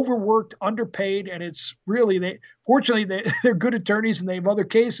 they're overworked, underpaid, and it's really fortunately they're good attorneys and they have other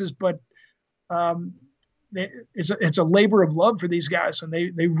cases, but it's a labor of love for these guys, and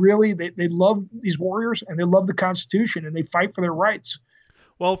they really love these warriors and they love the Constitution and they fight for their rights.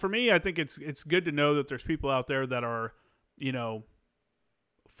 Well, for me, I think it's good to know that there's people out there that are,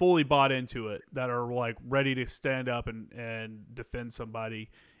 fully bought into it, that are like ready to stand up and defend somebody.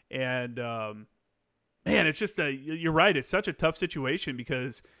 And man, it's just you're right. It's such a tough situation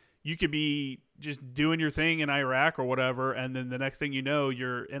because you could be just doing your thing in Iraq or whatever, and then the next thing you know,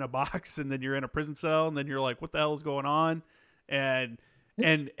 you're in a box, and then you're in a prison cell, and then you're like, what the hell is going on? And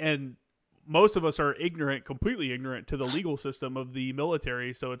most of us are completely ignorant to the legal system of the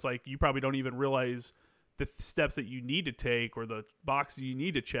military. So it's like you probably don't even realize the steps that you need to take or the boxes you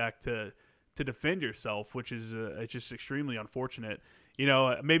need to check to defend yourself, which is it's just extremely unfortunate.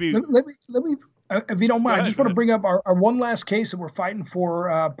 Maybe let me if you don't mind, I just want to bring up our one last case that we're fighting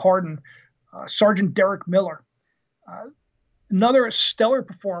for pardon. Sergeant Derek Miller, another stellar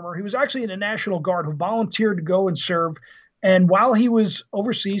performer. He was actually in the National Guard who volunteered to go and serve. And while he was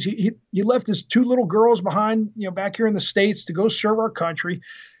overseas, he left his two little girls behind, back here in the States to go serve our country.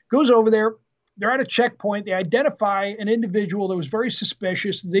 Goes over there. They're at a checkpoint. They identify an individual that was very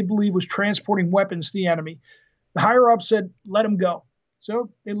suspicious that they believe was transporting weapons to the enemy. The higher up said, let him go. So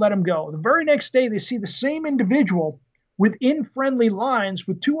they let him go. The very next day, they see the same individual within friendly lines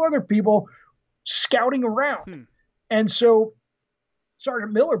with two other people scouting around. And so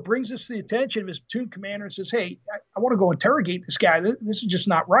Sergeant Miller brings this to the attention of his platoon commander and says, hey, I want to go interrogate this guy. This is just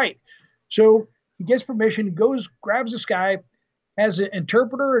not right. So he gets permission, goes, grabs this guy, has an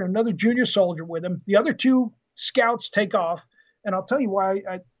interpreter and another junior soldier with him. The other two scouts take off. And I'll tell you why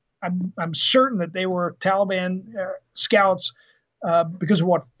I'm certain that they were Taliban scouts because of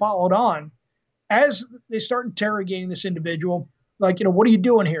what followed on. As they start interrogating this individual, like, what are you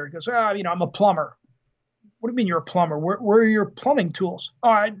doing here? He goes, I'm a plumber. What do you mean you're a plumber? Where are your plumbing tools?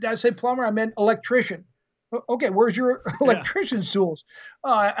 Oh, did I say plumber? I meant electrician. Okay, where's your electrician's tools?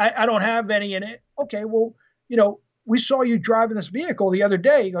 I don't have any in it. Okay, well, we saw you driving this vehicle the other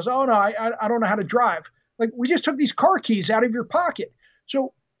day. He goes, oh, no, I don't know how to drive. Like, we just took these car keys out of your pocket.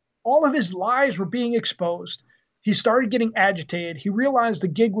 So all of his lies were being exposed. He started getting agitated. He realized the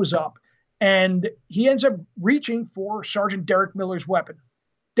gig was up, and he ends up reaching for Sergeant Derek Miller's weapon.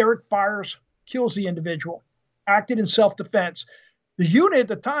 Derek fires, kills the individual, acted in self-defense. The unit at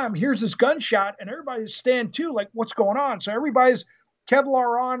the time hears this gunshot, and everybody's stand to, like, what's going on? So everybody's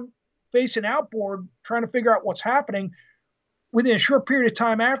Kevlar on, facing outboard, trying to figure out what's happening. Within a short period of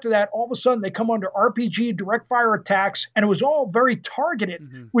time after that, all of a sudden they come under RPG, direct fire attacks, and it was all very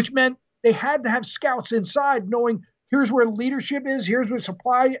targeted, which meant they had to have scouts inside knowing, Here's where leadership is. Here's where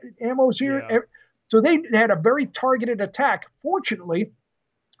supply ammo is here. Yeah. So they had a very targeted attack. Fortunately,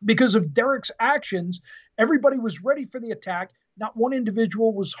 because of Derek's actions, everybody was ready for the attack. Not one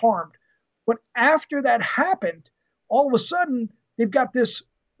individual was harmed. But after that happened, all of a sudden, they've got this,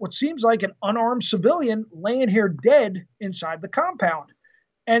 what seems like an unarmed civilian laying here dead inside the compound.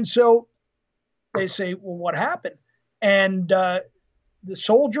 And so they say, well, what happened? And the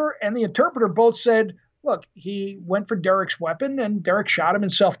soldier and the interpreter both said, look, he went for Derek's weapon and Derek shot him in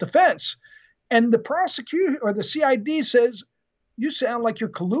self-defense. And the prosecution or the CID says, you sound like you're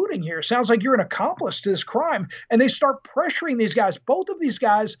colluding here. Sounds like you're an accomplice to this crime. And they start pressuring these guys. Both of these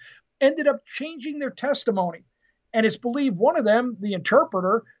guys ended up changing their testimony. And it's believed one of them, the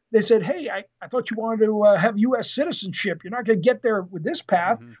interpreter, they said, hey, I thought you wanted to have U.S. citizenship. You're not going to get there with this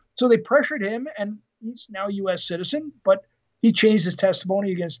path. Mm-hmm. So they pressured him, and he's now a U.S. citizen, but he changed his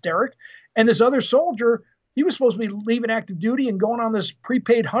testimony against Derek. And this other soldier, he was supposed to be leaving active duty and going on this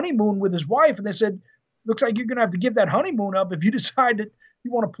prepaid honeymoon with his wife. And they said, looks like you're going to have to give that honeymoon up if you decide that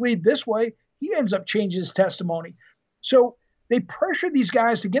you want to plead this way. He ends up changing his testimony. So they pressured these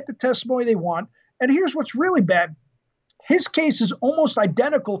guys to get the testimony they want. And here's what's really bad. His case is almost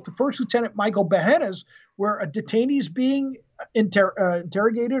identical to First Lieutenant Michael Behenna's, where a detainee is being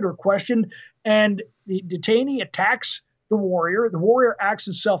interrogated or questioned, and the detainee attacks the warrior acts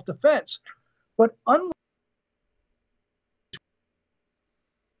in self-defense. But unlike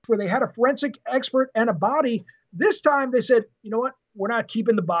where they had a forensic expert and a body, this time they said, you know what, we're not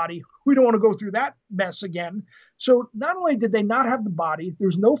keeping the body. We don't want to go through that mess again. So not only did they not have the body,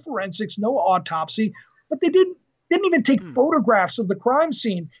 there's no forensics, no autopsy, but they didn't even take photographs of the crime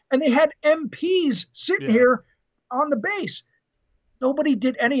scene. And they had MPs sitting here on the base. Nobody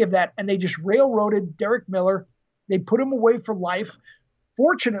did any of that. And they just railroaded Derek Miller. They put him away for life.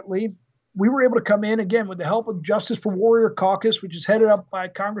 Fortunately, we were able to come in again with the help of Justice for Warrior Caucus, which is headed up by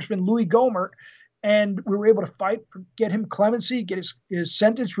Congressman Louis Gohmert. And we were able to fight, get him clemency, get his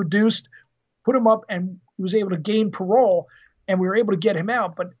sentence reduced, put him up, and he was able to gain parole. And we were able to get him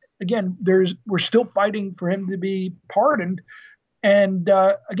out. But again, we're still fighting for him to be pardoned. And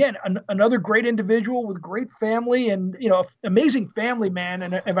again, another great individual with a great family and, amazing family man.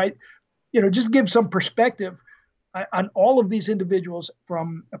 And if I, just give some perspective on all of these individuals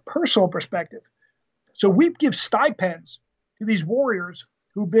from a personal perspective. So we give stipends to these warriors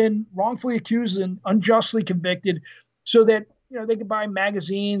who've been wrongfully accused and unjustly convicted so that, they can buy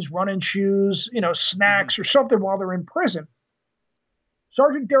magazines, running shoes, snacks or something while they're in prison.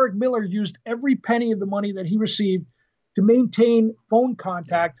 Sergeant Derek Miller used every penny of the money that he received to maintain phone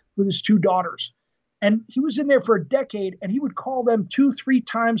contact with his two daughters. And he was in there for a decade, and he would call them 2-3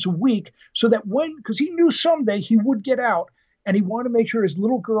 times a week so that because he knew someday he would get out, and he wanted to make sure his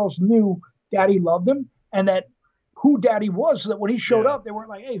little girls knew Daddy loved them and that who Daddy was, so that when he showed up, they weren't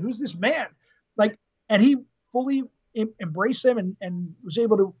like, hey, who's this man? And he fully embraced them and was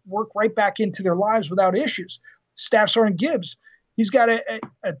able to work right back into their lives without issues. Staff Sergeant Gibbs, he's got a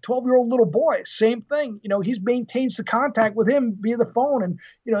 12-year-old little boy, same thing. He maintains the contact with him via the phone, and,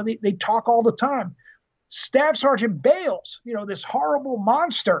 they talk all the time. Staff Sergeant Bales, this horrible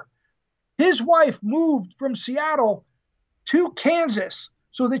monster, his wife moved from Seattle to Kansas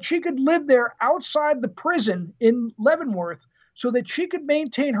so that she could live there outside the prison in Leavenworth so that she could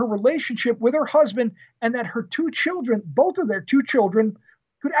maintain her relationship with her husband and that her two children, both of their two children,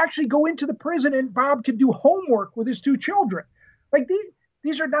 could actually go into the prison and Bob could do homework with his two children.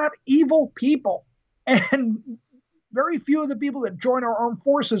 These are not evil people. And very few of the people that join our armed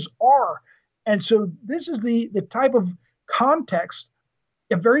forces are. And so this is the type of context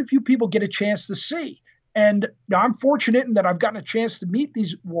that very few people get a chance to see. And I'm fortunate in that I've gotten a chance to meet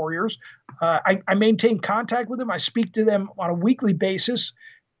these warriors. I maintain contact with them. I speak to them on a weekly basis.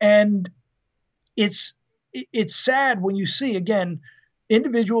 And it's sad when you see, again,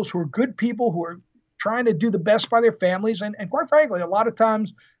 individuals who are good people who are trying to do the best by their families. And quite frankly, a lot of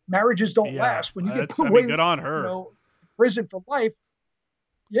times marriages don't last. When you get put away, good on her. Prison for life.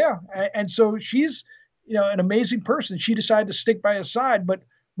 Yeah. And so she's, an amazing person. She decided to stick by his side, but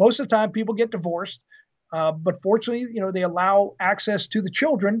most of the time people get divorced. But fortunately, they allow access to the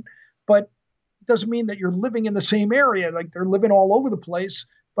children, but it doesn't mean that you're living in the same area. Like they're living all over the place,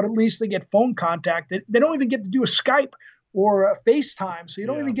 but at least they get phone contact. They don't even get to do a Skype or a FaceTime. So you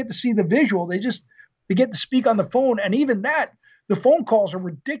don't even get to see the visual. They get to speak on the phone. And even that, the phone calls are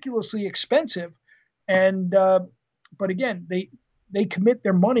ridiculously expensive. And, but again, they commit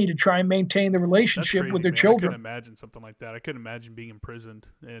their money to try and maintain the relationship with their children. I couldn't imagine something like that. I couldn't imagine being imprisoned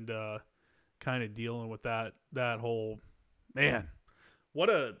and kind of dealing with that whole, man,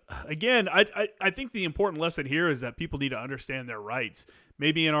 Again, I think the important lesson here is that people need to understand their rights.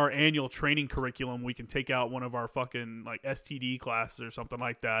 Maybe in our annual training curriculum, we can take out one of our fucking like STD classes or something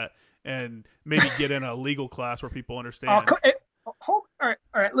like that, and maybe get in a legal class where people understand. All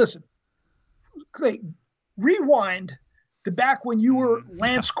right, listen. Okay, rewind to back when you were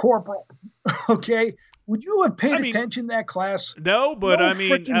Lance Corporal, okay? Would you have paid attention to that class? No, but no, I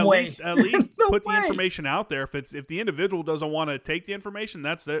mean, at least no put the information out there. If the individual doesn't want to take the information,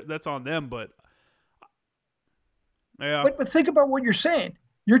 that's on them. But yeah, but think about what you're saying.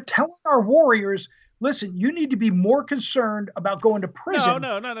 You're telling our warriors, listen, you need to be more concerned about going to prison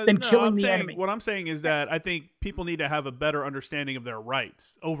than killing the enemy. What I'm saying is that I think people need to have a better understanding of their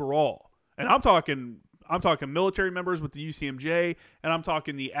rights overall, and I'm talking military members with the UCMJ, and I'm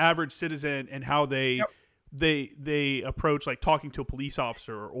talking the average citizen and how they approach like talking to a police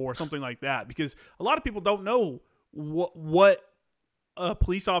officer or something like that, because a lot of people don't know what a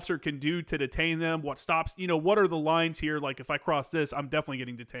police officer can do to detain them, what stops, what are the lines here, like if I cross this, I'm definitely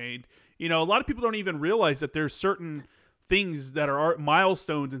getting detained. A lot of people don't even realize that there's certain things that are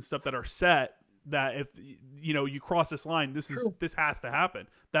milestones and stuff that are set that if you cross this line, this has to happen.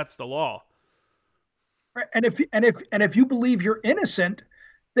 That's the law. And if you believe you're innocent,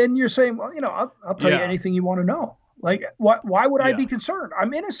 then you're saying, well, I'll tell you anything you want to know. Like, why would I be concerned?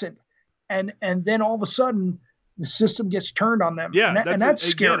 I'm innocent. And then all of a sudden, the system gets turned on them. Yeah, and that's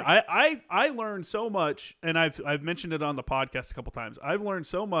scary. I learned so much, and I've mentioned it on the podcast a couple times. I've learned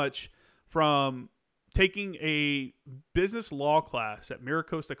so much from taking a business law class at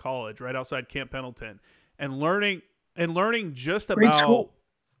Miracosta College right outside Camp Pendleton, and learning just about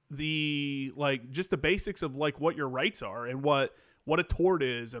just the basics of like what your rights are and what a tort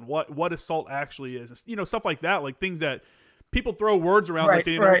is and what assault actually is, stuff like that, like things that people throw words around like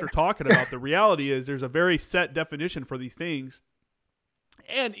they know what they're talking about. The reality is there's a very set definition for these things,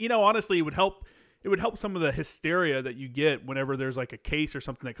 and honestly, it would help some of the hysteria that you get whenever there's like a case or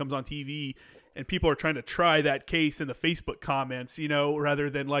something that comes on TV and people are trying to try that case in the Facebook comments, rather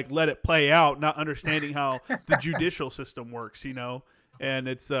than like let it play out, not understanding how the judicial system works, And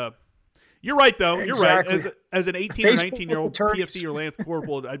it's you're right though. You're right. As an 18 or 19-year-old PFC or Lance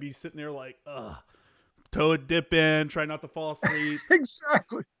Corporal, I'd be sitting there like, toe dip in, try not to fall asleep.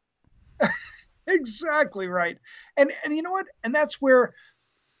 Exactly. Exactly right. And you know what? And that's where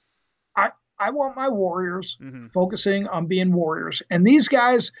I want my warriors focusing on being warriors. And these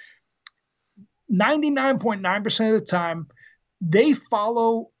guys, 99.9% of the time, they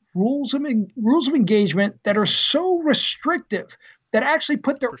follow rules of engagement that are so restrictive that actually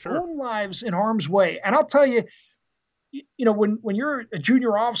put their own lives in harm's way. And I'll tell you, when you're a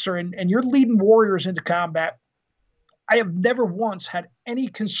junior officer and you're leading warriors into combat, I have never once had any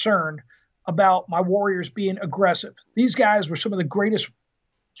concern about my warriors being aggressive. These guys were some of the greatest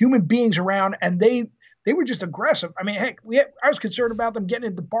human beings around, and they were just aggressive. I mean, heck, I was concerned about them getting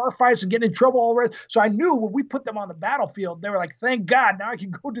into bar fights and getting in trouble all the rest. So I knew when we put them on the battlefield, they were like, thank God, now I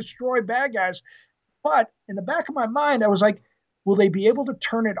can go destroy bad guys. But in the back of my mind, I was like, will they be able to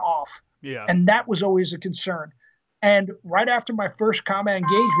turn it off? Yeah. And that was always a concern. And right after my first combat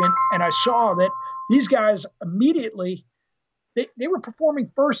engagement, and I saw that these guys immediately, they were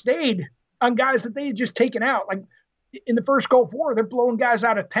performing first aid on guys that they had just taken out. Like in the first Gulf War, they're blowing guys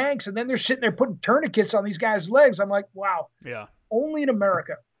out of tanks, and then they're sitting there putting tourniquets on these guys' legs. I'm like, wow. Yeah. Only in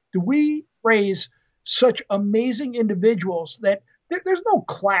America do we raise such amazing individuals that there's no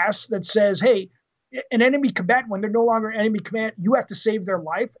class that says, hey, an enemy combatant, when they're no longer an enemy combatant, you have to save their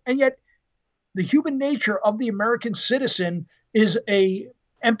life. And yet the human nature of the American citizen is a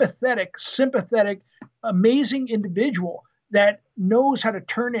empathetic, sympathetic, amazing individual that knows how to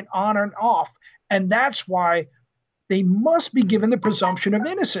turn it on and off. And that's why they must be given the presumption of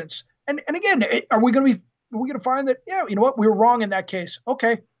innocence. And again, are we going to find that, yeah, you know what, we were wrong in that case?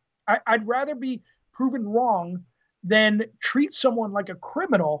 Okay. I'd rather be proven wrong than treat someone like a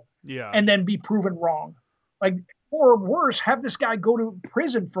criminal and then be proven wrong. Like, or worse, have this guy go to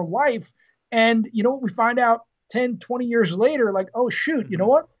prison for life. And we find out 10, 20 years later, like, oh shoot, you know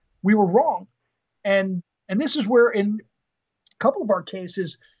what? We were wrong. And this is where in a couple of our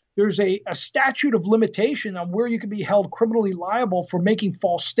cases, there's a statute of limitation on where you can be held criminally liable for making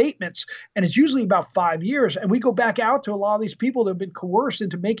false statements. And it's usually about 5 years. And we go back out to a lot of these people that have been coerced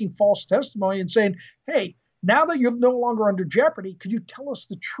into making false testimony and saying, hey, now that you're no longer under jeopardy, could you tell us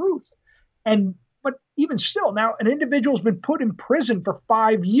the truth? But even still, now an individual's been put in prison for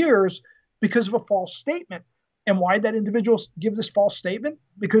 5 years because of a false statement. And why did that individual give this false statement?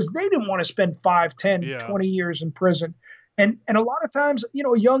 Because they didn't want to spend 5, 10, 20 years in prison. And a lot of times,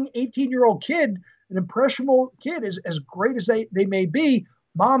 a young 18-year-old kid an impressionable kid, is as great as they may be,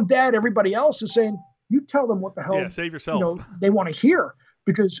 mom, dad, everybody else is saying, you tell them what the hell, save yourself. they want to hear,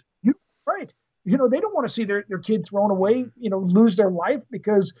 because right. They don't want to see their kid thrown away, lose their life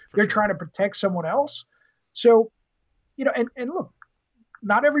because they're trying to protect someone else. So, and look,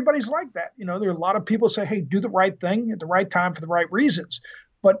 not everybody's like that. There are a lot of people say, hey, do the right thing at the right time for the right reasons.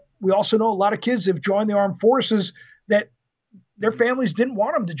 But we also know a lot of kids have joined the armed forces that their families didn't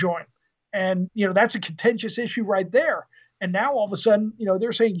want them to join. And, that's a contentious issue right there. And now all of a sudden,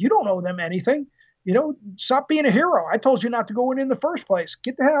 they're saying, you don't owe them anything. Stop being a hero. I told you not to go in the first place.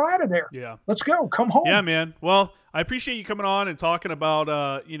 Get the hell out of there. Yeah. Let's go. Come home. Yeah, man. Well, I appreciate you coming on and talking about,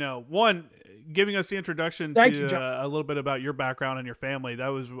 one, giving us the introduction to a little bit about your background and your family. That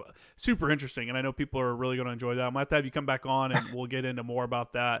was super interesting, and I know people are really going to enjoy that. I might have to have you come back on, and we'll get into more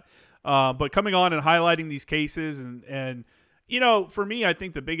about that. But coming on and highlighting these cases and for me, I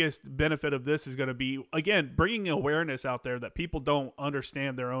think the biggest benefit of this is going to be, again, bringing awareness out there that people don't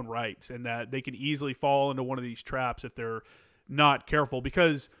understand their own rights and that they can easily fall into one of these traps if they're not careful.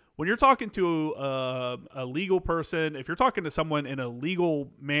 Because when you're talking to a legal person, if you're talking to someone in a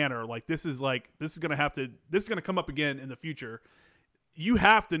legal manner, this is going to come up again in the future. You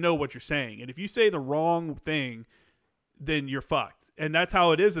have to know what you're saying. And if you say the wrong thing, then you're fucked. And that's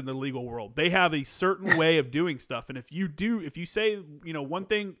how it is in the legal world. They have a certain way of doing stuff. And if you say, one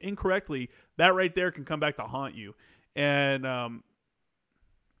thing incorrectly, that right there can come back to haunt you. And,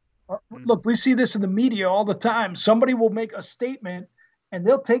 look, we see this in the media all the time. Somebody will make a statement and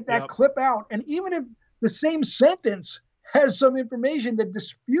they'll take that clip out. And even if the same sentence has some information that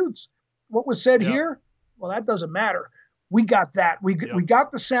disputes what was said here, well, that doesn't matter. We got that. We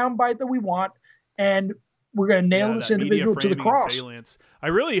got the soundbite that we want, and we're going to nail this individual to the cross. I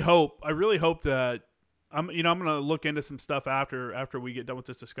really hope that I'm going to look into some stuff after we get done with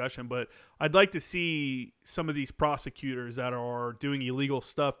this discussion, but I'd like to see some of these prosecutors that are doing illegal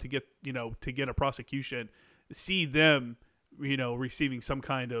stuff to get a prosecution, see them, receiving some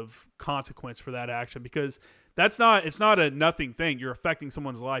kind of consequence for that action, because it's not a nothing thing. You're affecting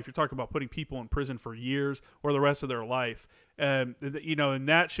someone's life. You're talking about putting people in prison for years or the rest of their life. And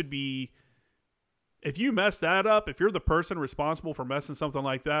that should be, if you mess that up, if you're the person responsible for messing something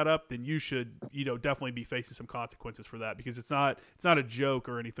like that up, then you should, definitely be facing some consequences for that, because it's not a joke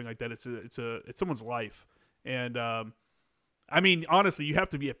or anything like that. It's someone's life. And, honestly, you have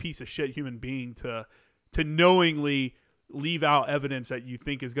to be a piece of shit human being to knowingly leave out evidence that you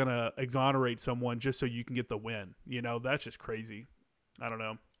think is going to exonerate someone just so you can get the win. That's just crazy. I don't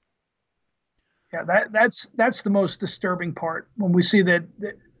know. Yeah, that's the most disturbing part, when we see that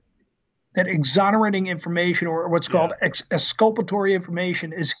exonerating information, or what's called exculpatory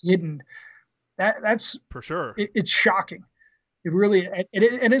information, is hidden. That's for sure. It's shocking. It really, and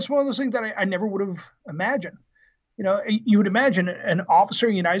it's one of those things that I never would have imagined. You would imagine an officer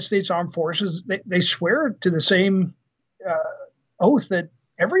in the United States Armed Forces, they swear to the same oath that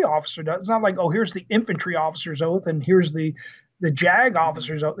every officer does. It's not like, oh, here's the infantry officer's oath and here's the JAG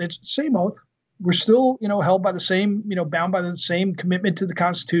officer's oath. It's the same oath. We're still, held by the same, bound by the same commitment to the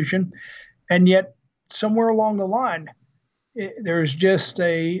Constitution. And yet somewhere along the line, there's just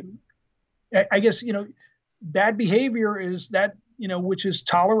I guess, bad behavior is that, which is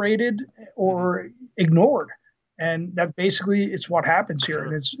tolerated or ignored. And that basically it's what happens here. Sure.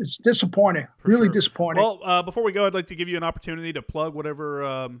 And it's disappointing, really disappointing. Well, before we go, I'd like to give you an opportunity to plug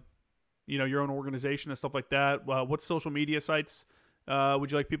whatever, your own organization and stuff like that. What social media sites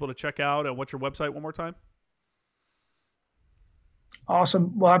would you like people to check out, and what's your website one more time?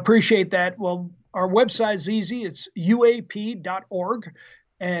 Awesome. Well, I appreciate that. Well, our website is easy. It's uap.org.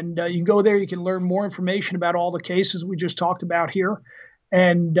 And you can go there. You can learn more information about all the cases we just talked about here.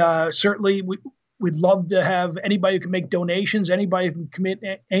 And certainly we'd love to have anybody who can make donations, anybody who can commit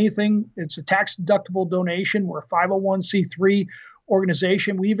anything. It's a tax-deductible donation. We're a 501c3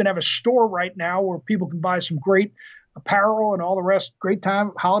 organization. We even have a store right now where people can buy some great apparel and all the rest. Great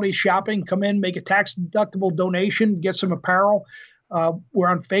time, holiday shopping. Come in, make a tax-deductible donation, get some apparel. We're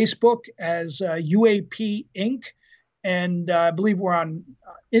on Facebook as UAP Inc. And I believe we're on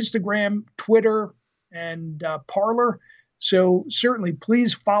Instagram, Twitter, and Parler. So certainly,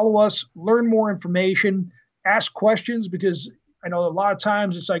 please follow us, learn more information, ask questions, because I know a lot of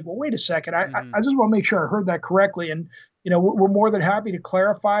times it's like, well, wait a second, I just want to make sure I heard that correctly. And, we're more than happy to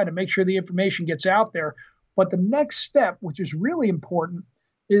clarify to make sure the information gets out there. But the next step, which is really important,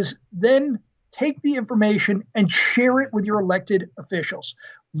 is then take the information and share it with your elected officials.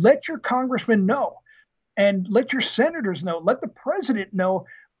 Let your congressman know, and let your senators know, let the president know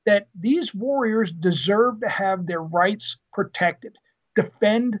that these warriors deserve to have their rights protected.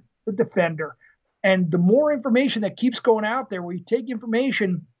 Defend the defender. And the more information that keeps going out there, where you take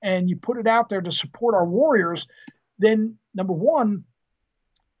information and you put it out there to support our warriors, then number one,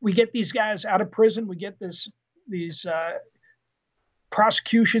 we get these guys out of prison. We get these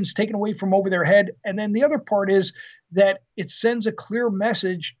prosecutions taken away from over their head. And then the other part is that it sends a clear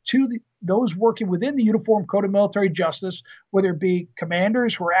message to those working within the Uniform Code of Military Justice, whether it be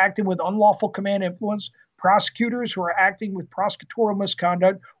commanders who are acting with unlawful command influence, prosecutors who are acting with prosecutorial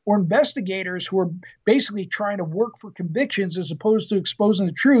misconduct, or investigators who are basically trying to work for convictions as opposed to exposing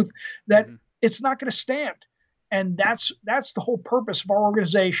the truth, that it's not going to stand. And that's the whole purpose of our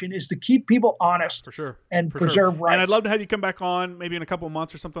organization, is to keep people honest, for sure, and preserve rights. And I'd love to have you come back on maybe in a couple of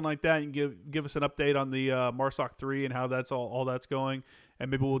months or something like that, and give us an update on the MARSOC 3 and how that's all that's going, and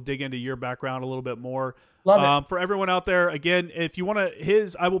maybe we'll dig into your background a little bit more. Love it. For everyone out there, again, if you want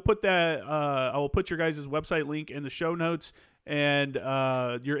to, I will put your guys' website link in the show notes. And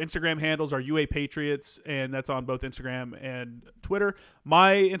your Instagram handles are UA Patriots, and that's on both Instagram and Twitter.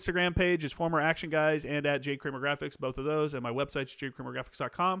 My Instagram page is Former Action Guys and at J Kramer Graphics, both of those, and my website's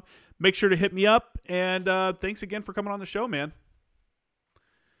jkramergraphics.com. Make sure to hit me up, and thanks again for coming on the show, man.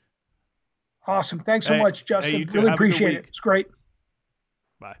 Awesome. Thanks so much, Justin. Really appreciate it. It's great.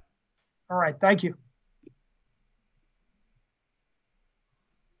 Bye. All right. Thank you.